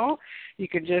channel. You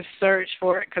can just search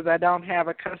for it because I don't have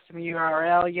a custom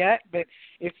URL yet, but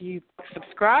if you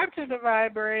subscribe to the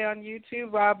Viberarian on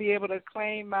YouTube, I'll be able to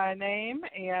claim my name,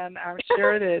 and I'm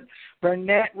sure that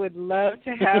Bernette would love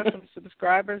to have some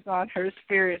subscribers on her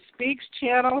Spirit Speaks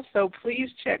channel, so please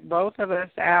check both of us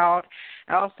out.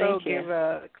 Also, give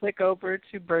a click over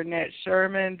to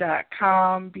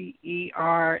BernetteSherman.com,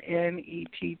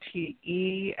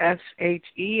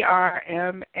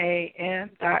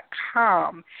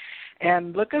 BernetteSherman.com.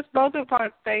 And look us both up on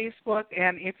Facebook.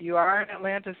 And if you are in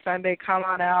Atlanta Sunday, come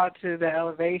on out to the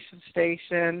Elevation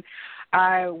Station.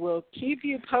 I will keep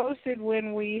you posted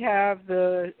when we have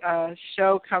the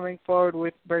show coming forward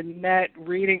with Bernette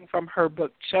reading from her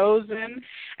book, Chosen.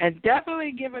 And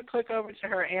definitely give a click over to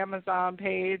her Amazon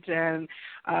page and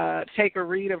take a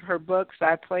read of her books.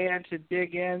 I plan to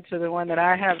dig into the one that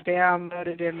I have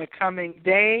downloaded in the coming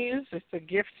days. It's a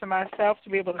gift to myself to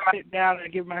be able to sit down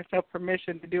and give myself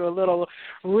permission to do a little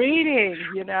reading,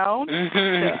 to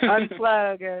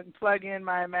unplug and plug in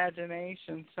my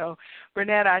imagination. So,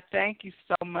 Bernette, I thank you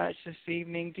so much this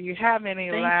evening. Do you have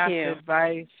any last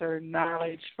advice or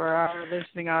knowledge for our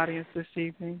listening audience this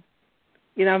evening?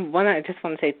 I just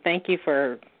want to say thank you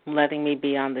for letting me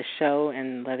be on the show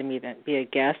and letting me be a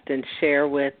guest and share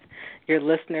with your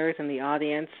listeners and the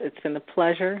audience. It's been a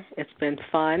pleasure. It's been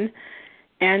fun.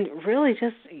 And really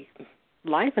just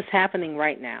life is happening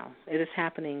right now. It is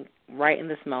happening right in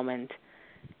this moment.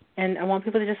 And I want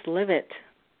people to just live it.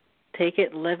 Take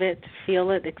it, live it,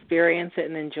 feel it, experience it,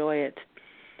 and enjoy it.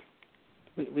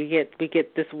 We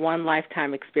get this one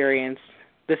lifetime experience.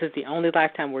 This is the only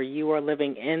lifetime where you are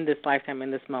living in this lifetime,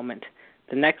 in this moment.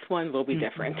 The next one will be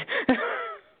different.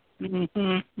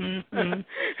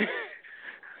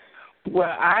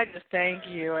 Well, I just thank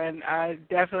you, and I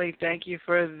definitely thank you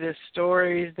for the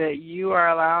stories that you are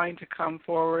allowing to come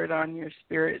forward on your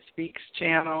Spirit Speaks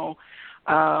channel.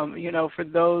 For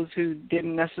those who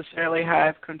didn't necessarily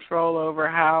have control over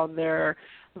how their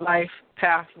life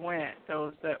path went,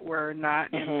 those that were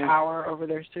not in power over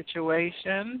their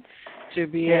situation, to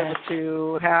be able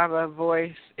to have a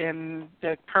voice in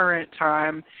the current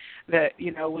time that,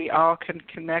 we all can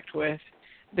connect with.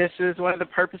 This is one of the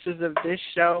purposes of this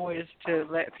show, is to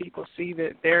let people see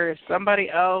that there is somebody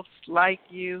else like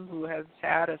you who has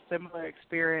had a similar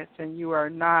experience, and you are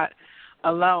not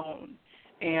alone.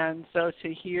 And so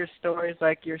to hear stories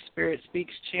like your Spirit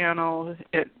Speaks channel,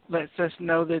 it lets us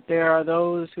know that there are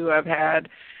those who have had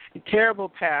terrible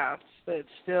paths that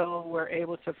still were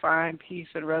able to find peace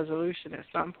and resolution at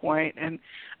some point. And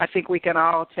I think we can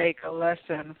all take a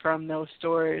lesson from those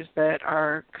stories that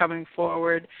are coming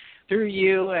forward through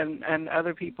you and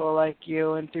other people like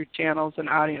you, and through channels and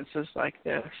audiences like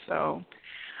this. So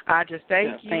I just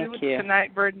thank you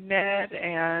tonight, Bernette,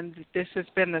 and this has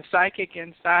been the Psychic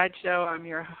Inside Show. I'm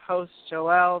your host,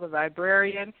 Joelle, the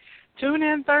Viberarian. Tune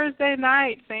in Thursday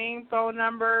night, same phone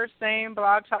number, same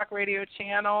Blog Talk Radio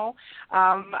channel.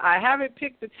 I haven't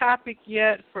picked the topic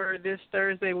yet for this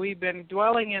Thursday. We've been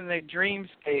dwelling in the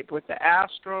dreamscape with the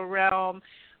astral realm,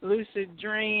 lucid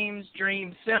dreams,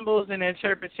 dream symbols, and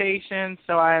interpretation.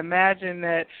 So I imagine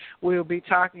that we'll be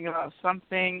talking about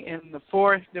something in the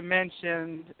fourth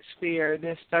dimension sphere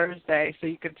this Thursday. So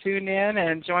you can tune in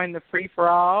and join the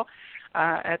free-for-all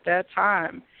at that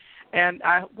time. And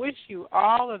I wish you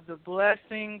all of the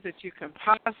blessings that you can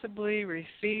possibly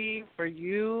receive for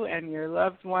you and your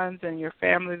loved ones and your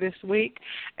family this week.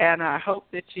 And I hope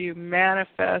that you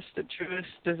manifest the truest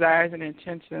desires and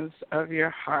intentions of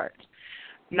your heart.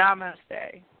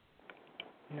 Namaste.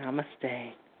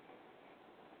 Namaste.